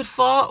ways you could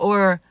fall,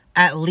 or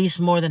at least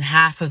more than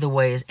half of the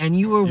ways, and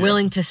you were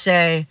willing to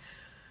say,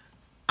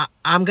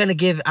 I'm gonna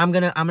confront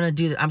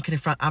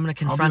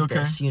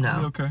this, you know. I'll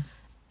be okay.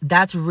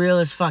 That's real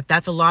as fuck.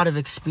 That's a lot of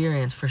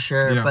experience for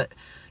sure. Yeah. But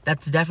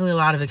That's definitely a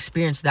lot of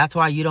experience. That's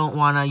why you don't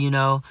want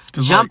to,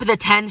 'Cause, jump like- the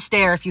 10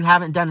 stair if you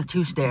haven't done a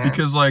 2 stair.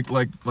 Because like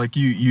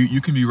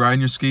you can be riding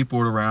your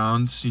skateboard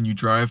around and you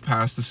drive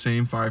past the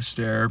same 5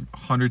 stair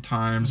 100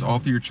 times all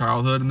through your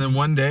childhood, and then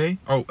one day,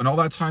 and all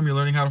that time you're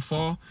learning how to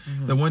fall,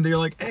 then one day you're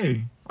like,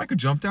 hey, I could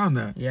jump down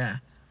that. Yeah.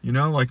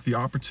 Like the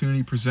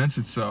opportunity presents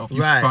itself.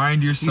 You Right.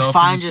 find yourself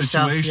in the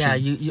situation. Yeah,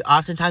 you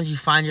oftentimes you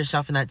find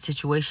yourself in that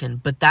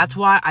situation. But that's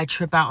why I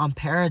trip out on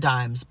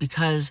paradigms,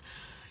 because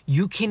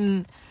you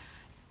can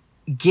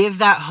give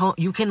that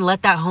you can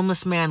let that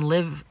homeless man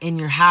live in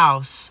your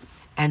house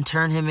and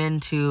turn him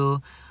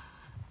into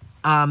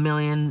a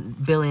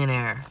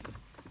billionaire.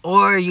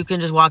 Or you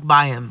can just walk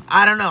by him.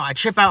 I don't know. I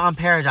trip out on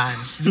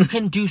paradigms. You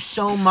can do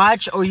so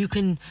much or you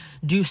can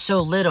do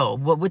so little.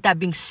 But with that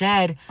being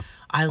said,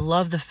 I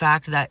love the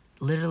fact that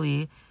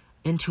literally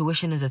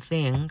intuition is a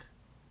thing.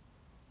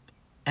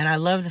 And I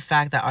love the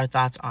fact that our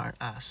thoughts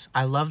aren't us.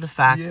 I love the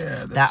fact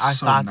that our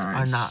thoughts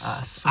are not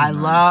us. So I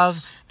nice.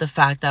 love the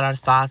fact that our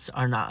thoughts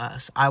are not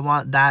us. I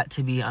want that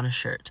to be on a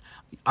shirt.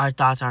 Our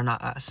thoughts are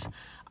not us.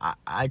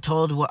 I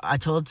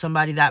told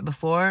somebody that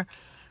before,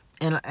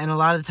 and a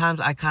lot of the times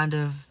I kind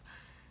of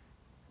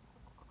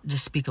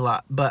just speak a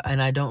lot,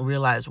 and I don't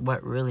realize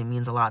what really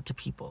means a lot to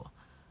people.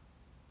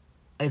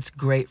 It's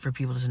great for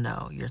people to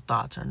know your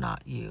thoughts are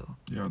not you.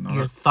 Yeah, no,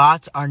 Your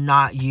thoughts are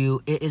not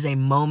you. It is a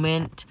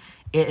moment.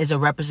 It is a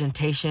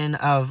representation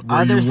of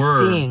other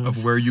things.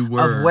 Of where you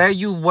were. Of where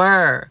you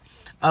were.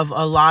 Of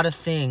a lot of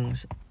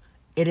things.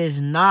 It is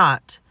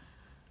not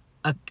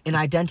an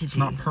identity. It's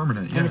not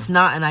permanent. Yeah. And it's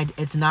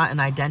not an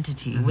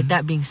identity. With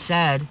that being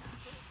said,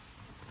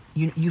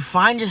 you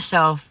find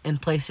yourself in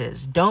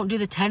places. Don't do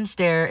the 10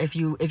 stair if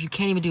you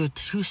can't even do a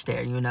 2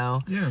 stair,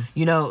 Yeah.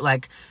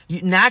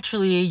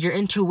 Naturally your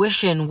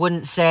intuition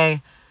wouldn't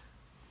say,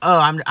 "Oh,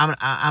 I'm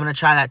going to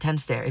try that 10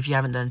 stair" if you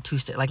haven't done a 2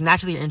 stair. Like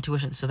naturally your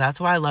intuition. So that's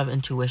why I love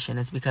intuition,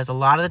 is because a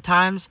lot of the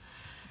times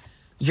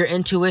your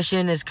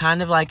intuition is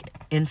kind of like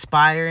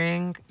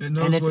inspiring, It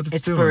knows what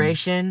it's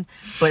inspiration,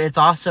 but it's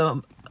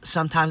also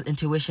sometimes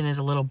intuition is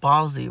a little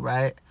ballsy,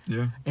 right?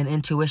 Yeah. And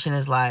intuition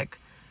is like,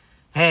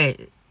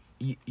 hey,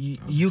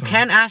 you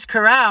can ask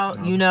her out,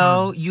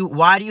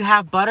 why do you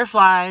have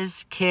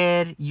butterflies,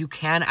 kid? You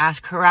can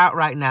ask her out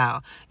right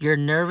now. You're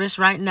nervous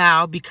right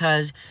now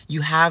because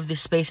you have the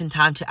space and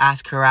time to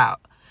ask her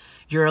out.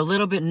 You're a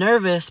little bit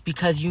nervous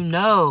because you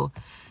know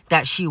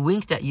that she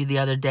winked at you the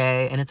other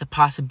day and it's a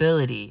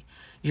possibility.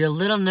 You're a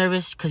little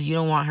nervous because you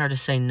don't want her to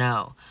say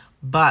no.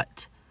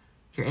 But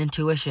your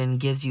intuition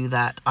gives you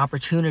that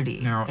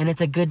opportunity, and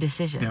it's a good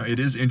decision. Now, it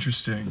is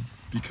interesting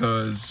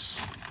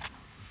because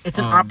it's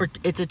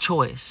a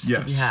choice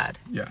to be had.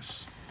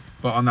 Yes.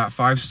 But on that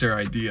 5 stair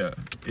idea,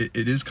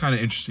 it is kind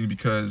of interesting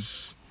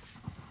because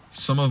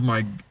some of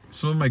my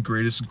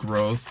greatest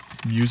growth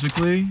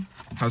musically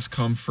has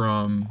come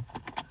from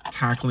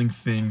tackling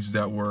things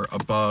that were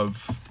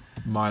above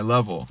my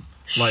level.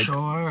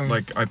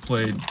 Like I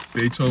played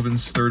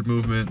Beethoven's Third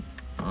Movement,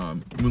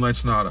 Moonlight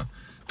Sonata.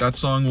 That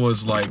song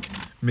was like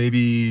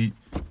maybe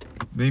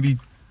 1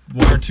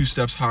 or 2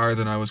 steps higher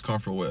than I was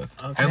comfortable with.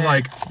 Okay. And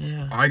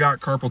I got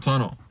carpal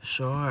tunnel.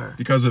 Sure.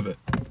 Because of it.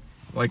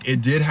 Like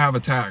it did have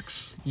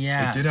attacks.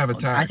 Yeah. It did have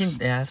attacks. I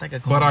think that's like a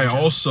But I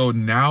also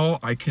now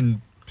I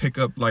can pick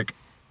up, like,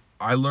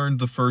 I learned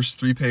the first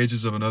 3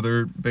 pages of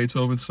another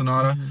Beethoven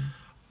sonata. Mm-hmm.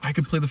 I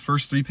can play the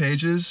first 3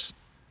 pages.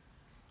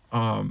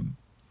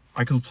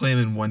 I can play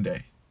them in 1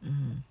 day.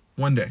 Mm-hmm.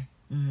 1 day.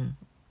 Mm-hmm.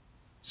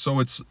 So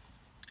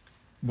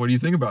what do you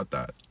think about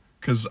that?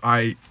 Because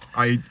I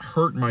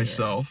hurt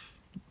myself.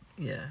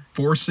 Yeah.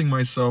 Forcing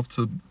myself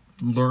to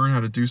learn how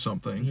to do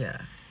something. Yeah.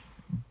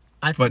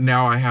 But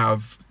now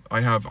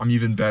I'm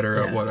even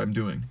better at what I'm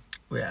doing.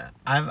 Yeah.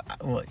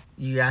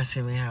 You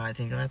asking me how I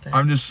think about that?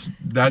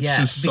 That's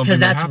just something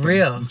that happened.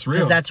 It's real.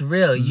 Because that's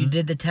real. Mm-hmm. You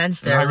did the 10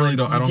 stair. And I really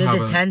don't. You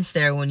did the 10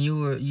 stair when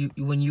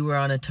you were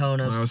on a tone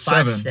of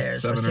 5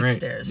 stairs or 6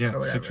 stairs or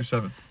whatever. 6 or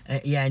 7.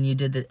 And you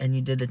did the 10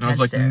 and I was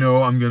like, stair.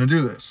 no, I'm gonna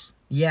do this.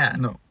 Yeah.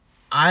 No.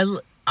 I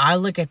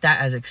look at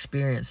that as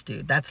experience,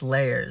 dude. That's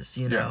layers,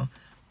 Yeah.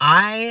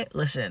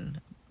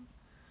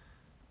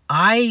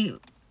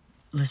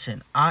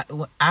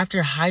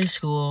 After high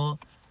school,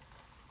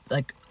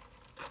 like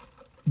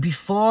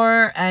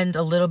before and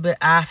a little bit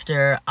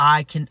after,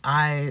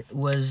 I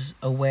was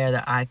aware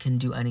that I can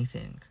do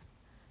anything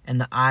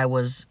and that I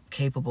was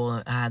capable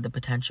and I had the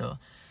potential.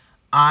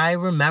 I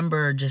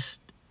remember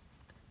just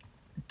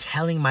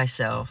telling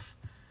myself,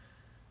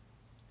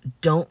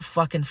 don't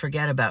fucking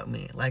forget about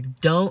me. Like,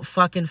 don't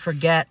fucking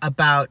forget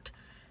about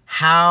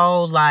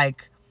how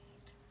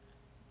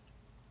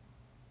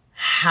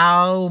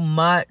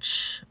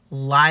much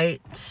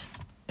light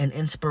and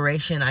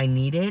inspiration I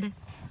needed.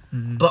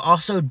 Mm-hmm. But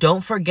also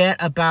don't forget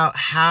about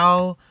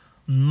how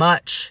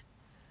much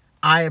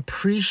I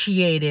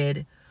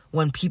appreciated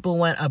when people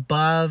went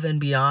above and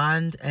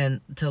beyond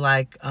and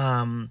to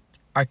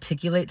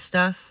articulate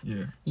stuff.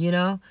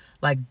 Yeah.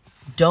 Like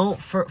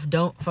don't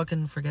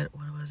fucking forget,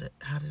 what was it?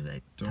 How did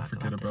I Don't talk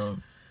forget about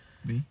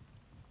me?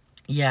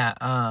 Yeah,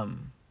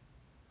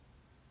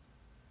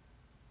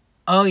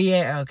 Oh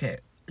yeah, okay.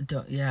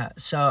 Yeah.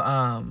 So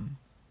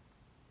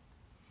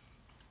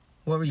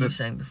what were you That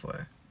saying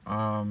before?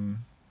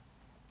 um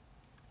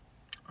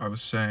I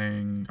was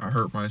saying I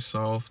hurt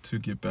myself to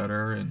get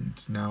better, and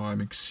now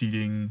I'm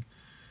exceeding.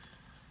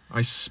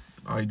 I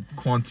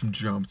quantum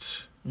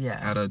jumped Yeah.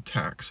 at a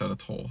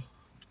toll.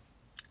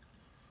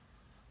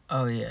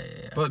 Oh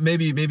yeah. But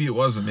maybe it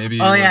wasn't. Maybe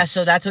Oh it yeah, was.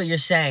 so that's what you're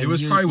saying. It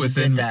was You probably you did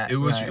within. that,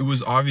 right? It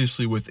was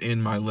obviously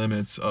within my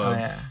limits Oh of,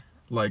 yeah.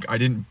 like, I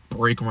didn't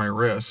break my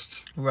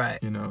wrist. Right.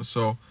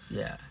 So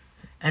Yeah.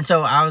 And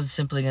so I was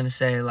simply going to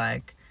say,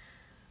 like,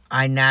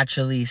 I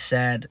naturally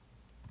said,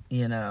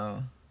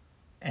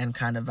 and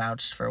kind of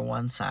vouched for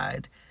one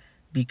side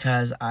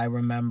because I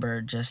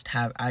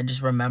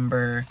just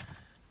remember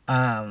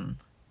um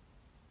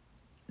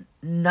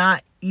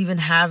not even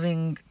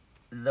having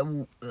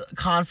the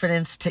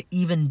confidence to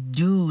even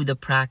do the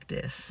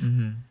practice,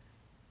 mhm.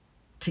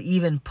 to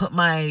even put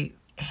my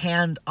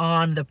hand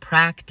on the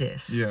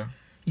practice. Yeah.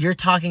 You're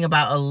talking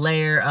about a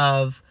layer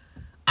of,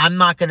 I'm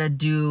not going to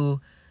do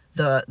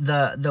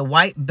the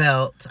white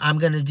belt, I'm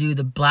going to do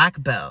the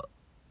black belt.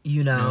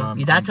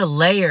 That's a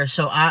layer.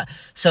 So I'm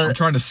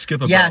trying to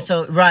skip a yeah, belt.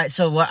 so right,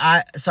 so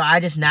I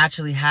just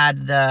naturally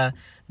had the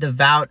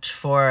vouch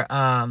for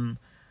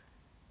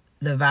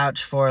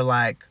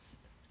like,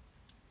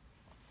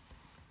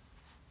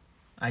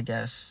 I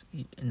guess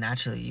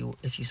naturally,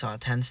 if you saw a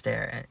 10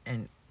 stare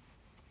and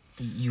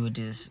you would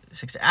do this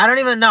 6 stare. I don't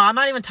even know. I'm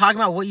not even talking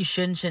about what you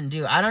should and shouldn't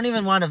do. I don't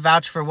even want to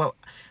vouch for where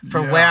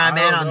I'm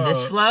I at don't on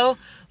this know. flow,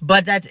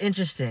 but that's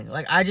interesting.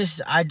 Like, I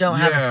don't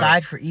have a Yeah.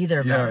 side for either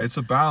of Yeah, them. it's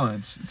a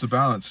balance.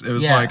 It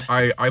was Yeah. like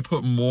I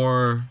put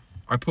more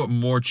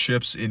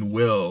chips in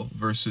will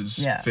versus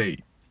Yeah.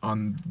 fate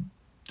on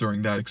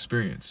during that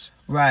experience.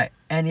 Right.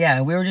 And yeah,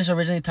 we were just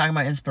originally talking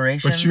about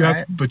inspiration,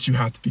 right? But you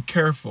have to be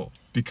careful,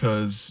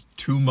 because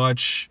too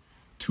much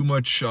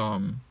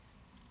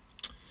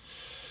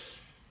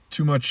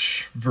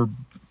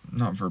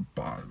not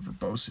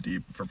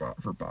verbosity,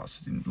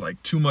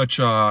 like too much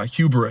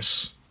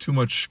hubris, too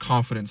much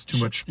confidence, too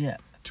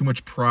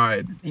much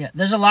pride. Yeah,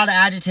 there's a lot of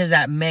adjectives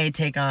that may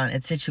take on.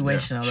 It's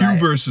situational, right?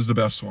 Hubris is the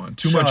best one.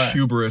 Too much Sure.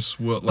 hubris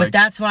will, like. But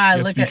that's why I you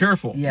have look to be at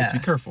careful. yeah. You have to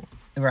be careful.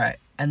 Right.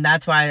 And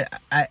that's why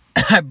I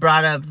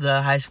brought up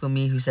the high school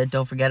me who said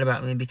don't forget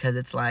about me, because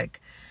it's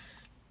like,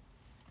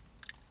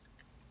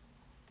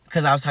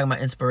 because I was talking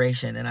about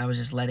inspiration and I was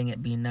just letting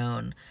it be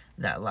known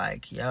that,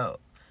 like, yo,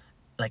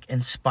 like,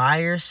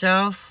 inspire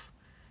yourself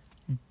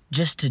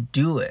just to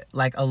do it.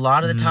 Like, a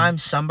lot of the time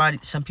some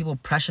people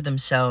pressure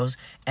themselves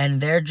and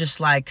they're just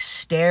like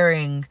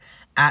staring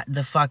at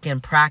the fucking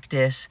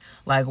practice,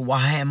 like,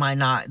 why am I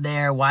not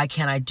there? Why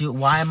can't I do it?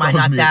 Why am I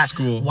not that?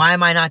 Why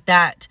am I not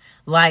that?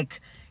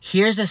 Like,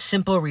 here's a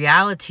simple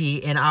reality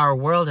in our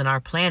world, in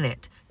our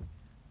planet.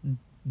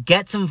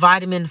 Get some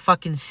vitamin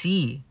fucking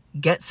C.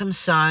 Get some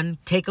sun,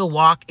 take a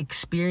walk,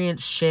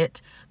 experience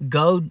shit,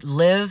 go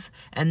live,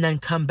 and then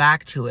come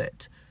back to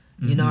it.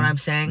 You know what I'm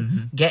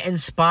saying? Get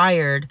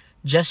inspired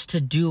just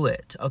to do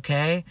it,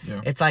 okay?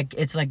 Yeah. It's like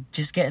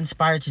just get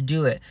inspired to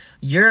do it.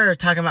 You're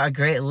talking about a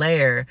great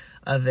layer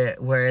of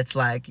it where it's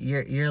like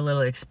you're a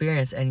little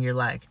experienced and you're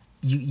like,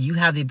 you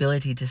have the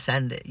ability to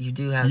send it. You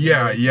do have the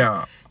ability.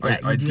 Yeah.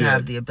 You do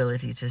have the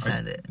ability to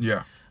send it.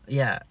 Yeah.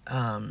 Yeah.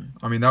 I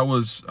mean,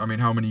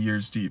 how many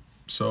years deep?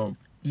 So.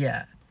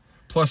 Yeah.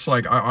 Plus,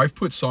 like, I've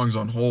put songs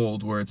on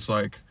hold where it's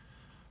like,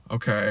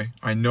 okay,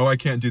 I know I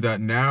can't do that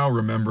now,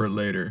 remember it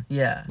later.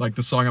 Yeah. Like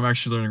the song I'm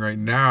actually learning right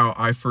now,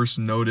 I first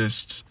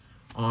noticed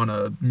on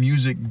a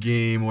music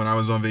game when I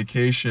was on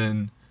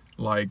vacation,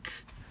 like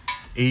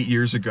 8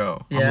 years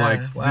ago. Yeah, I'm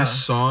like, wow.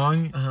 this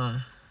song,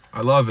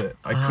 I love it.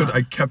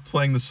 I kept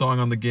playing the song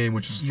on the game,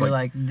 which is You're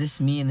like, this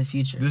me in the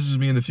future. This is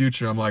me in the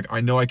future. I'm like, I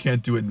know I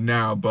can't do it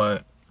now,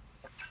 but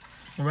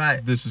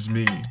right. This is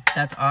me.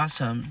 That's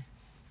awesome.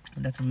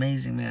 That's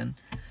amazing, man.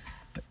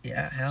 But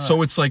yeah, hell.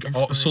 So it's like,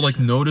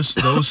 notice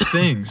those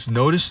things.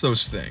 Notice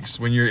those things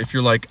if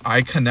you're like,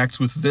 I connect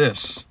with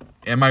this.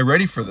 Am I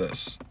ready for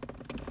this?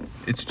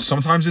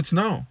 Sometimes it's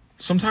no.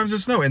 Sometimes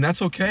it's no, and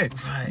that's okay.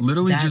 Right.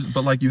 Literally,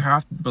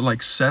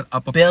 set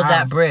up a build path.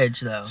 that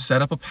bridge, though.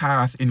 Set up a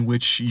path in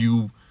which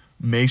you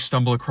may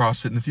stumble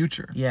across it in the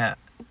future. Yeah.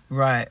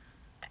 Right.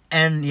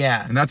 And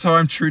yeah. And that's how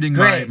I'm treating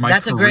my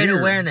that's career. A great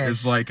awareness.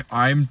 Is like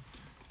I'm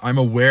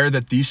aware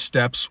that these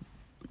steps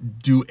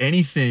do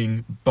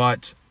anything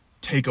but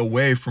take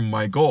away from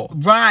my goal.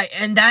 Right,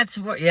 and that's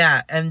where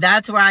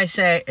I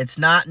say it's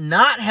not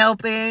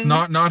helping. It's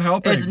not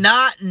helping. It's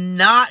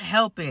not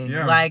helping.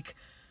 Yeah. Like,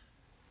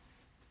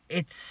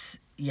 it's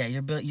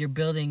you're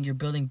building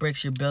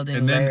bricks, you're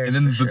building layers.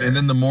 And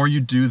then the more you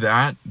do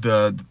that,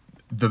 the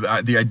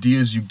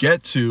ideas you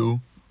get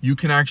to, you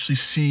can actually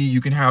see,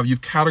 you have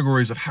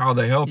categories of how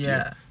they help you.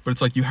 But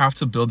it's like you have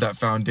to build that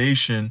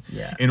foundation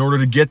in order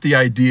to get the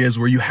ideas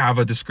where you have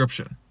a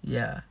description.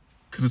 Yeah.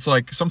 Because it's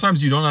like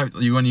sometimes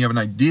when you have an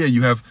idea,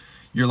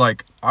 you're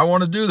like, I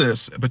want to do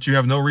this, but you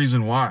have no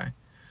reason why.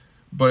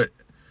 But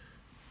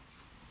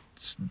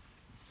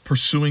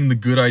pursuing the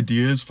good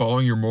ideas,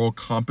 following your moral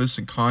compass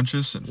and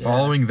conscience, and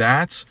following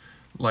that,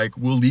 like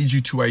will lead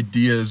you to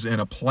ideas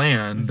and a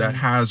plan that Mhm.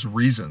 has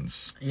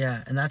reasons.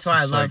 Yeah, and that's It's why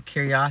I just love like-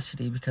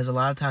 curiosity, because a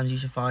lot of times you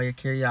should follow your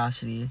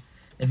curiosity.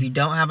 If you Mm-hmm.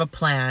 don't have a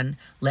plan,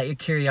 let your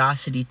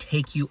curiosity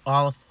take you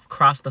all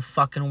across the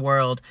fucking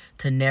world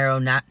to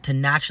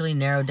naturally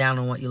narrow down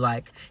on what you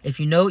like. If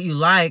you know what you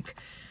like,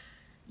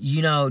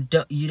 you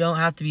don't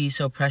have to be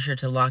so pressured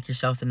to lock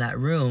yourself in that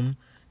room.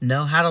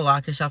 Know how to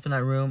lock yourself in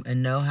that room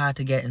and know how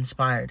to get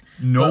inspired.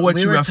 Know But what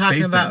we you were have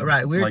talking faith about in.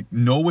 right. Like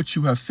know what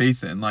you have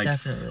faith in. Like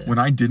Definitely. when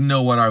I didn't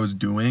know what I was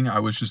doing, I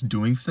was just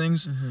doing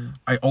things. Mm-hmm.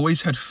 I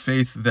always had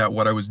faith that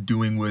what I was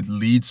doing would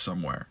lead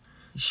somewhere.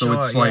 So Sure.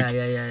 it's like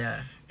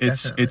yeah.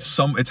 it's Definitely.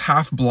 it's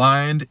half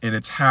blind and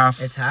it's half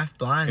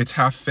blind. it's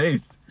half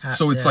faith.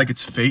 So it's like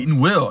it's fate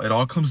and will. It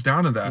all comes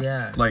down to that.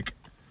 Yeah. Like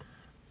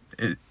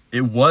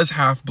it was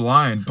half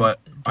blind, but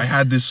I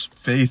had this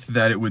faith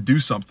that it would do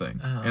something.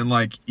 Uh-huh. And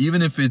like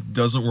even if it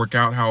doesn't work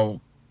out how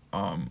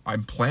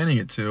I'm planning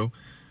it to,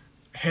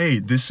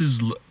 hey,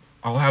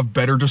 I'll have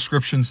better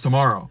descriptions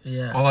tomorrow.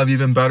 Yeah. I'll have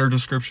even better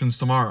descriptions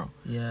tomorrow.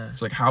 Yeah.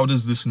 It's like how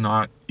does this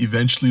not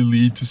eventually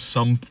lead to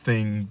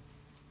something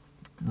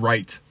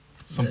right?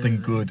 Something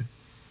Literally. good.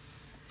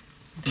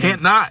 Dude,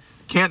 Can't not.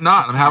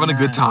 I'm having a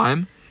good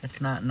time. It's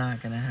not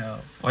gonna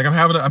help. Like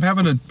I'm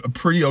having a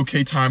pretty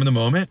okay time in the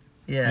moment.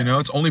 Yeah. You know,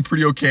 it's only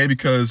pretty okay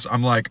because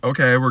I'm like,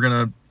 okay,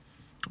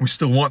 we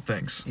still want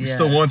things. We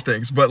still Yeah. want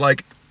things, but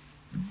like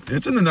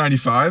it's in the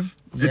 95.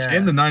 It's Yeah.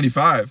 in the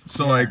 95.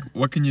 So Yeah. like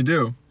what can you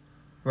do?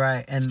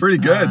 Right. And It's pretty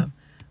good.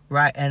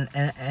 Right,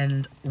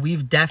 and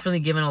we've definitely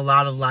given a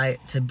lot of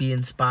light to be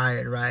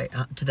inspired, right?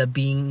 To the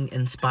being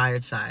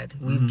inspired side.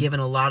 We've Mhm. given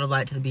a lot of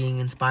light to the being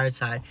inspired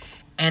side.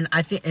 And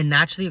I think, and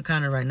naturally,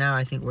 kind of right now,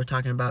 I think we're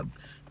talking about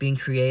being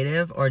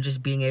creative or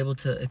just being able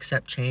to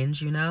accept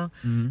change,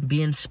 Mhm.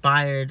 Be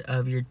inspired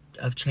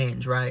of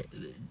change, right?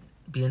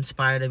 Be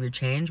inspired of your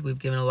change. We've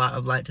given a lot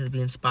of light to the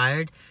be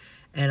inspired.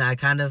 And I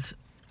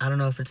don't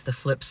know if it's the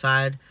flip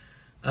side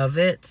of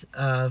it,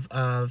 of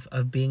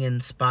being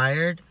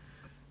inspired.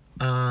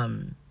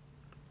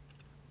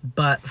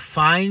 But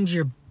find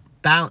your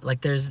balance.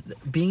 Like there's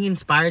being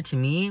inspired to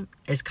me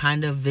is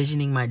kind of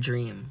visioning my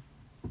dream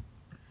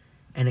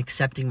and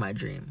accepting my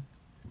dream.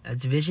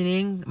 It's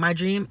visioning my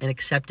dream and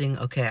accepting,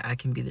 okay, I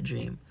can be the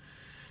dream.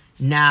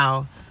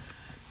 Now,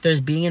 there's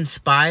being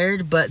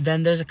inspired, but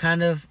then there's a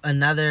kind of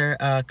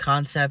another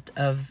concept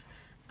of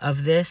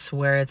this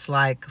where it's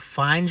like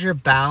find your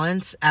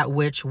balance at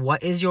which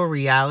what is your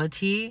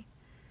reality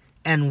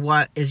and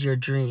what is your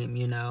dream,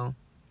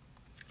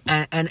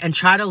 and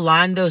try to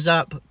line those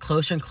up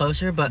closer and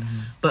closer, but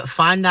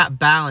find that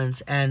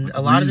balance. And Like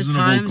a lot of the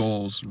reasonable times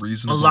goals.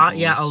 a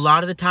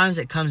lot of the times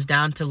it comes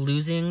down to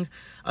losing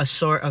a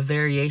sort of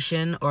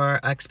variation or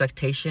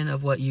expectation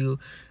of what you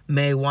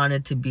may want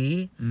it to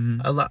be. Mhm.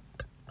 A lot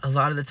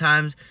of the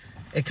times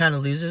it kind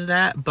of loses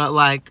that, but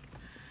like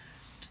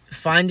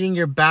finding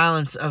your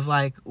balance of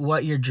like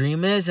what your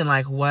dream is and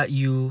like what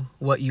you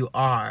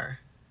are.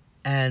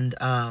 And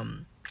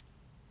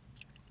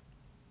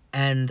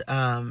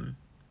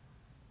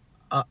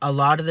a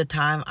lot of the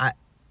time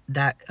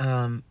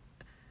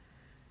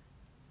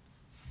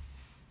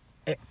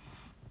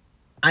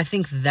I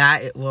think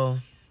that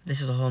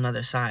this is a whole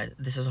nother side.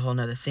 This is a whole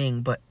nother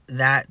thing, but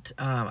that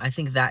I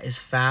think that is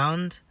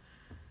found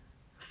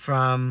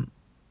from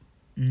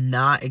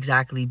not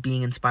exactly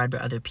being inspired by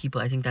other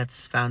people. I think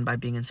that's found by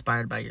being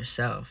inspired by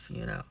yourself.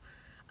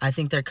 I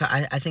think there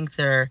comes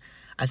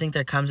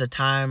a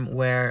time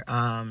where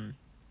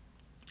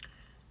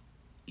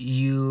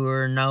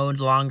you're no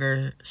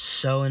longer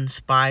so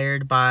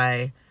inspired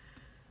by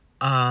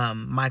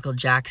Michael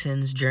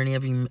Jackson's Journey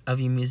of a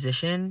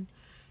Musician.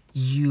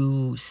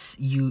 You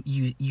see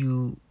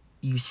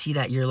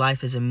that your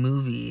life is a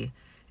movie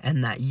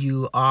and that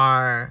you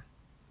are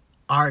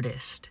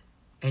artist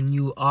and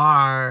you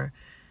are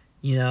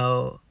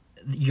your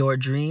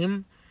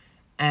dream.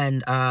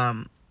 And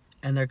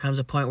there comes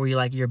a point where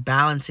you're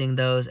balancing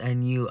those,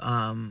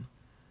 and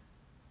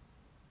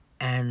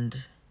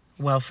and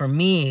well, for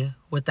me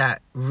what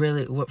that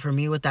really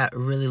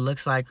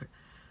looks like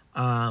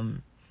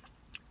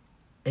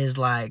is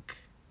like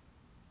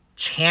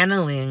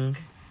channeling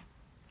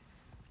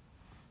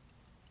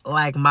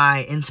like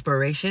my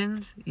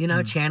inspirations,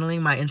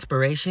 channeling my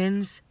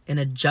inspirations in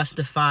a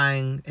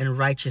justifying and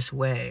righteous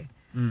way,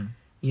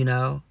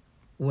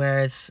 where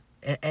it's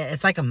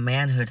like a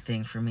manhood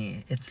thing for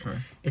me. It's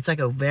like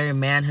a very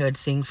manhood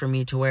thing for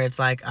me, to where it's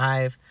like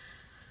I've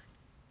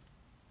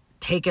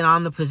taken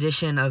on the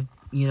position of,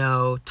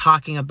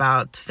 talking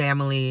about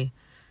family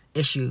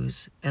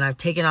issues, and I've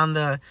taken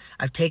a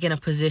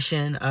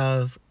position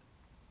of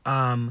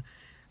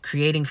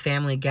creating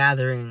family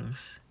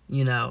gatherings,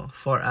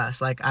 for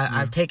us. Like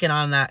I've taken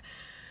on that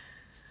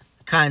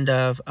kind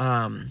of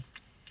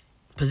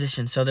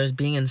position. So there's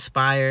being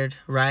inspired,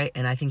 right?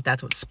 And I think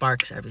that's what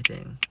sparks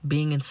everything.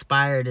 Being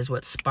inspired is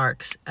what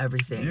sparks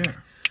everything. Yeah.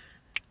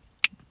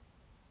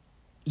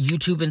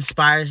 YouTube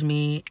inspires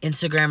me,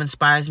 Instagram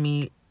inspires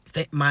me,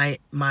 my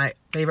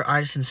favorite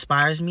artist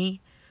inspires me.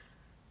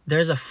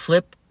 There's a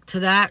flip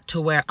to that,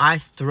 to where I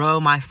throw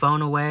my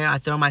phone away, I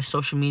throw my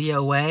social media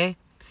away,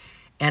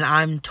 and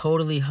I'm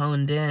totally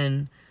honed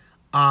in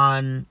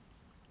on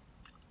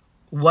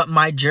what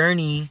my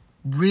journey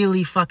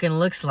really fucking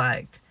looks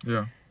like.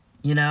 Yeah.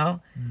 You know?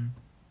 Mm.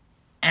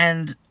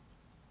 And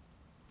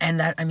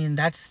that, I mean,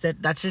 that's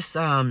just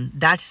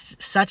that's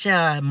such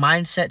a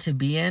mindset to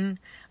be in.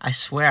 I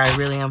swear I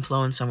really am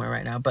flowing somewhere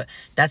right now, but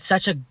that's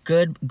such a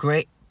good,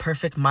 great,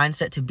 perfect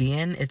mindset to be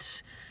in.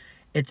 It's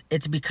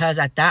because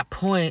at that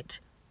point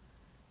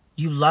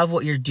you love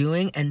what you're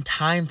doing and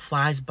time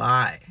flies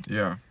by.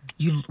 Yeah.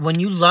 When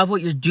you love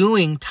what you're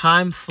doing,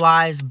 time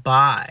flies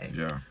by.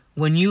 Yeah.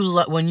 When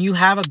you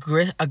have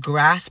a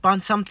grasp on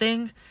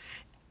something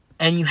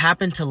and you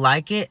happen to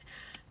like it,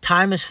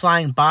 time is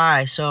flying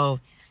by. So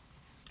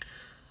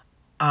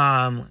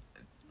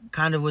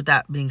kind of with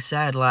that being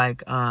said,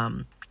 like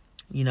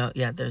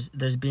yeah,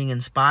 there's being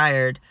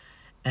inspired,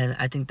 and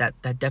I think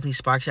that definitely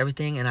sparks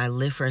everything, and I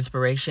live for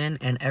inspiration,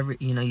 and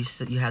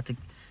you have to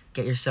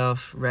get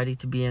yourself ready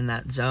to be in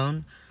that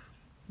zone.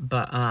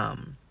 But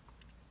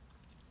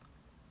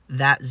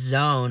that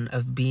zone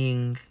of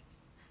being,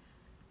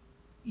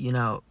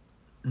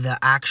 the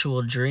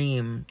actual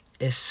dream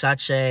is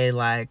such a,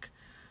 like,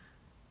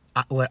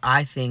 what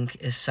I think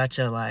is such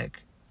a,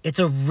 like, it's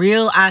a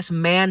real ass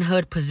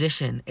manhood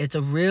position. It's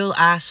a real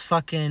ass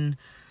fucking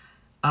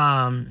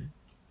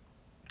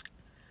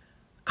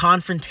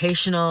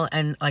confrontational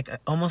and like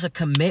almost a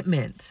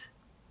commitment.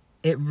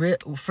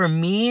 For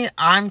me,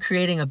 I'm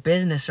creating a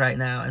business right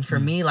now, and for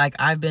me, like,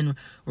 I've been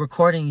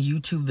recording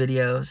YouTube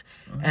videos,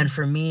 and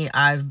for me,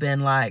 I've been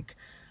like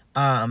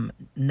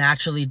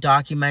naturally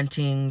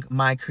documenting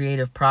my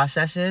creative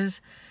processes,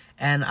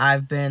 and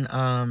I've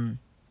been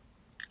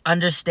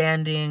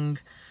understanding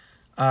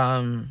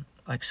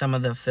like some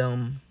of the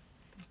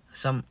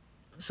some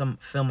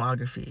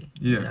filmography.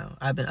 Yeah.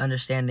 I've been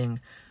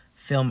understanding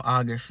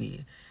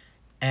filmography,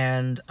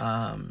 and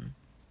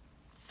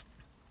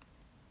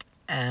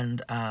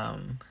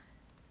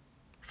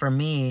for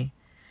me,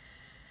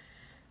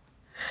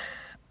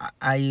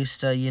 I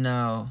used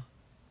to,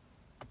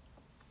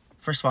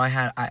 first of all, I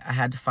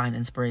had to find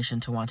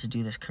inspiration to want to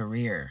do this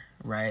career,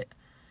 right?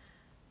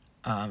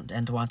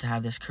 And to want to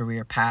have this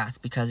career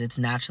path, because it's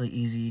naturally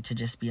easy to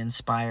just be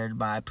inspired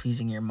by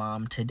pleasing your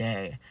mom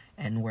today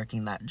and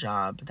working that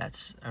job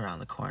that's around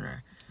the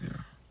corner.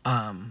 Yeah.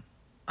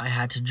 I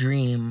had to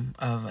dream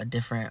of a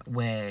different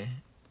way,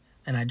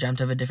 and I dreamt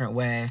of a different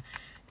way,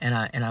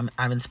 and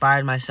I've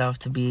inspired myself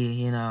to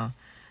be,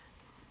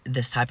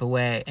 this type of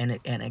way, and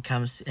it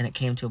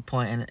came to a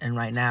point, and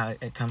right now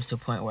it comes to a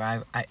point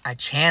where I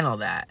channel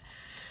that,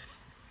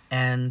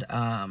 and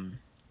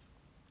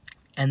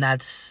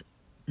that's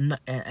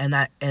and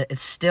that it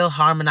still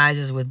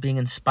harmonizes with being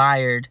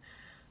inspired,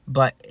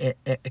 but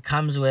it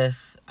comes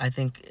with, I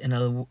think, in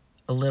a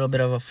little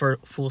bit of a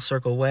full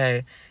circle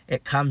way,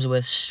 it comes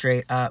with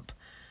straight up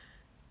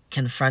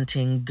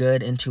confronting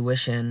good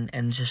intuition,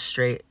 and just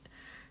straight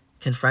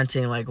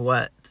confronting like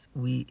what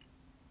we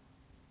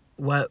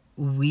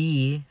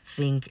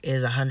think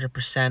is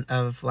 100%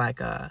 of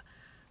like a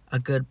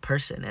good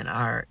person in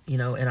our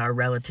in our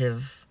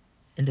relative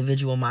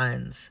individual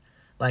minds.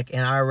 Like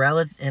in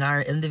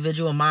our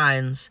individual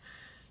minds,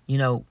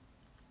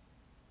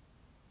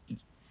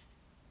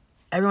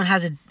 everyone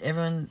has a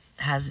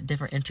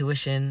different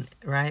intuition,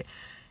 right?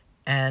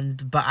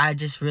 But I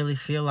just really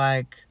feel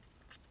like,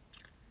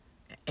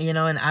 and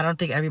I don't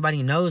think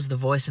everybody knows the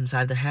voice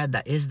inside their head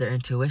that is their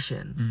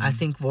intuition. Mm-hmm. I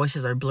think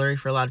voices are blurry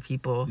for a lot of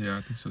people. Yeah,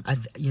 I think so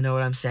too. You know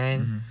what I'm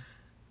saying? Mm-hmm.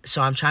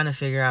 So I'm trying to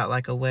figure out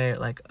like a way,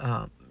 like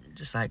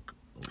just like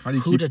How do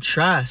you who to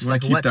trust,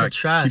 like what to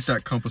trust. Keep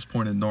that compass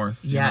pointed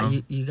north. Yeah,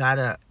 you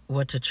gotta,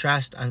 what to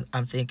trust.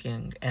 I'm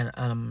thinking,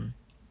 and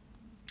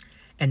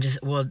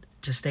just, well,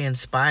 to stay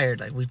inspired.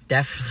 Like, we've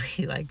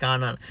definitely like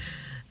gone on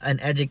an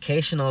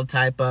educational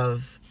type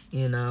of,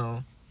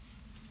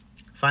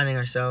 finding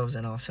ourselves,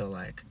 and also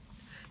like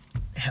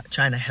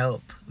trying to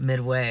help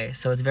midway.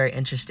 So it's very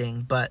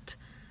interesting, but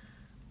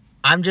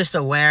I'm just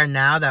aware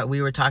now that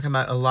we were talking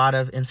about a lot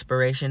of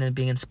inspiration and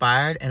being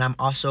inspired, and I'm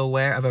also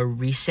aware of a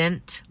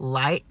recent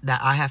light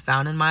that I have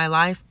found in my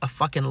life, a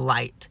fucking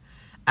light.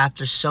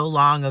 After so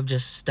long of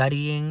just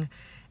studying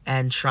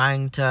and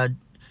trying to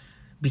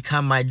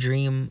become my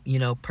dream,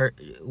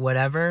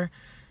 whatever,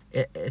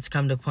 it's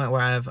come to a point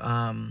where I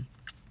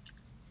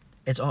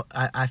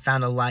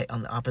found a light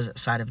on the opposite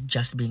side of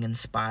just being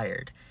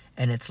inspired,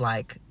 and it's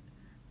like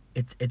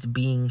it's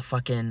being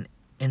fucking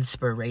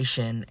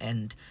inspiration,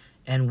 and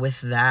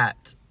with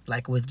that,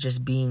 like, with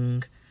just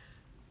being,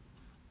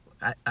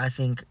 I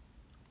think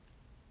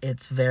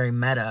it's very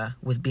meta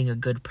with being a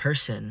good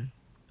person,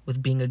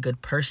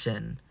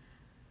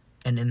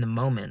 and in the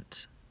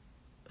moment,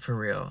 for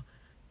real,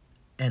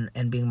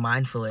 and being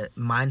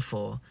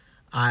mindful.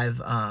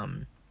 I've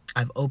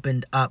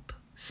opened up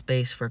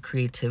space for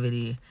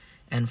creativity,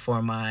 and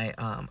for my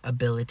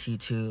ability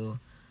to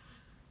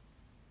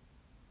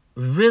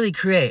really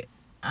create.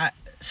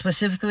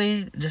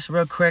 Specifically, just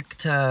real quick,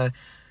 to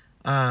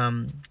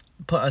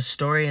put a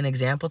story and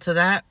example to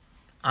that.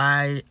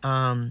 I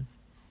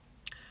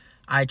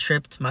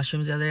tripped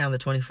mushrooms the other day on the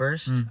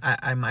 21st.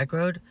 I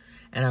microed,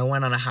 and I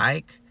went on a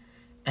hike.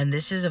 And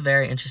this is a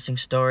very interesting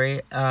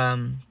story.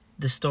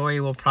 The story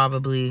will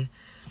probably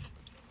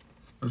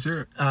Let's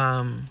hear it.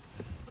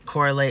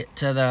 correlate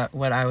to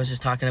what I was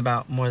just talking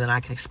about more than I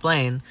can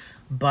explain.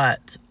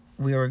 But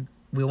we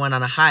went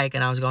on a hike,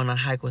 and I was going on a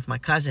hike with my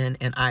cousin,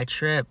 and I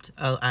tripped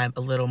a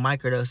little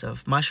microdose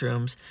of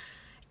mushrooms.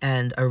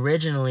 And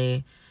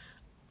originally,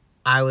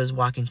 I was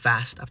walking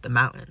fast up the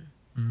mountain,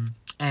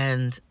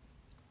 and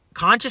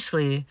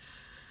consciously,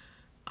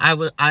 I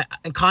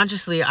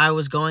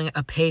was going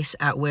a pace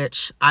at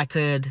which I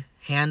could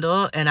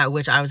handle, and at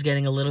which I was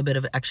getting a little bit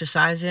of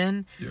exercise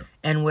in,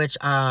 and which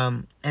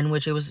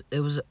it was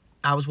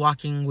I was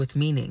walking with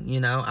meaning,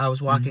 you know. I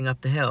was walking up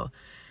the hill,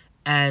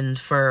 and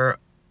for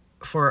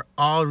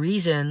all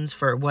reasons,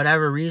 for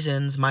whatever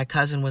reasons, my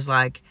cousin was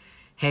like,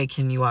 "Hey,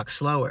 can you walk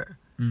slower?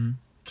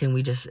 Can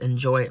we just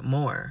enjoy it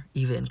more?"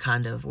 Even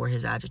kind of were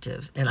his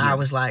adjectives, and I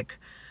was like,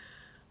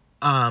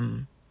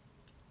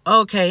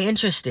 okay,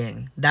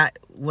 interesting. That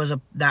was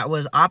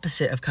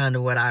opposite of kind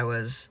of what I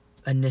was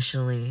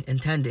initially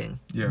intending.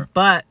 Yeah.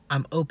 But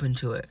I'm open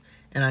to it,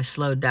 and I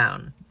slowed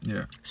down.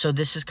 Yeah. So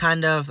this is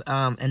kind of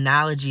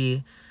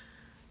analogy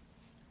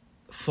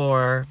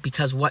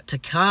because what to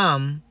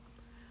come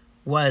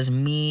was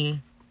me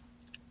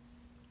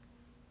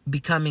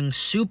becoming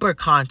super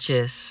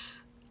conscious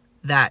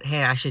that,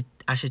 hey, I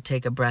should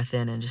take a breath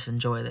in and just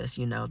enjoy this,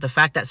 you know. The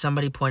fact that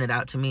somebody pointed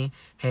out to me,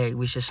 hey,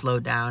 we should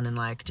slow down and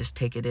like just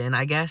take it in,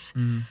 I guess.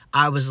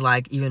 I was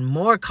like even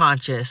more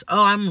conscious.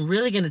 Oh, I'm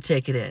really gonna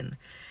take it in.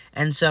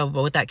 And so,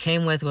 but what that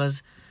came with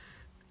was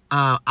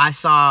I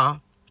saw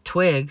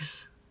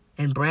twigs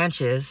and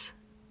branches,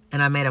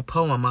 and I made a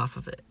poem off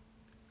of it.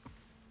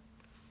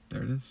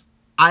 There it is.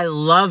 I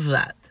love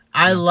that.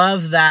 I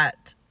love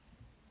that.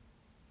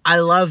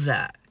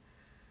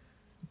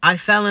 I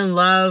fell in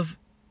love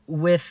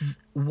with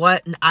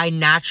what I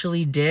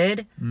naturally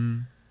did.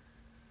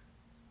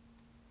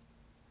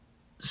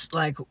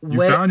 Like, you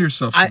found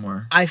yourself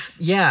somewhere.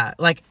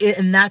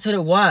 And that's what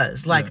it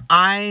was. Like,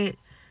 I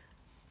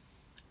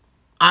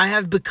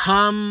have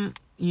become,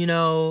 you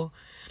know,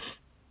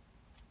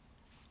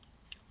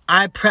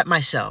 I prep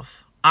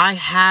myself. I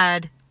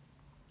had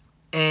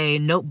a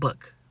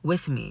notebook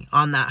with me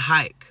on that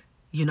hike.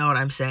 You know what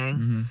I'm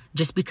saying?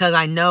 Just because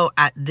I know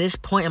at this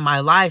point in my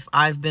life,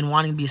 I've been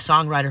wanting to be a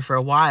songwriter for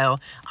a while.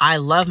 I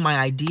love my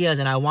ideas,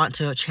 and I want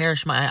to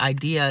cherish my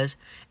ideas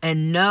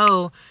and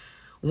know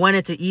when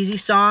it's an easy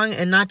song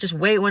and not just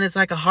wait when it's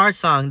like a hard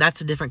song.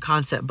 That's a different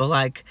concept. But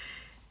like,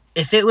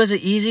 if it was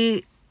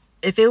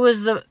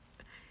the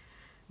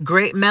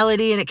great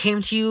melody and it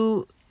came to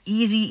you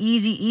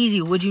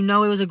easy, would you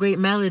know it was a great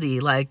melody?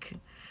 Like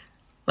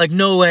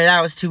no way,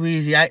 that was too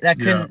easy.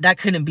 That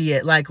couldn't be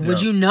it. Like,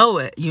 would you know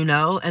it, you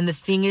know? And the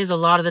thing is, a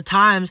lot of the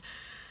times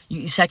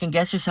you second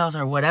guess yourselves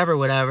or whatever,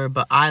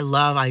 but I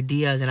love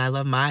ideas and I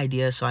love my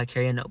ideas, so I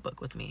carry a notebook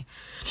with me.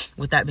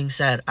 With that being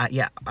said,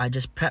 I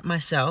just prepped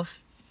myself,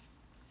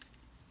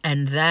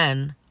 and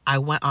then I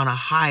went on a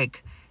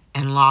hike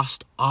and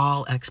lost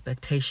all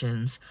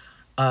expectations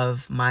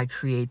of my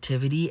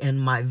creativity and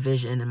my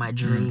vision and my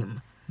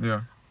dream.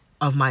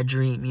 Of my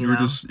dream, you know? You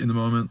were just in the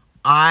moment.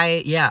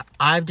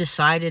 I've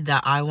decided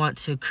that I want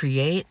to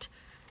create,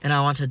 and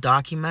I want to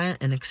document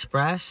and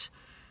express,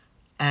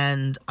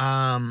 and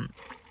I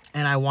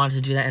want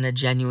to do that in a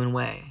genuine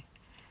way.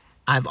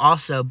 I've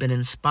also been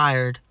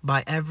inspired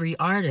by every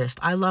artist.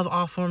 I love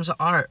all forms of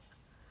art.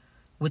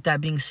 With that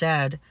being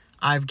said,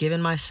 I've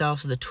given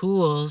myself the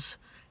tools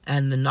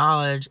and the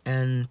knowledge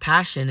and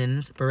passion and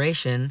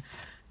inspiration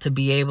to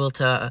be able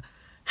to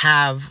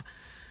have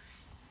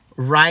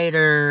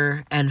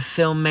writer and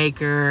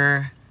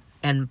filmmaker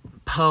and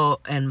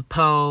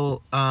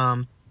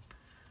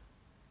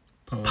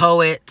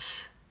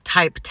poet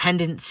type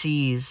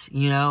tendencies,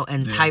 you know,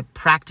 and type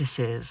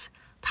practices,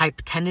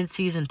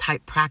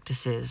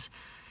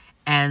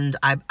 and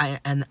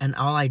and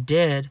all I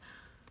did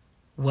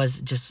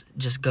was just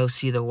go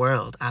see the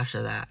world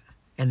after that,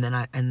 and then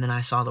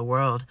I saw the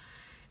world,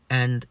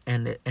 and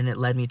it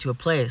led me to a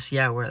place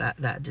where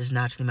that just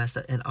naturally messed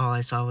up, and all I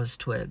saw was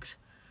twigs.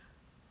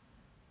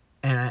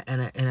 And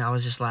I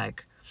was just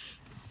like,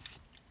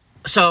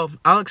 so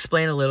I'll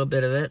explain a little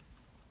bit of it.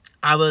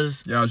 I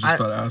was just about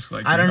to ask,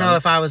 like, I don't know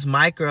if I was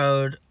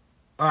microed,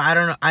 or I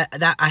don't know,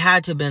 I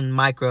had to have been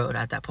microed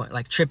at that point,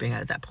 like tripping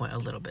at that point a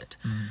little bit.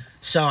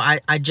 So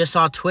I just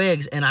saw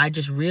twigs, and I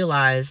just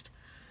realized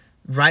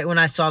right when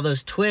I saw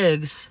those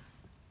twigs,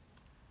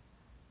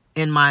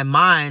 in my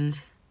mind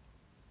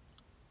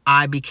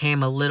I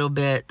became a little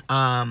bit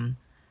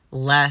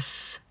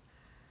less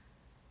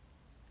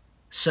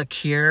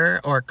secure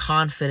or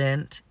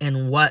confident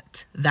in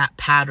what that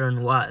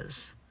pattern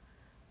was.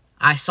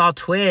 I saw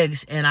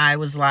twigs and I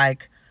was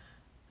like,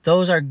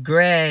 those are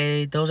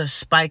gray, those are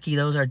spiky,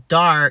 those are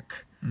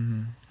dark,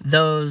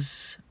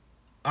 those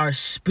are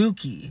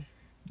spooky.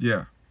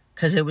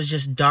 Because it was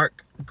just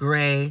dark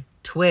gray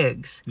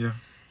twigs.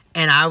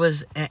 And I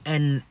was,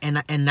 and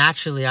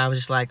naturally I was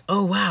just like,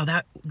 oh wow,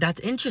 that's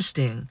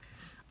interesting.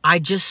 I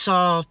just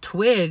saw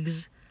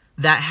twigs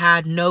that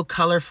had no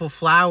colorful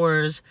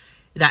flowers,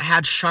 that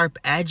had sharp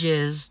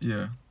edges,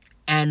 Yeah.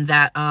 and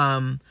that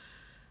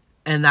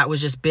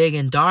was just big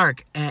and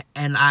dark,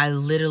 and I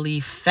literally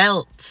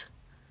felt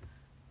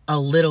a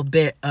little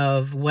bit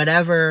of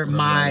whatever Whatever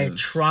my that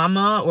is.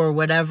 trauma or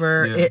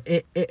whatever Yeah.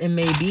 it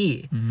may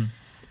be. Mm-hmm.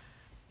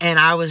 And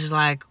I was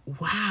like,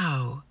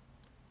 wow.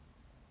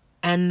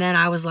 And then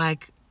I was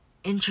like,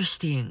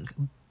 interesting.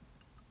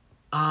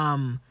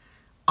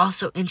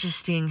 Also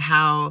interesting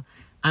how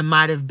I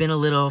might have been a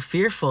little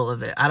fearful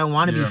of it. I don't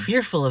want to be Yeah.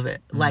 fearful of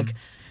it. Mm-hmm. Like,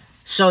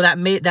 so that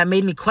made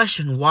me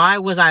question, why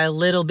was I a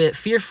little bit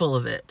fearful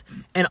of it?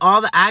 And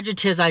all the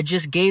adjectives I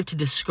just gave to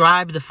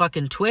describe the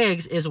fucking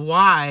twigs is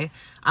why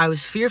I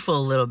was fearful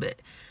a little bit.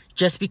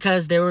 Just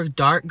because they were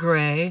dark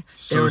gray,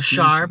 they were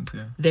sharp,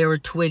 Associations, yeah. they were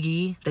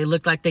twiggy, they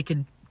looked like they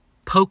could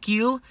poke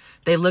you.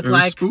 They looked It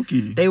was like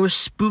spooky. they were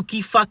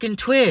spooky fucking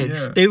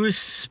twigs. Yeah. They were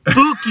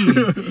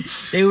spooky.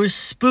 They were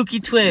spooky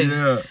twigs.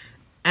 Yeah.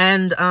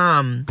 And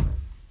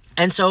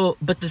so,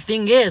 but the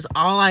thing is,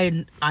 all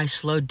I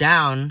slowed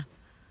down.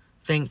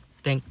 Thank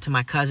to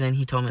my cousin,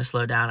 he told me to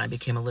slow down. I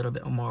became a little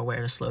bit more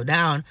aware to slow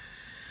down.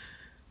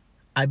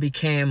 I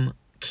became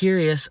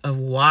curious of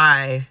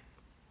why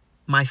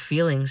my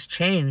feelings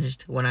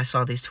changed when I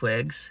saw these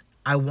twigs.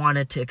 I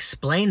wanted to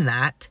explain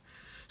that,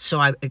 so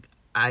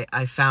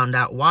I found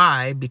out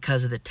why,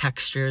 because of the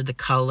texture, the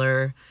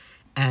color,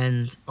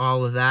 and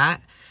all of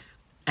that.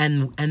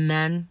 And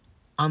then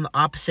on the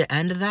opposite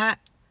end of that,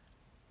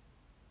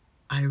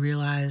 I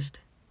realized,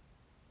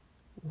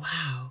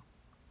 wow,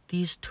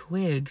 these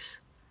twigs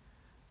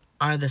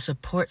are the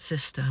support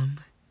system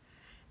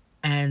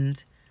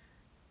and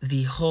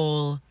the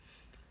whole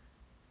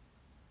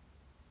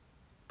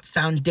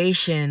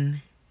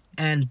foundation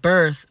and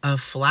birth of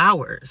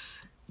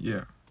flowers.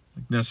 Yeah.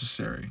 Like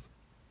necessary.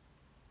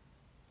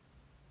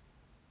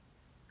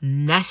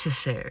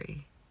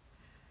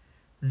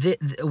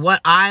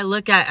 What I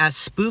look at as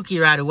spooky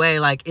right away,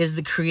 like, is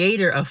the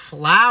creator of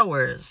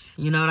flowers.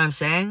 You know what I'm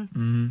saying?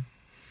 Mm-hmm.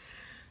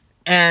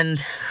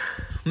 And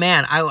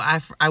man,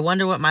 I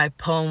wonder what my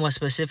poem was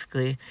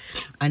specifically.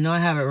 I know I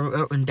have it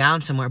written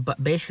down somewhere,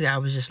 but basically I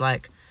was just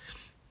like,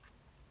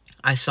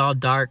 I saw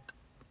dark,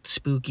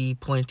 spooky,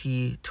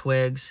 pointy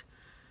twigs.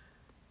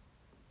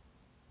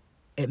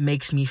 It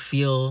makes me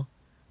feel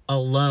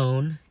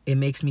alone. It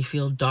makes me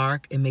feel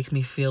dark. It makes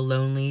me feel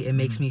lonely. It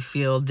makes me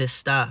feel this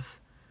stuff.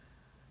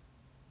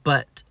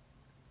 But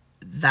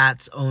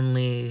that's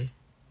only,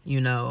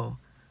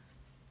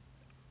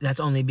 that's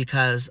only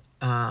because,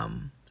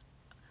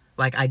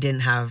 like, I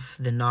didn't have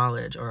the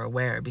knowledge or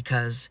aware,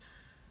 because,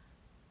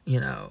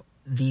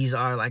 these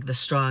are like the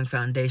strong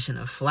foundation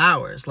of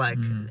flowers. Like,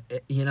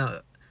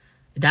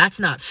 that's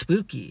not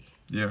spooky.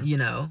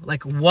 Yeah.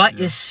 Like, what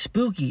Yeah. is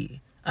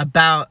spooky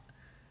about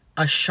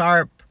a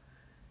sharp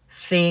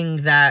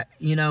thing that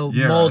Yeah,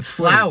 molds a twig.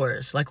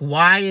 flowers? Like,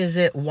 why is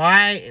it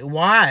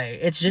why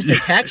it's just a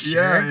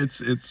texture.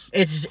 Yeah,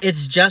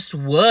 It's just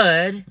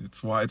wood.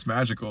 it's why it's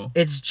magical.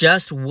 It's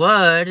just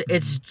wood.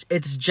 It's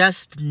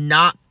just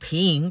not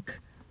pink.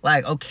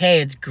 Like,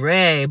 okay, it's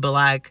gray, but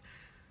like,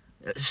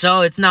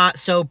 so it's not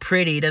so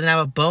pretty. It doesn't have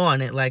a bow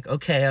on it. Like,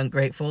 okay,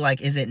 ungrateful.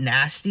 Like, is it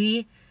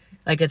nasty?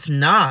 Like, it's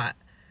not.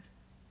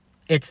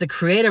 It's the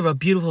creator of a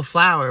beautiful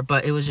flower.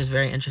 But it was just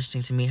very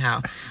interesting to me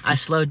how I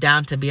slowed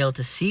down to be able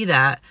to see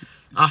that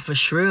off of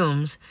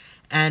shrooms,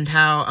 and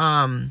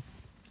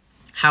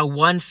how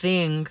one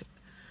thing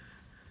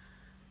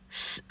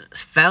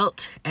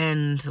felt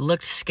and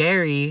looked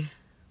scary,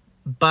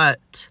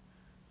 but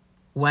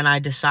when I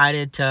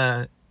decided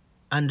to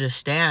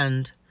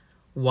understand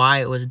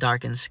why it was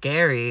dark and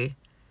scary,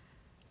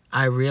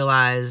 I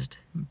realized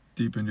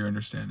Deepened your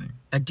understanding.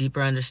 a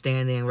deeper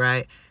understanding,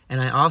 right? And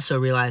I also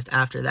realized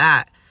after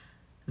that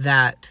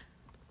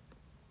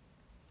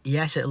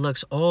yes, it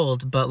looks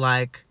old, but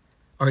like,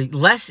 or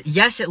less,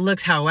 yes, it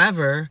looks,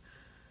 however,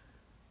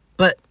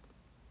 but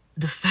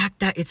the fact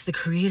that it's the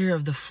creator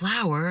of the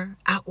flower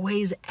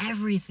outweighs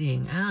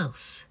everything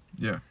else.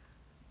 Yeah.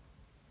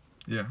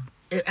 Yeah.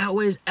 It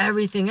outweighs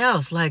everything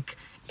else. Like,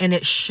 and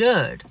it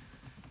should.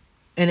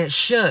 And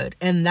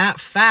that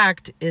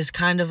fact is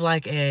kind of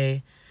like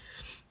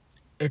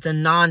it's a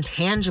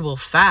non-tangible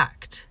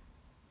fact,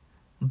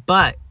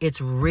 but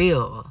it's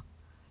real.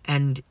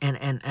 And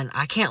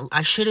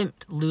I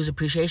shouldn't lose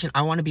appreciation.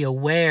 I want to be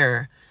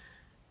aware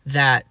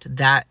that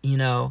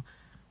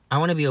I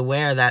want to be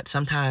aware that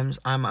sometimes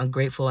I'm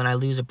ungrateful and I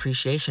lose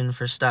appreciation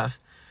for stuff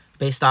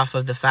based off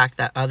of the fact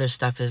that other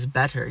stuff is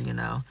better,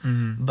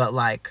 Mm-hmm. But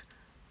like,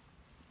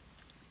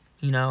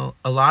 a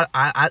lot,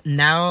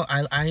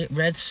 I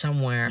read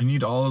somewhere. You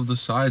need all of the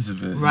sides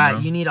of it. Right,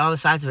 you need all the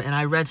sides of it. And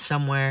I read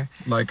somewhere,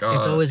 like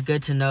it's always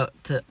good to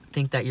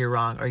think that you're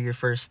wrong, or your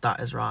first thought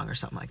is wrong, or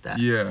something like that.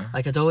 Yeah.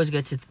 Like, it's always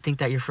good to think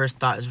that your first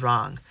thought is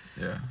wrong.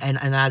 Yeah. And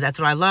that's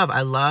what I love.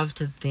 I love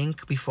to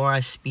think before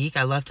I speak.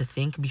 I love to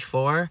think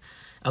before.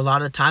 A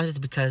lot of the times it's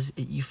because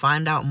you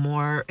find out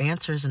more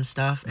answers and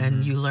stuff,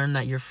 and you learn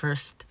that your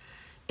first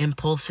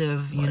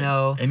impulsive, you Like,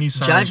 know, any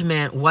sign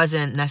judgment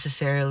wasn't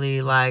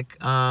necessarily like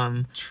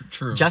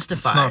true.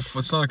 justified.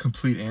 It's not a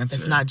complete answer.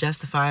 It's not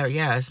justified.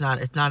 Yeah, it's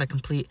not a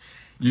complete.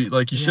 You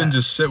shouldn't Yeah.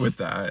 just sit with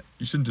that.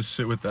 You shouldn't just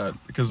sit with that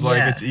because like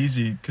Yeah. it's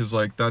easy because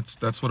like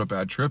that's what a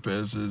bad trip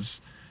is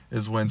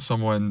when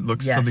someone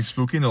looks at something Yes.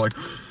 spooky and they're like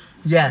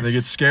Yes. and they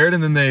get scared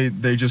and then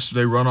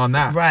they run on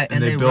that. Right,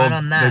 and they run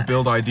on that. They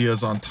build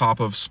ideas on top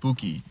of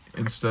spooky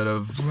instead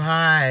of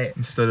Right.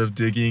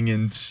 digging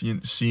and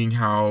seeing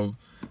how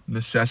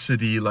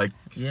necessity like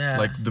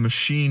Yeah. the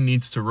machine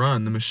needs to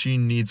run. The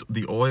machine needs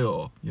the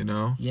oil, you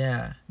know?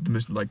 Yeah.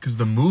 Because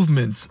the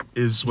movement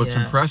is what's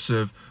Yeah.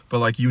 impressive, but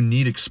like you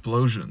need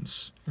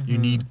explosions.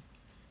 Mhm.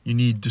 You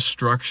need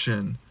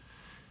destruction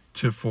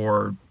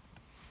for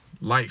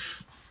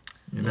life.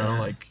 You know, Yeah.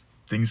 like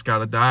things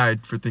gotta die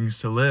for things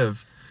to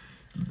live.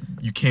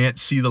 You can't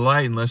see the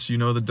light unless you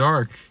know the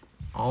dark.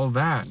 All of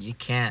that. You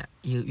can't.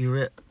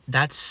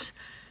 That's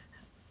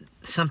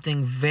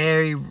something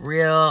very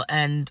real.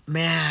 And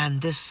man,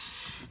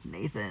 this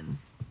Nathan,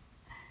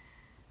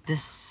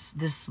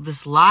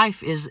 this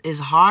life is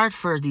hard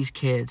for these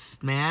kids,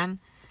 man.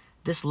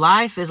 This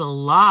life is a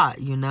lot,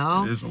 you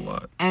know. It is a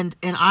lot. And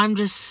I'm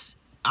just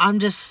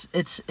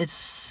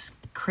it's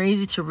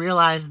crazy to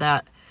realize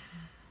that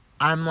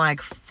I'm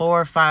like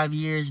 4 or 5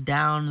 years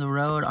down the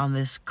road on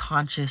this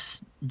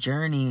conscious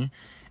journey,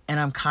 and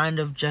I'm kind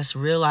of just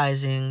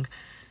realizing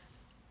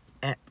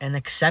and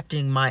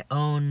accepting my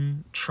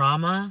own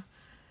trauma,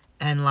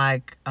 and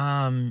like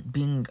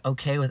being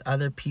okay with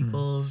other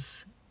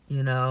people's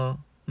you know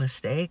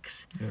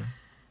mistakes.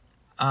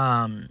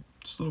 Yeah.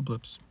 Just little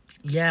blips.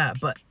 Yeah,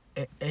 but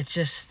it's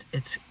just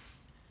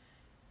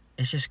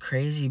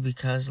crazy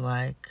because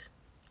like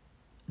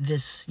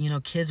this, you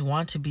know, kids are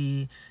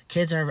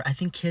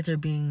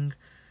being,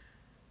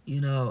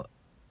 you know,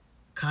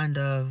 kind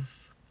of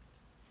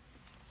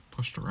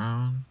Pushed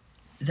around.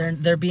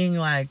 they're being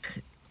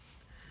like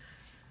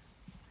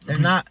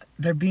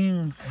they're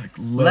being like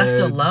left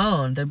led.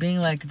 alone. They're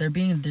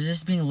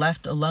just being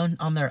left alone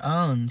on their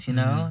own, you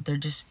know?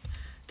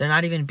 They're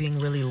not even being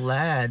really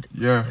led.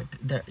 Yeah.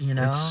 Like, you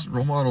know?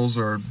 Role models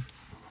are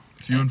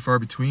few and far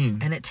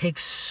between. And it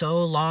takes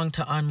so long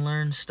to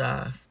unlearn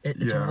stuff.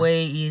 It's Yeah.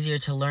 way easier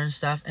to learn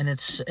stuff, and it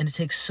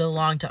takes so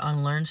long to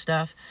unlearn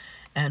stuff,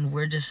 and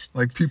we're just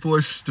like people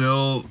are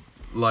still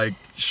like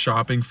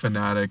shopping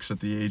fanatics at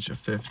the age of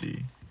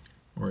 50,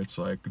 where it's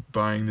like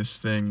buying this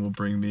thing will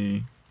bring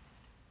me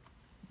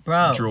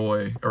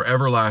joy or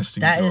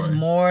everlasting joy. That is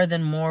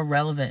more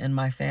relevant in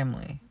my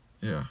family.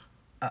 Yeah.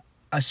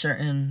 A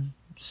certain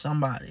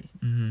somebody.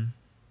 Mm-hmm.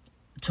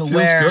 To Feels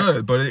where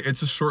good, but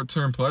it's a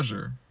short-term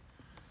pleasure.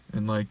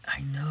 And like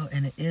I know,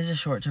 and it is a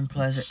short-term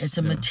pleasure. It's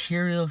a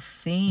material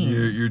thing.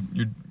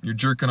 You're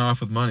jerking off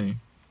with money.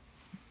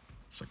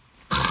 It's like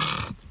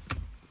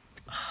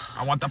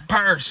I want the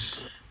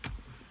purse.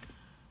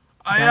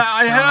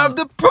 I have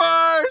the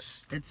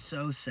purse. It's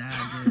so sad,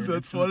 dude.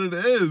 That's what it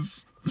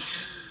is.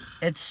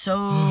 It's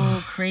so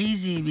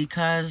crazy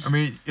because I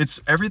mean,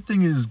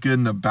 everything is good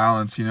in a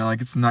balance, you know. Like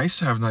it's nice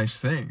to have nice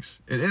things.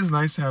 It is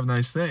nice to have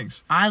nice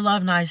things. I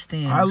love nice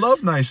things. I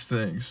love nice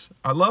things.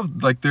 I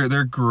love like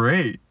they're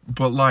great,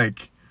 but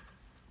like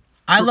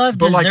I love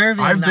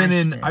deserving I've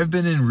nice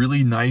been in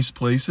really nice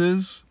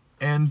places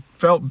and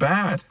felt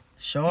bad.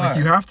 Sure. Like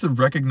you have to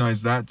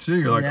recognize that too.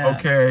 You're like,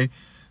 okay,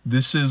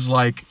 this is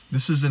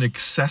an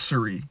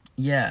accessory.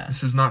 Yeah.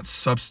 This is not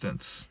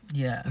substance.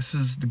 Yeah. This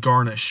is the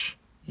garnish.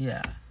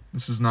 Yeah.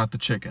 This is not the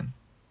chicken.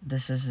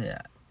 This is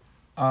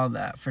all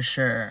that for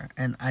sure.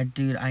 And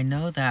I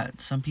know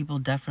that some people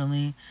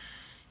definitely,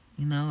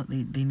 you know,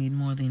 they need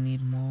more. They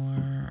need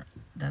more.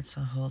 That's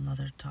a whole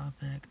nother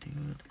topic,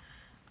 dude.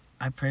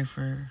 I pray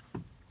for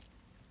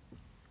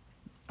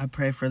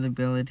the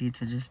ability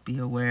to just be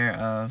aware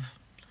of,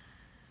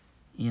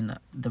 you know,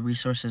 the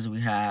resources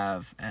we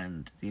have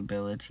and the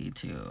ability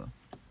to.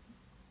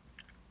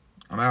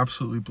 I'm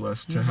absolutely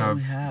blessed to have. What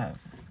we have.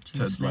 In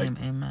Jesus' name,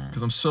 amen.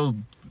 Because I'm so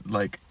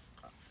like.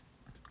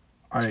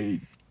 I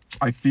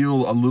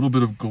feel a little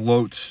bit of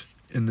gloat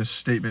in this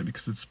statement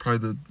because it's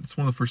probably it's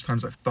one of the first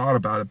times I've thought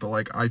about it, but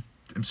like I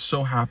am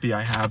so happy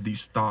I have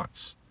these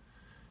thoughts.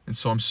 And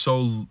so I'm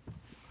so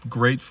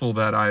grateful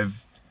that I've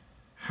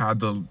had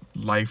the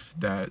life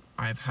that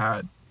I've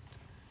had.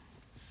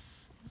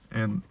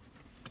 And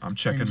I'm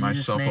checking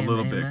myself a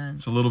little bit.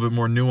 It's a little bit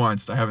more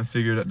nuanced. I haven't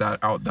figured that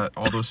out, that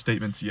all those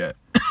statements yet.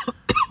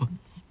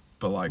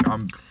 But like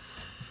I'm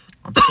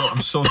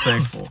so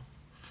thankful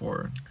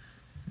for,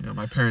 you know,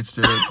 my parents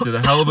did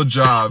a hell of a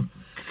job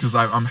because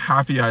I'm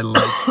happy I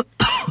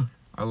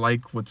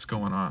like what's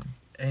going on.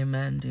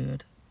 Amen,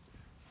 dude.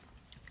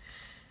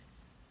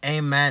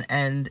 Amen.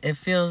 And it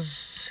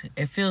feels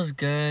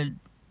good.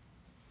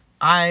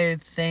 I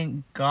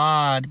thank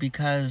God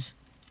because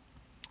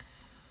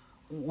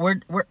we're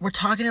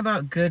talking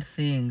about good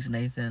things,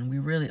 Nathan. We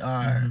really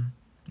are.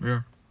 Mm-hmm.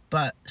 Yeah.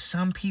 But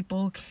some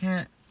people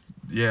can't.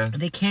 Yeah.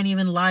 They can't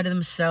even lie to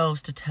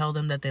themselves to tell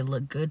them that they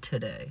look good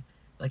today.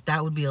 Like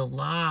that would be a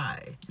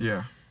lie.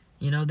 Yeah.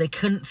 You know, they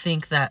couldn't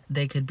think that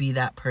they could be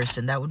that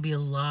person. That would be a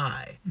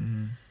lie.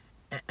 Mm-hmm.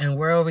 And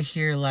we're over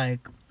here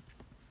like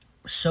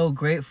so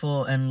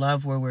grateful and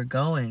love where we're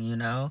going, you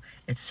know?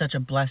 It's such a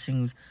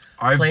blessing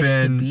place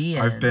to be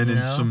in, I've been you in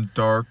know? some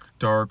dark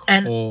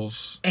And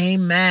holes.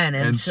 amen.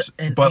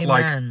 But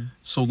like, Amen.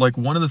 so like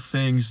one of the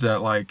things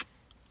that like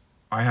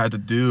I had to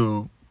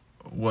do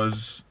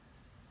was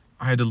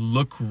I had to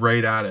look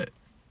right at it.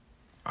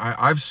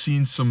 I've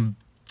seen some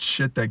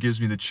shit that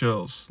gives me the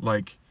chills.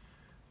 Like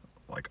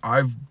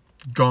I've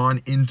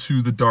gone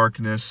into the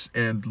darkness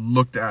and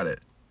looked at it,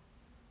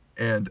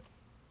 and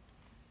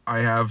I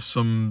have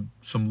some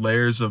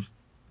layers of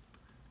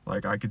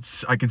like I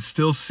can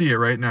still see it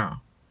right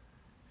now.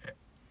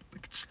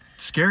 It's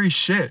scary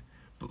shit,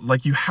 but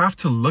like you have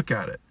to look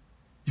at it.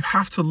 You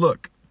have to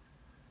look,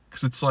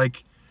 because it's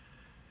like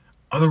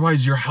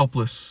otherwise you're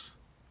helpless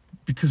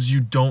because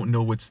you don't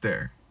know what's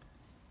there,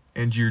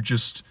 and you're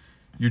just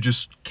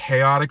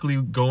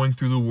chaotically going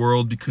through the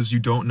world because you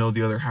don't know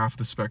the other half of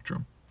the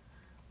spectrum.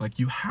 Like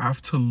you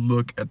have to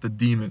look at the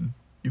demon.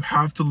 You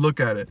have to look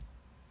at it.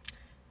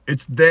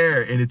 It's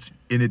there, and It's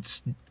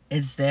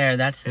there.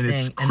 That's the and thing.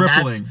 it's And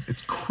crippling.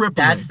 It's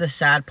crippling. that's the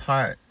sad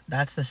part.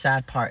 That's the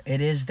sad part.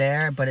 It is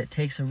there, but it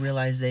takes a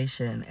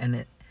realization and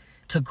it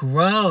to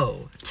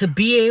grow, to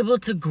be able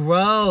to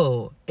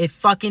grow. It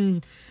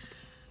fucking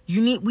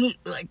we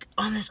like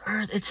on this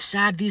earth. It's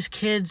sad. These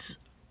kids,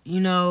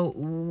 you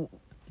know,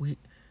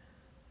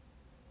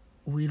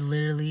 we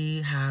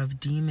literally have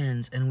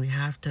demons, and we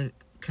have to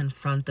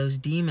confront those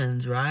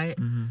demons, right?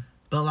 Mm-hmm.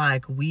 But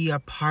like we are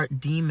part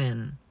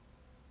demon,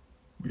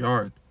 We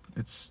are.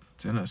 It's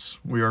in us.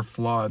 We are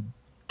flawed.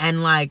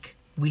 and like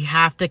we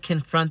have to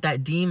confront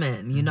that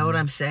demon. You know what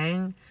I'm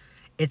saying?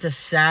 It's a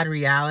sad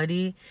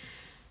reality,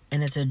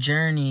 and it's a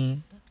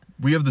journey.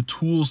 We have the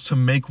tools to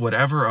make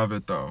whatever of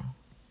it, though.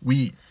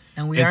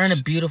 And we are in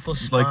a beautiful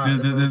spot.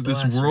 Like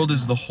this world right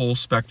is now. the whole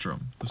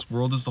spectrum. This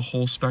world is the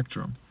whole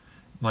spectrum.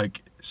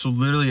 Like, so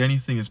literally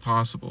anything is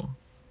possible,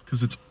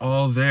 because it's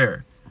all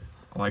there.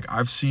 Like,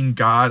 I've seen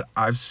God.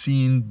 I've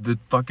seen the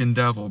fucking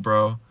devil,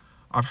 bro.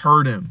 I've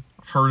heard him.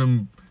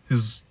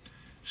 His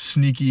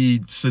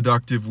sneaky,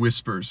 seductive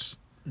whispers.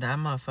 That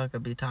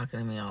motherfucker be talking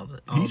to me all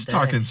He's day.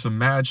 talking some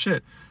mad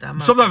shit. That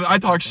Sometimes motherfucker I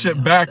talk talking to shit me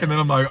all back, and then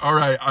I'm day. like, all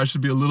right, I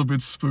should be a little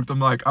bit spooked. I'm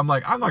like, I'm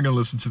not gonna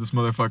listen to this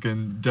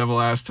motherfucking devil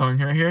ass tongue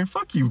right here.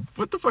 Fuck you.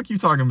 What the fuck you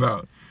talking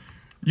about?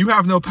 You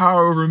have no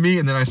power over me.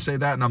 And then I say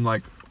that, and I'm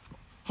like,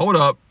 hold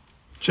up,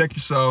 check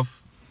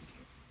yourself.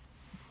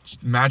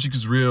 Magic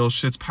is real.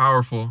 Shit's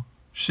powerful.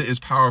 Shit is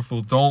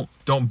powerful. Don't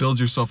build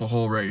yourself a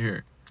hole right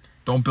here.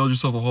 Don't build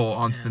yourself a hole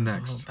onto the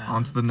next.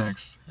 Onto the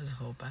next. There's a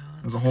whole balance.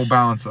 There's a whole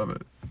balance of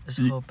it. There's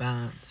a whole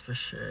balance for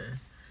sure.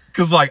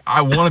 Cause like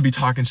I want to be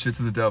talking shit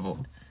to the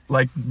devil.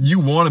 Like you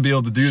want to be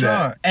able to do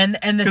that. Sure. And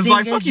the 'Cause, thing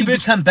like, fuck is, you, you bitch.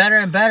 become better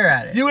and better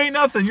at it. You ain't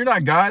nothing. You're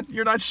not God.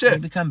 You're not shit. You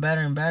become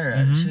better and better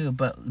at it too.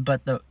 But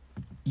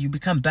you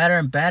become better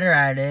and better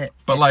at it.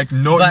 But like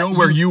know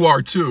where you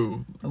are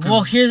too.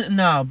 Well,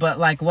 but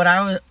like what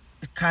I was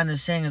kind of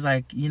saying is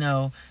like, you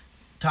know,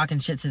 talking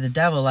shit to the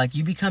devil, like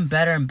you become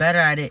better and better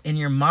at it in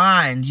your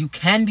mind. You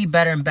can be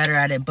better and better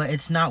at it, but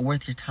it's not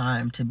worth your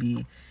time to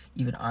be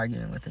even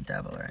arguing with the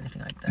devil or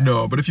anything like that.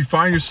 No, but if you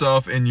find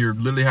yourself and you're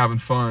literally having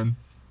fun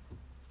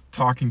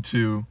talking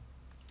to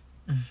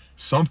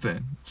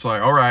something, it's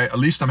like, all right, at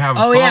least I'm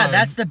having fun. Oh yeah,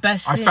 that's the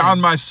best thing. I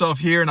found myself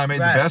here and I made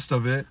Right. the best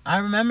of it. I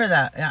remember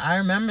that. Yeah, I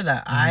remember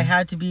that.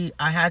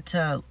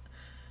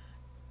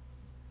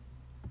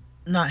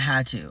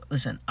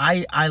 Listen,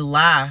 I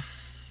laugh,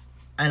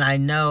 and I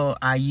know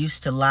I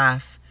used to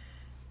laugh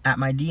at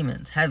my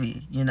demons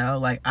heavy, you know,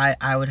 like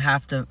I would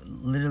have to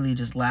literally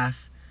just laugh,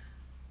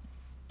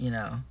 you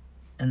know,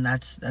 and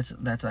that's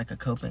like a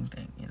coping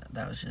thing, you know.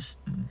 That was just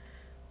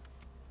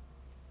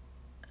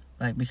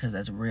like, because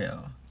that's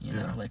real, you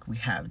know. Yeah. Like we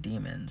have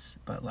demons,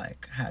 but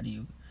like how do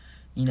you,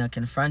 you know,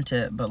 confront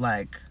it? But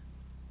like,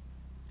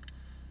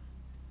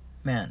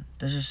 man,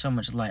 there's just so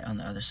much light on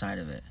the other side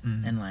of it.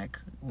 And like,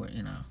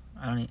 you know,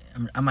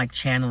 I'm like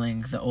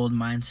channeling the old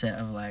mindset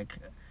of like,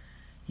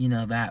 you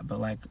know, that, but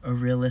like a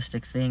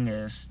realistic thing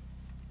is,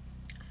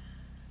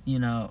 you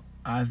know,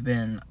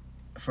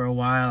 for a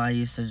while I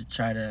used to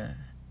try to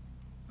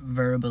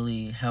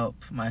verbally help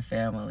my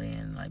family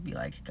and like be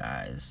like,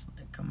 guys,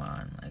 like come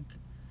on, like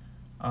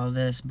all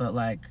this, but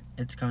like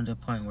it's come to a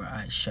point where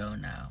I show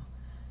now,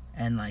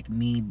 and like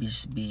me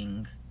just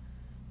being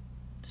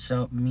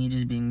me,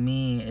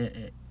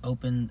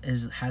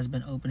 has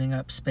been opening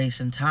up space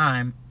and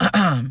time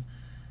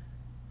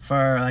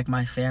for like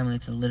my family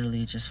to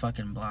literally just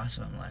fucking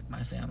blossom. Like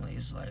my family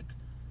is like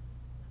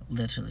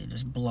literally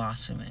just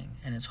blossoming,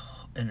 and it's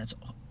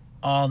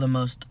all the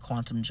most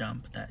quantum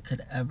jump that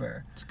could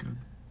ever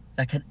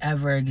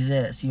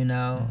exist, you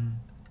know.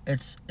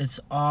 It's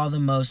all the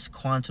most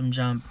quantum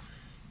jump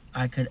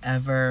I could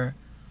ever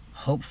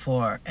hope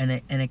for, and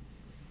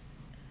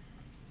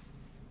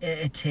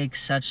it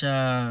takes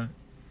it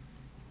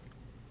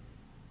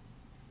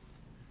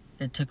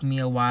took me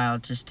a while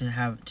just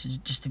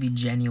to be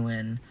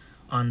genuine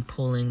on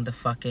pulling the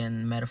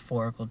fucking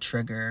metaphorical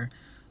trigger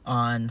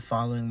on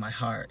following my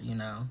heart,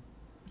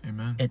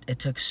 Amen. It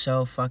took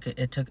so fucking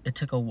it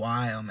took a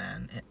while,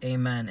 man.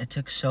 Amen. It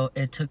took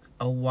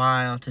a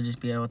while to just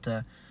be able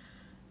to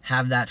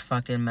have that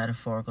fucking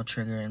metaphorical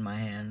trigger in my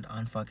hand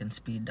on fucking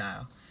speed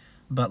dial.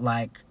 But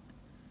like,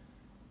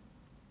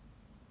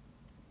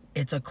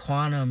 it's a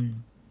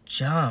quantum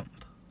jump.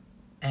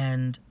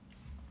 And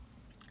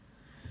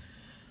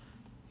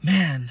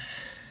man,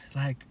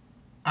 like,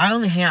 I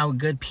only hang out with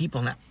good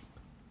people now.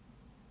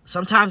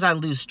 Sometimes I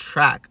lose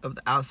track of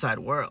the outside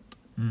world.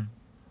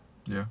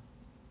 Yeah.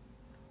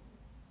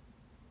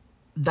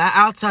 That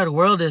outside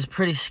world is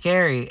pretty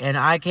scary, and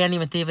I can't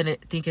even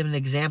think of an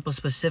example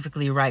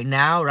specifically right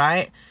now,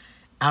 right?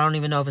 I don't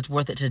even know if it's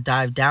worth it to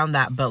dive down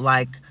that, but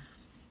like,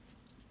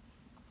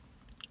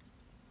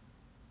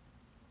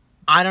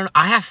 I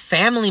have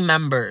family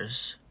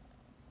members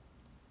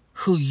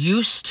who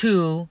used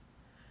to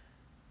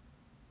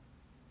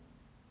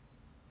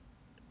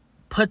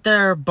put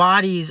their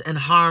bodies in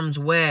harm's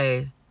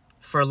way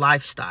for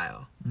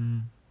lifestyle,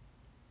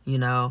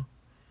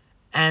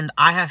 And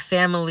I have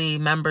family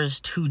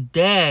members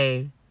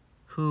today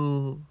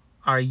who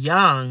are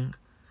young,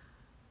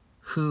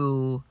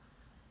 who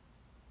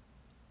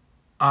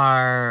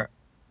are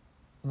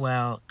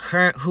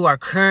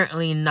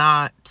currently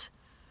not,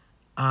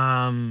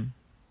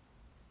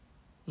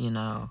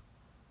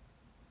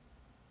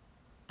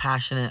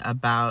 passionate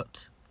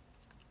about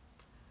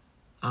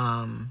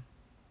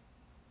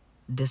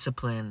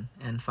discipline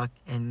and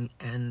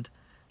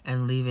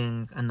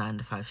leaving a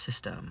 9-to-5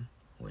 system,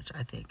 which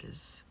I think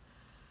is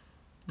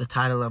the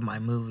title of my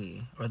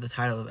movie, or the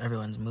title of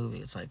everyone's movie.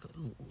 It's like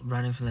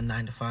running from the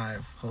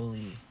 9-to-5.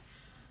 Holy.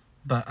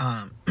 But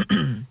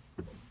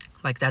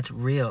like, that's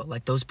real.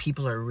 Like, those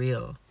people are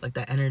real. Like,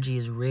 that energy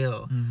is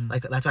real.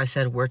 Like, that's why I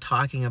said we're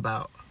talking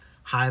about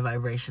high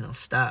vibrational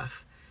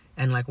stuff,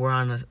 and like,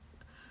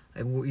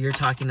 you're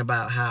talking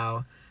about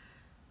how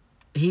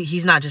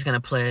he's not just gonna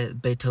play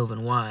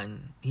Beethoven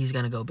 1. He's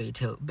gonna go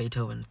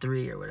Beethoven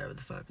 3 or whatever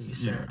the fuck you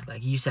said. Yeah.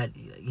 Like, you said,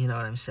 you know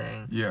what I'm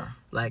saying? Yeah.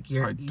 Like,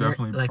 I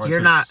definitely like, probably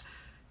you're picked-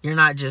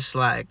 not just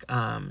like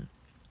and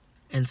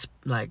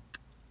like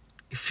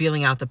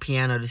feeling out the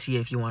piano to see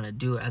if you want to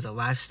do it as a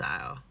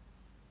lifestyle.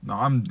 No,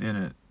 I'm in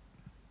it.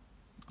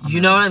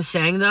 You know what I'm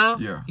saying, though?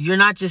 Yeah. You're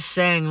not just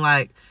saying,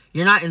 like,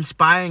 you're not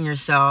inspiring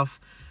yourself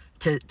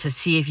to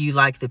see if you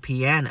like the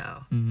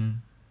piano.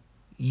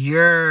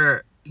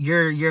 You're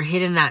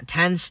hitting that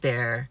 10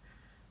 stair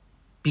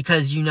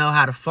because you know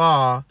how to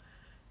fall,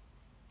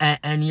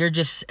 and you're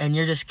just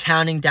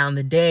counting down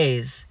the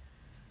days,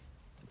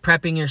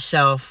 prepping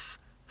yourself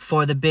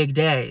for the big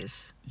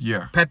days.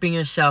 Yeah. Prepping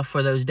yourself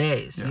for those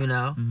days,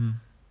 Yeah.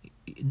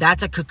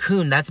 That's a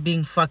cocoon. That's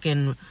being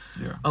fucking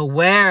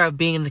aware of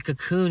being in the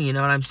cocoon, you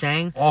know what I'm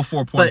saying? All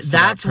 4 points.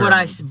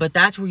 But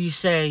that's where you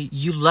say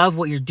you love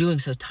what you're doing,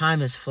 so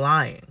time is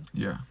flying.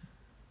 Yeah.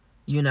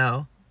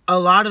 A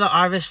lot of the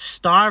artists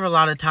starve a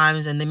lot of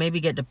times, and they maybe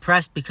get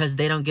depressed because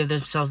they don't give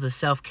themselves the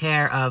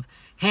self-care of,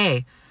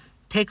 hey,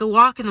 take a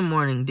walk in the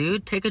morning,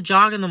 dude. Take a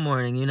jog in the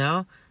morning,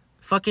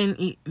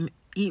 Fucking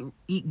eat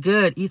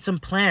good. Eat some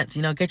plants,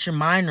 get your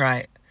mind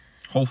right.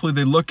 Hopefully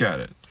they look at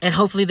it. And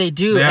hopefully they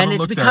do. And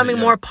it's becoming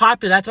more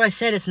popular. That's why I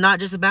said it's not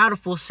just about a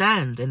full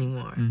send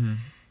anymore.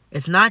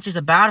 It's not just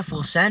about a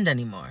full send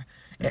anymore.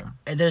 Yeah.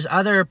 There's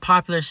other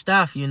popular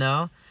stuff,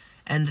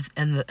 And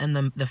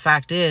the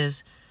fact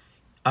is,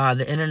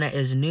 the internet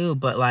is new,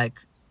 but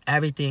like,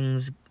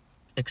 everything's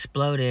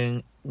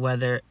exploding,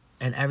 and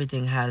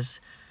everything has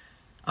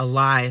a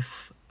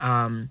life.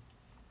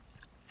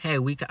 Hey,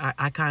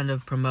 I kind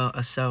of promote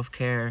a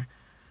self-care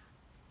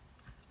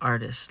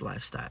artist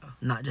lifestyle,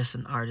 not just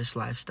an artist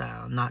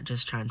lifestyle, not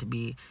just trying to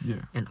be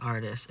an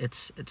artist.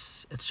 It's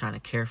trying to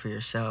care for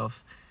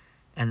yourself,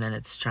 and then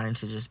it's trying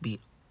to just be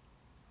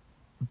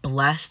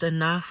blessed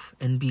enough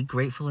and be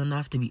grateful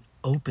enough to be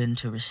open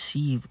to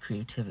receive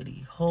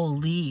creativity.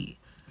 Holy.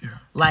 Yeah.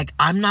 Like,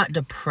 I'm not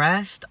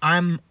depressed.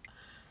 I'm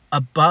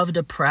above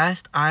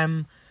depressed.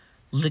 I'm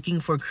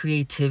looking for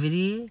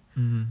creativity.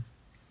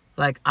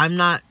 Like, I'm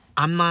not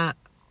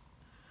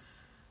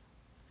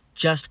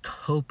just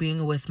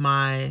coping with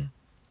my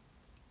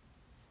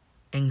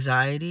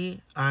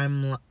anxiety.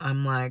 I'm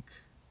like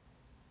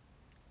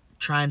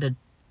trying to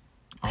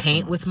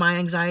paint with my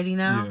anxiety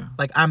now. Yeah.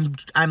 Like, I'm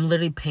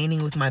literally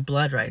painting with my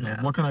blood right now.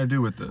 What can I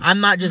do with this? I'm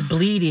not just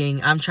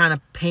bleeding. I'm trying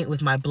to paint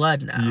with my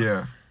blood now.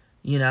 Yeah.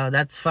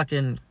 That's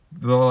fucking.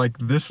 Like,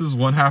 this is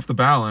one half the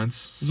balance.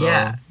 So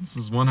Yeah. This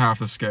is one half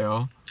the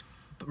scale.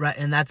 Right,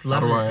 and that's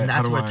lovely, and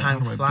that's where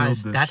time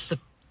flies.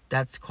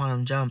 That's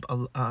quantum jump.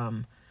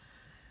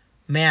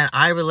 Man,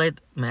 I relate.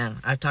 Man,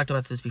 I've talked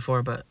about this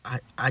before, but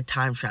I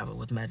time travel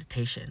with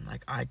meditation.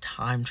 Like, I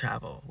time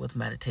travel with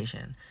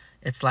meditation.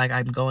 It's like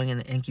I'm going in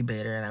the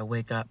incubator and I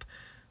wake up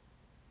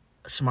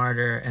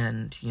smarter,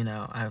 and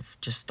I've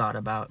just thought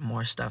about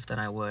more stuff than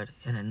I would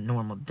in a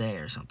normal day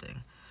or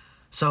something.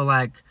 So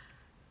like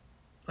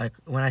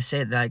when I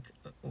say, like,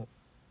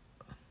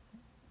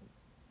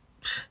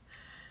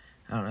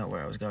 I don't know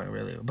where I was going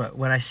really, but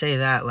when I say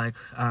that, like,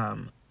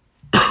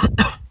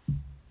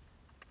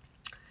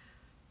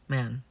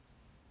 man,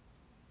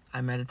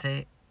 I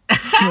meditate.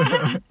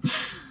 I'm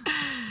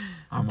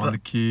on But- the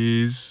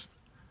keys.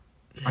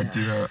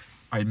 yeah.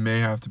 I may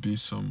have to be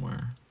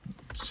somewhere.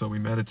 So we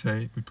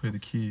meditate, we play the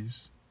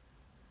keys.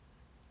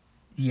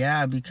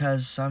 Yeah,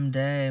 because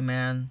someday,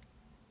 man,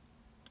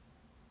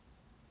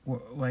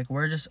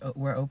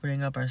 we're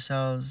opening up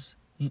ourselves.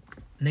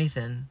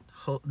 Nathan,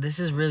 this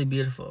is really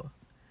beautiful.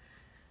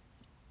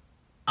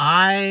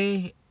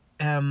 I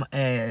am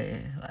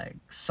a like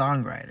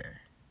songwriter,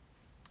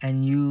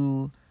 and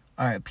you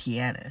are a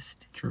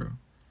pianist. True.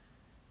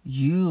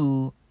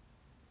 You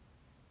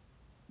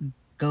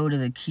go to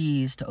the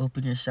keys to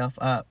open yourself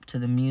up to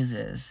the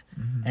muses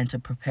Mhm. and to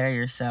prepare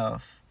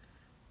yourself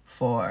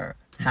for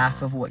Tomorrow.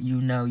 half of what you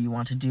know you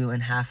want to do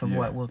and half of Yeah.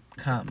 what will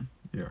come.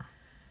 Yeah.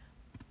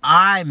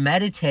 I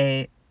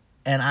meditate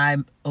and I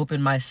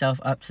open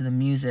myself up to the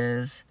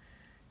muses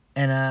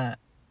in a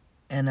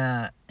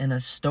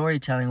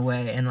storytelling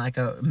way, in like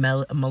a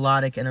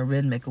melodic and a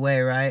rhythmic way,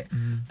 right?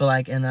 Mhm. But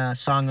like in a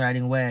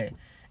songwriting way.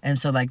 And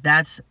so like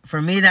that's for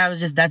me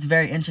that's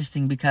very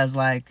interesting because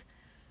like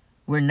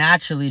we're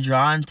naturally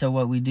drawn to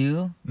what we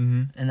do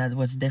Mhm. and that's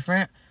what's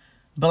different.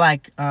 But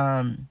like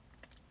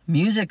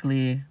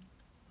musically,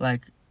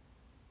 like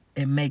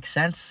it makes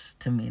sense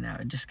to me now.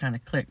 It just kind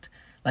of clicked.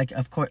 Like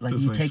of course, like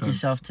Does you make take sense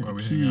yourself to why the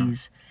we hang out.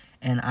 keys,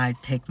 and I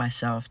take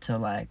myself to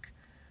like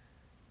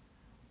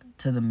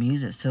to the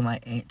muses, to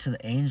the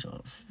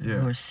angels Yeah.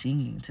 who are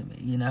singing to me.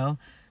 You know,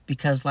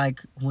 because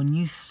like when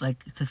you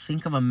like to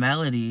think of a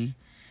melody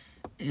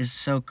is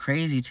so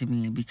crazy to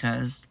me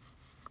because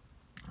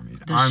I mean,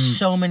 there's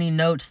so many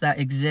notes that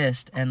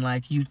exist and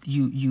like you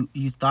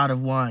thought of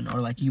one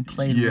or like you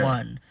played Yeah.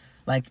 one.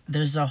 Like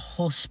there's a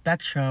whole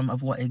spectrum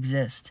of what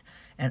exists,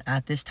 and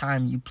at this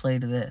time you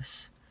played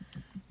this.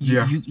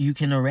 Yeah. You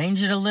can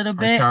arrange it a little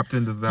I bit. tapped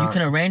into that. You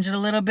can arrange it a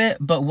little bit,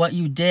 but what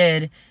you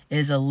did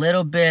is a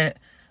little bit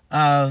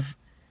of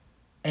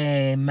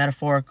a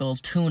metaphorical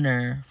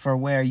tuner for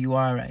where you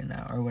are right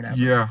now or whatever.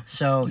 Yeah.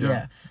 So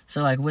Yeah.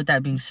 So like with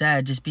that being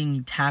said,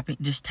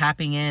 just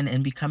tapping in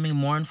and becoming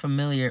more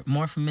familiar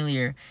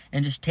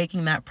and just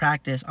taking that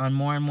practice on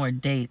more and more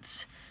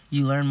dates,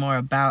 you learn more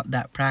about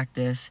that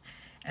practice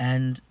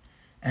and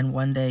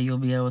one day you'll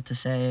be able to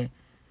say,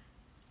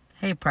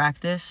 "Hey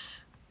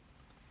practice,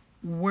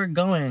 we're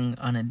going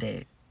on a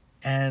date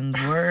and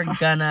we're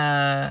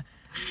gonna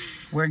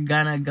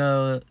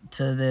go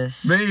to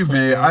this Maybe.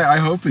 place." I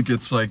hope it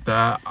gets like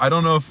that. I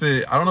don't know if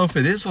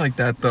it is like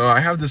that though. I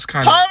have this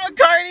kind Paul of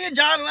McCartney and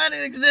John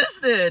Lennon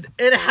existed.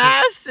 It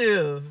has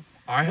to.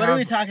 What are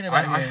we talking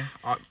about here?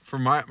 For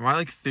my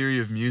like theory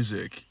of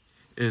music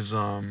is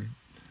I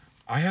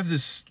have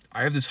this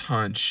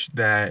hunch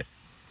that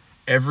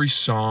every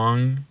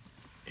song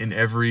in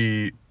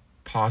every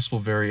possible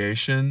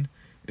variation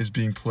is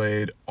being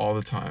played all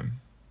the time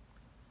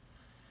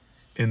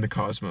in the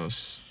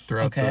cosmos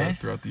throughout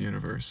the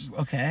universe.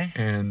 Okay.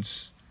 And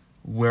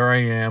where I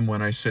am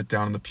when I sit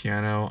down on the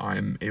piano,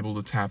 I'm able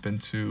to tap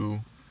into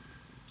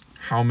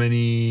how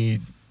many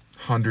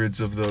hundreds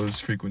of those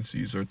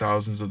frequencies or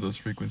thousands of those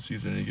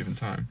frequencies at any given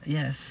time.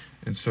 Yes.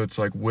 And so it's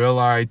like, will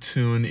I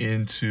tune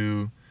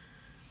into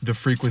the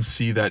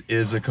frequency that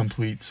is a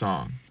complete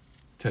song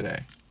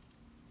today?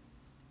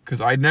 Because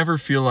I never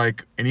feel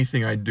like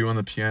anything I do on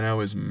the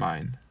piano is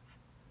mine.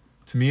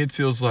 To me, it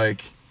feels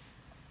like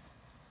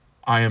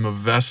I am a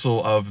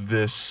vessel of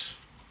this.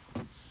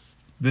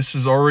 This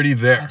is already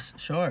there.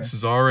 Sure. This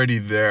is already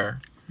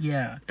there.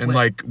 Yeah. And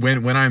like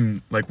when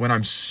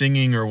I'm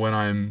singing or when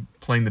I'm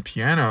playing the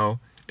piano,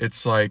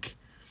 it's like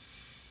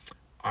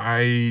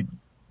I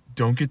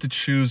don't get to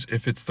choose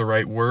if it's the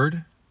right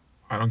word.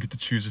 I don't get to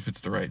choose if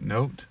it's the right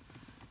note.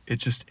 It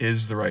just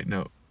is the right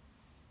note.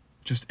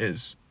 Just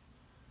is.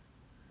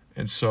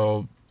 And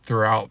so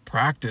throughout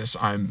practice,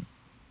 I'm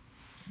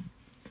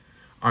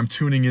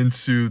tuning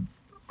into,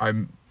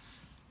 I'm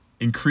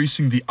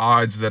increasing the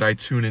odds that I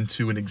tune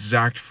into an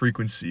exact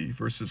frequency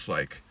versus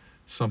like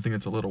something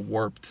that's a little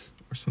warped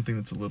or something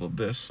that's a little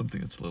this, something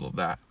that's a little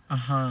that.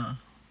 Uh-huh.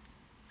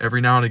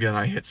 Every now and again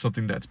I hit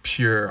something that's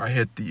pure. I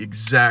hit the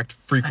exact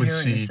frequency,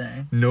 I hear what you're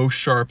saying. no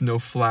sharp, no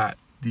flat,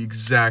 the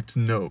exact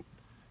note.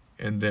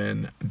 And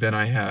then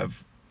I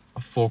have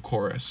a full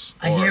chorus.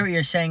 I hear what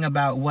you're saying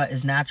about what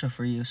is natural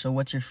for you. So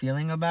what's your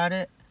feeling about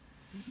it?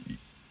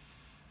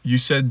 You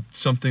said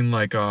something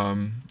like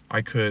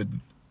I could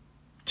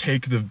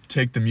take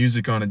the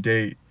music on a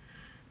date,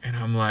 and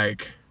I'm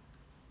like,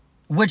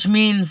 which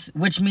means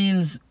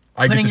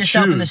I get putting to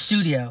yourself choose, in the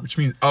studio. which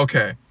means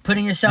okay.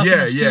 Putting yourself in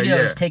the studio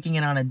is taking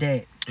it on a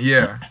date.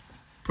 Yeah,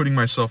 putting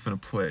myself in a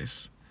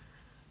place.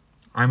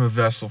 I'm a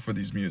vessel for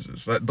these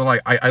muses, but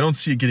like I don't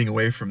see it getting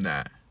away from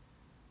that,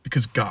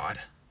 because God,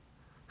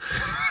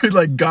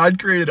 like God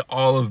created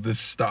all of this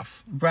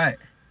stuff. Right.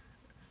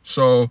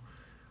 So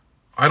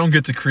I don't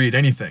get to create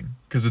anything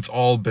because it's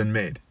all been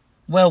made.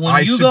 Well,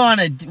 when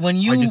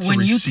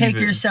you take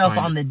yourself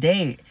on the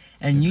date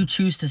and Yeah. you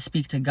choose to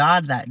speak to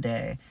God that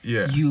day,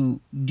 Yeah. you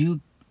do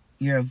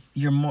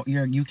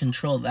you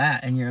control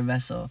that, and you're a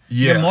vessel.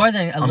 Yeah. You're more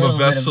than a I'm little a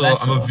vessel. bit of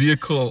vessel. I'm a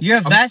vehicle. You're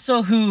a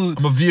vessel who.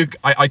 I'm a vehicle.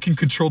 I can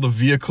control the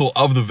vehicle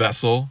of the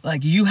vessel.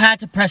 Like, you had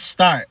to press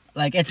start.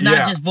 Like, it's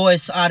not just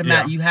voice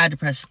automatic. Yeah. You had to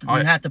press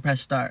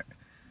start.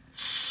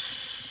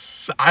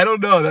 I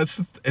don't know.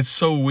 It's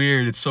so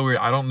weird. It's so weird.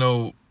 I don't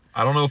know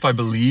if I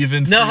believe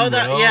in free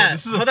will. Yeah.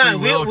 This is a free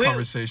will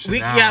conversation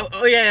now.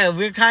 Yeah.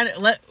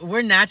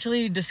 We're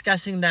naturally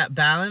discussing that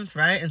balance,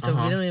 right? And so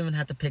we don't even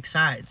have to pick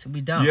sides. We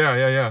don't.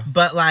 Yeah.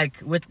 But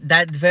like, with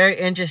that's very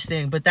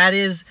interesting. But that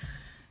is,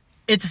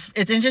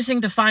 it's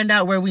interesting to find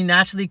out where we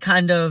naturally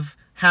kind of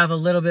have a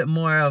little bit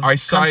more of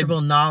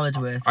comfortable knowledge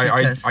with.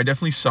 I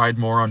definitely side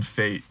more on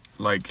fate.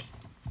 Like,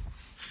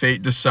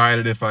 fate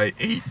decided if I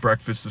ate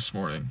breakfast this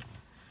morning,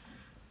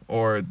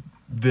 or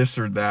this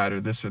or that,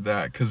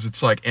 because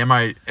it's like,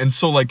 and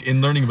so like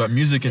in learning about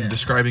music and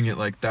describing it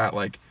like that,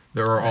 like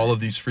there are all of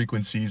these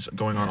frequencies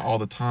going on all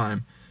the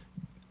time.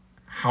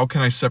 How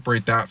can I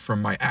separate that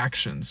from my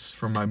actions,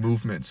 from my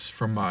movements,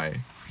 from my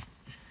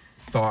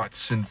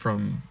thoughts, and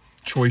from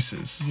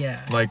choices?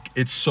 Yeah. Like,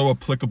 it's so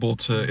applicable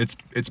to,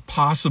 it's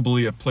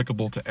possibly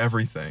applicable to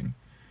everything,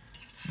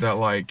 that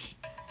like,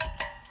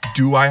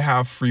 do I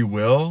have free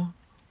will,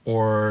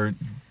 or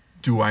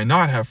do I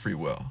not have free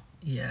will?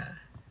 Yeah.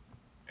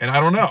 And I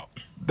don't know.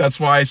 That's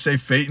why I say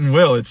fate and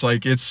will. It's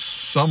like, it's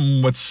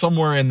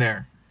somewhere in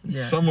there.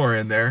 It's somewhere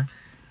in there.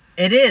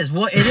 It is.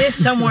 Well, it is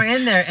somewhere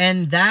in there,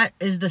 and that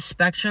is the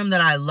spectrum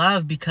that I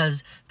love,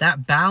 because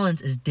that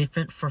balance is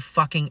different for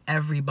fucking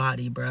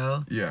everybody,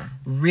 bro. Yeah.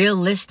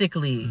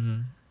 Realistically,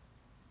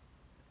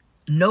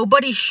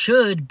 nobody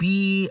should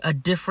be a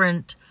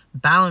different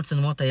balance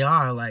than what they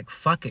are. Like,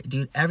 fuck it,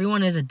 dude.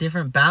 Everyone is a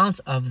different balance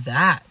of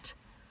that.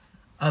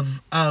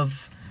 Of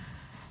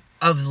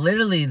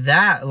literally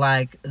that,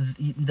 like,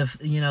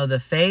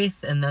 the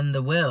faith and then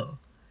the will.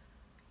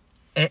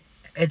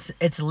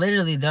 It's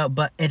literally though,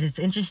 but it is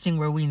interesting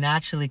where we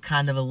naturally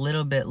kind of a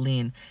little bit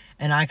lean,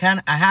 and I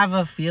have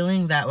a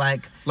feeling that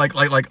like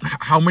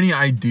how many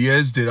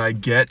ideas did I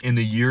get in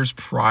the years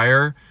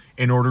prior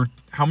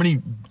how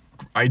many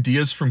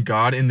ideas from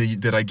God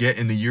did I get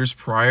in the years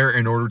prior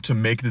in order to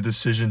make the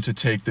decision to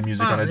take the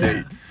music on a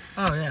date?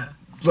 Oh yeah.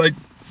 Like,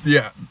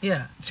 yeah.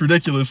 Yeah. It's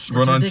ridiculous.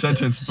 Run-on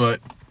sentence, but.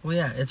 Well,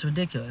 yeah, it's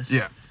ridiculous.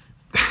 Yeah.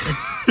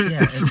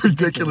 It's a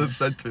ridiculous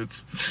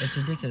sentence. It's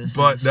ridiculous.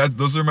 But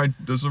those are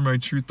my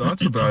true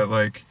thoughts about it.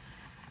 Like,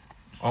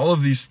 all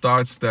of these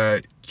thoughts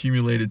that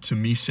accumulated to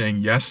me saying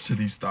yes to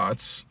these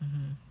thoughts.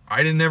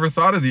 I didn't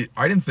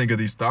think of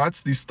these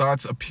thoughts. These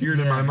thoughts appeared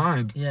in my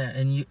mind. Yeah,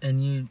 and you.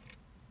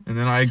 And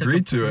then I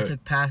agreed to it.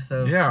 Took path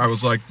of. Yeah, I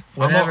was like,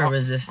 whatever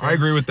resistance. I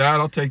agree with that.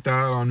 I'll take that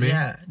on me.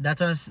 Yeah,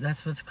 that's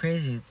what's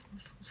crazy. It's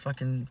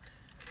fucking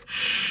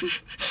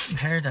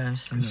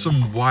paradigms to me. Some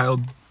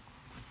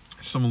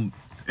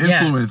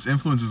influence. Yeah.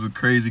 Influence is a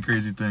crazy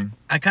thing.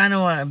 I kind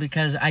of want,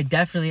 because I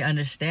definitely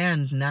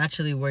understand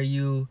naturally where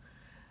you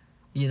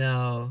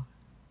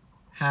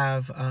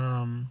have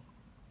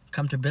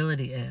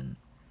comfortability in,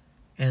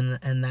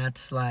 and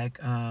that's like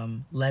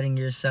letting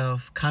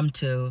yourself come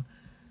to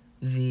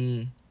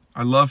the.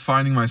 I love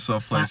finding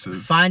myself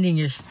places. Finding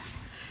your.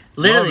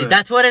 Literally,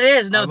 that's what it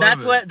is. No,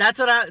 that's what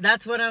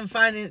I'm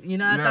finding. You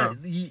know,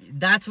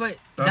 that's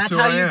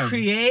how you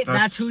create.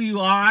 That's who you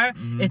are.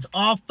 Mm-hmm. It's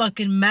all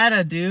fucking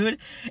meta, dude.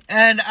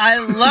 And I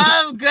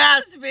love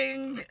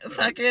grasping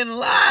fucking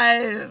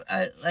live.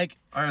 I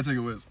gotta take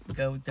a whiz.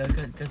 Go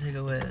take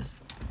a whiz.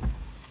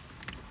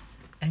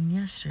 And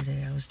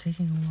yesterday I was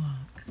taking a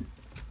walk.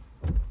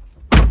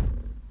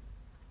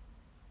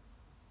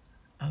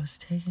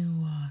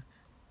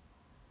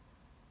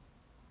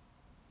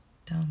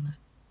 Down the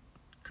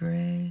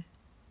gray,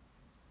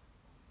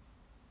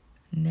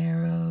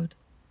 narrowed,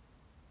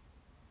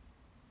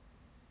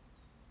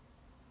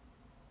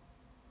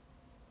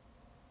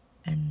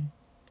 and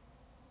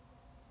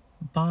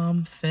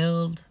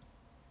bomb-filled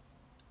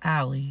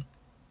alley.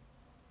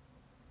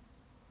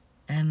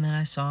 And then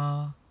I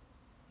saw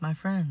my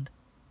friend,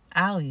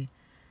 Allie,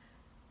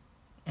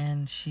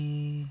 and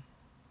she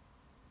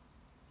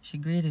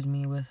greeted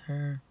me with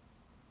her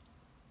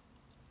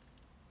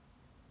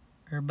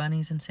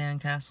bunnies and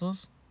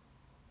sandcastles,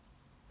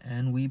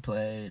 and we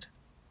played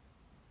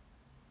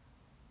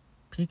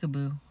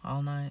peekaboo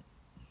all night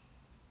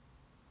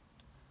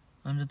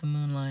under the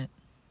moonlight,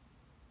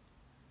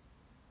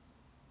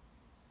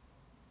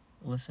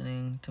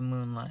 listening to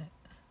Moonlight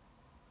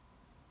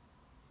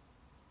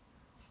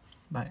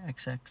by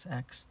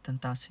XXX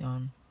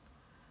Tentacion,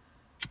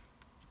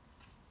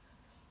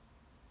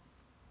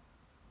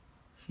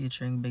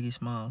 featuring Biggie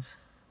Smalls.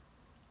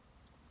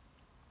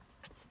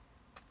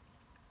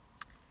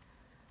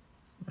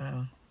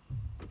 Wow.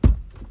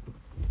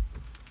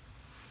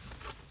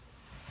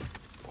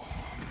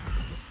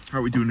 How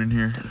are we doing in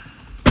here?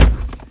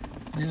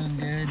 Doing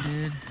good,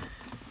 dude.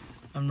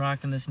 I'm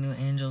rocking this new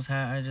Angels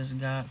hat I just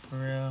got, for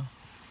real.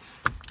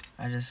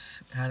 I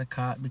just had a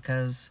caught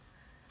because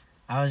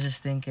I was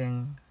just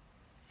thinking,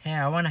 hey,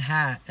 I want a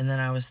hat. And then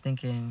I was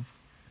thinking,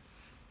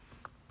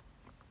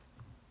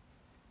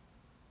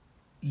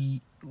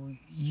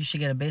 you should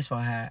get a baseball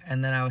hat.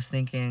 And then I was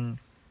thinking,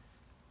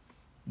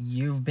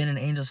 you've been an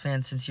Angels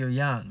fan since you're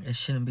young. It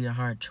shouldn't be a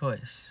hard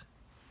choice.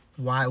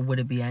 Why would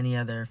it be any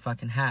other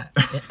fucking hat?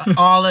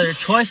 All other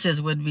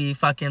choices would be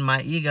fucking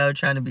my ego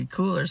trying to be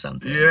cool or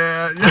something.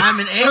 Yeah. I'm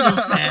an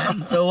Angels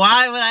fan, so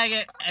why would I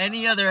get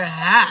any other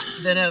hat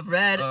than a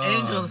red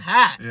Angels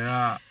hat?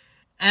 Yeah.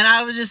 And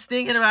I was just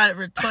thinking about it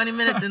for 20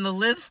 minutes in the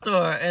lid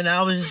store, and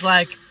I was just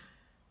like,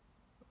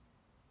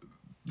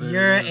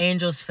 you're an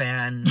Angels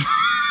fan.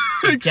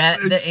 Get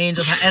the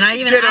Angels hat. And I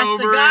even asked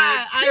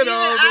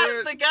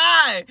the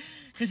guy.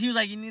 Because he was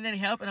like, you need any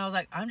help? And I was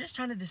like, I'm just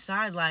trying to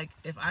decide, like,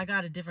 if I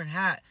got a different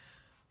hat,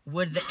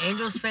 would the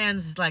Angels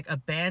fans, like,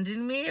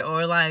 abandon me?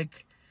 Or,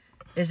 like,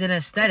 is it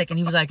aesthetic? And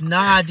he was like,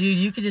 nah, dude,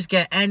 you could just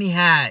get any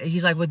hat.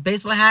 He's like, with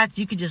baseball hats,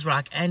 you could just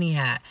rock any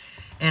hat.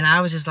 And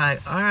I was just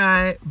like, all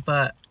right,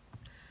 but...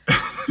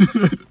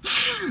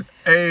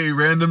 Hey,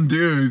 random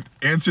dude,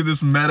 answer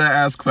this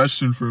meta-ass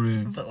question for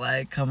me. But,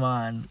 like, come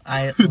on.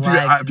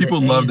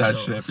 People love that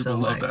Angels, shit. People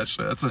love that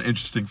shit. That's an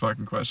interesting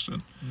fucking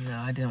question. You know,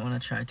 I didn't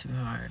want to try too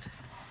hard.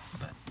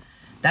 But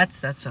that's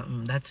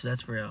something,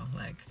 that's real.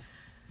 Like,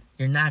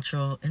 your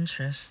natural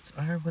interests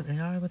are what they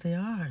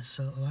are.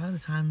 So a lot of the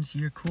times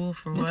you're cool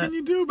for what can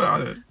you do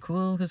about it?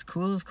 Cool, because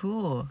cool is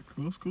cool.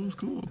 Cool is cool is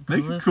cool. Cool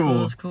Make it is cool.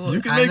 Cool is cool.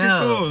 You can make it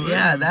cool.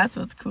 Yeah, that's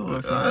what's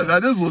cool.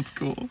 That is what's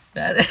cool.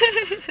 That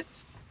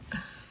is.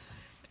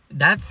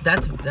 That's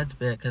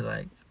big, because,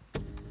 like,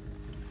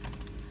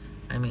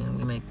 I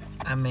mean,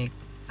 I make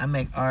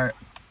art,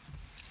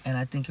 and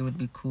I think it would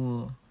be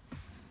cool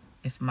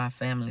if my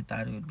family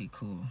thought it would be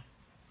cool,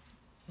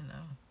 you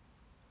know.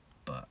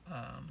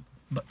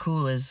 But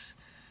cool is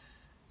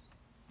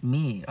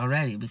me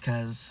already,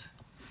 because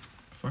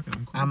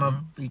Fucking cool, I'm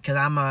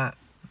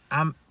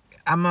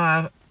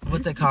a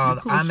what's it called?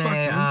 Cool I'm a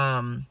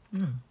yeah.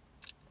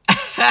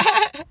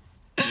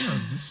 Yeah,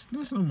 just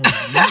there's no more.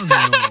 You don't need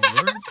no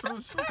more words, bro.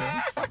 It's okay.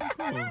 It's fucking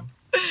cool.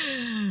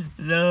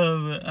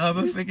 No, I'm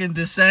a freaking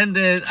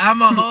descendant.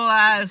 I'm a whole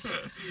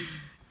ass.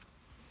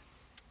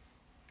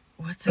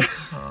 What's it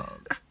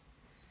called?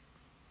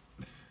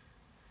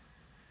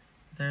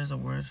 There's a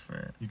word for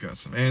it. You got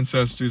some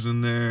ancestors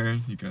in there.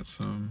 You got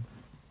some.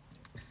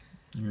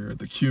 You're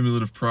the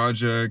cumulative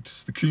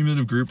project, the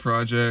cumulative group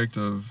project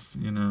of,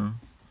 you know.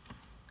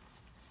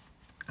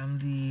 I'm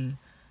the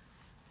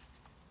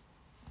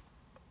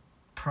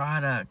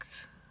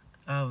product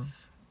of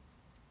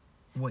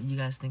what you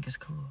guys think is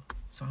cool.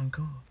 So I'm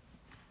cool.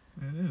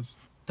 It is.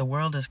 The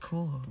world is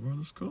cool. The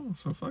world is cool.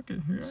 So fuck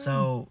it. Here I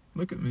am.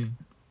 Look at me.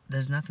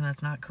 There's nothing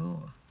that's not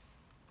cool.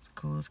 It's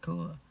cool. It's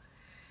cool.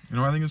 You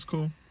know what I think is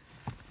cool?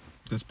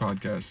 This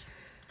podcast.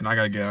 And I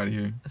gotta get out of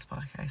here. This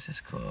podcast is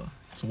cool.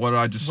 So what did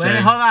I just say?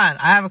 Wait, hold on.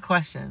 I have a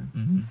question.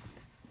 Mm-hmm.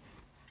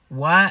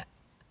 What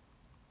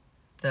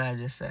did I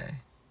just say?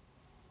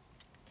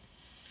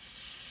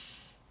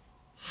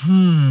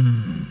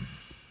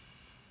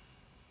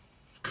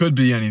 Could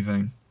be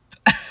anything.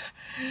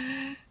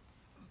 I'm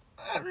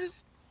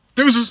just...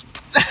 Deuces.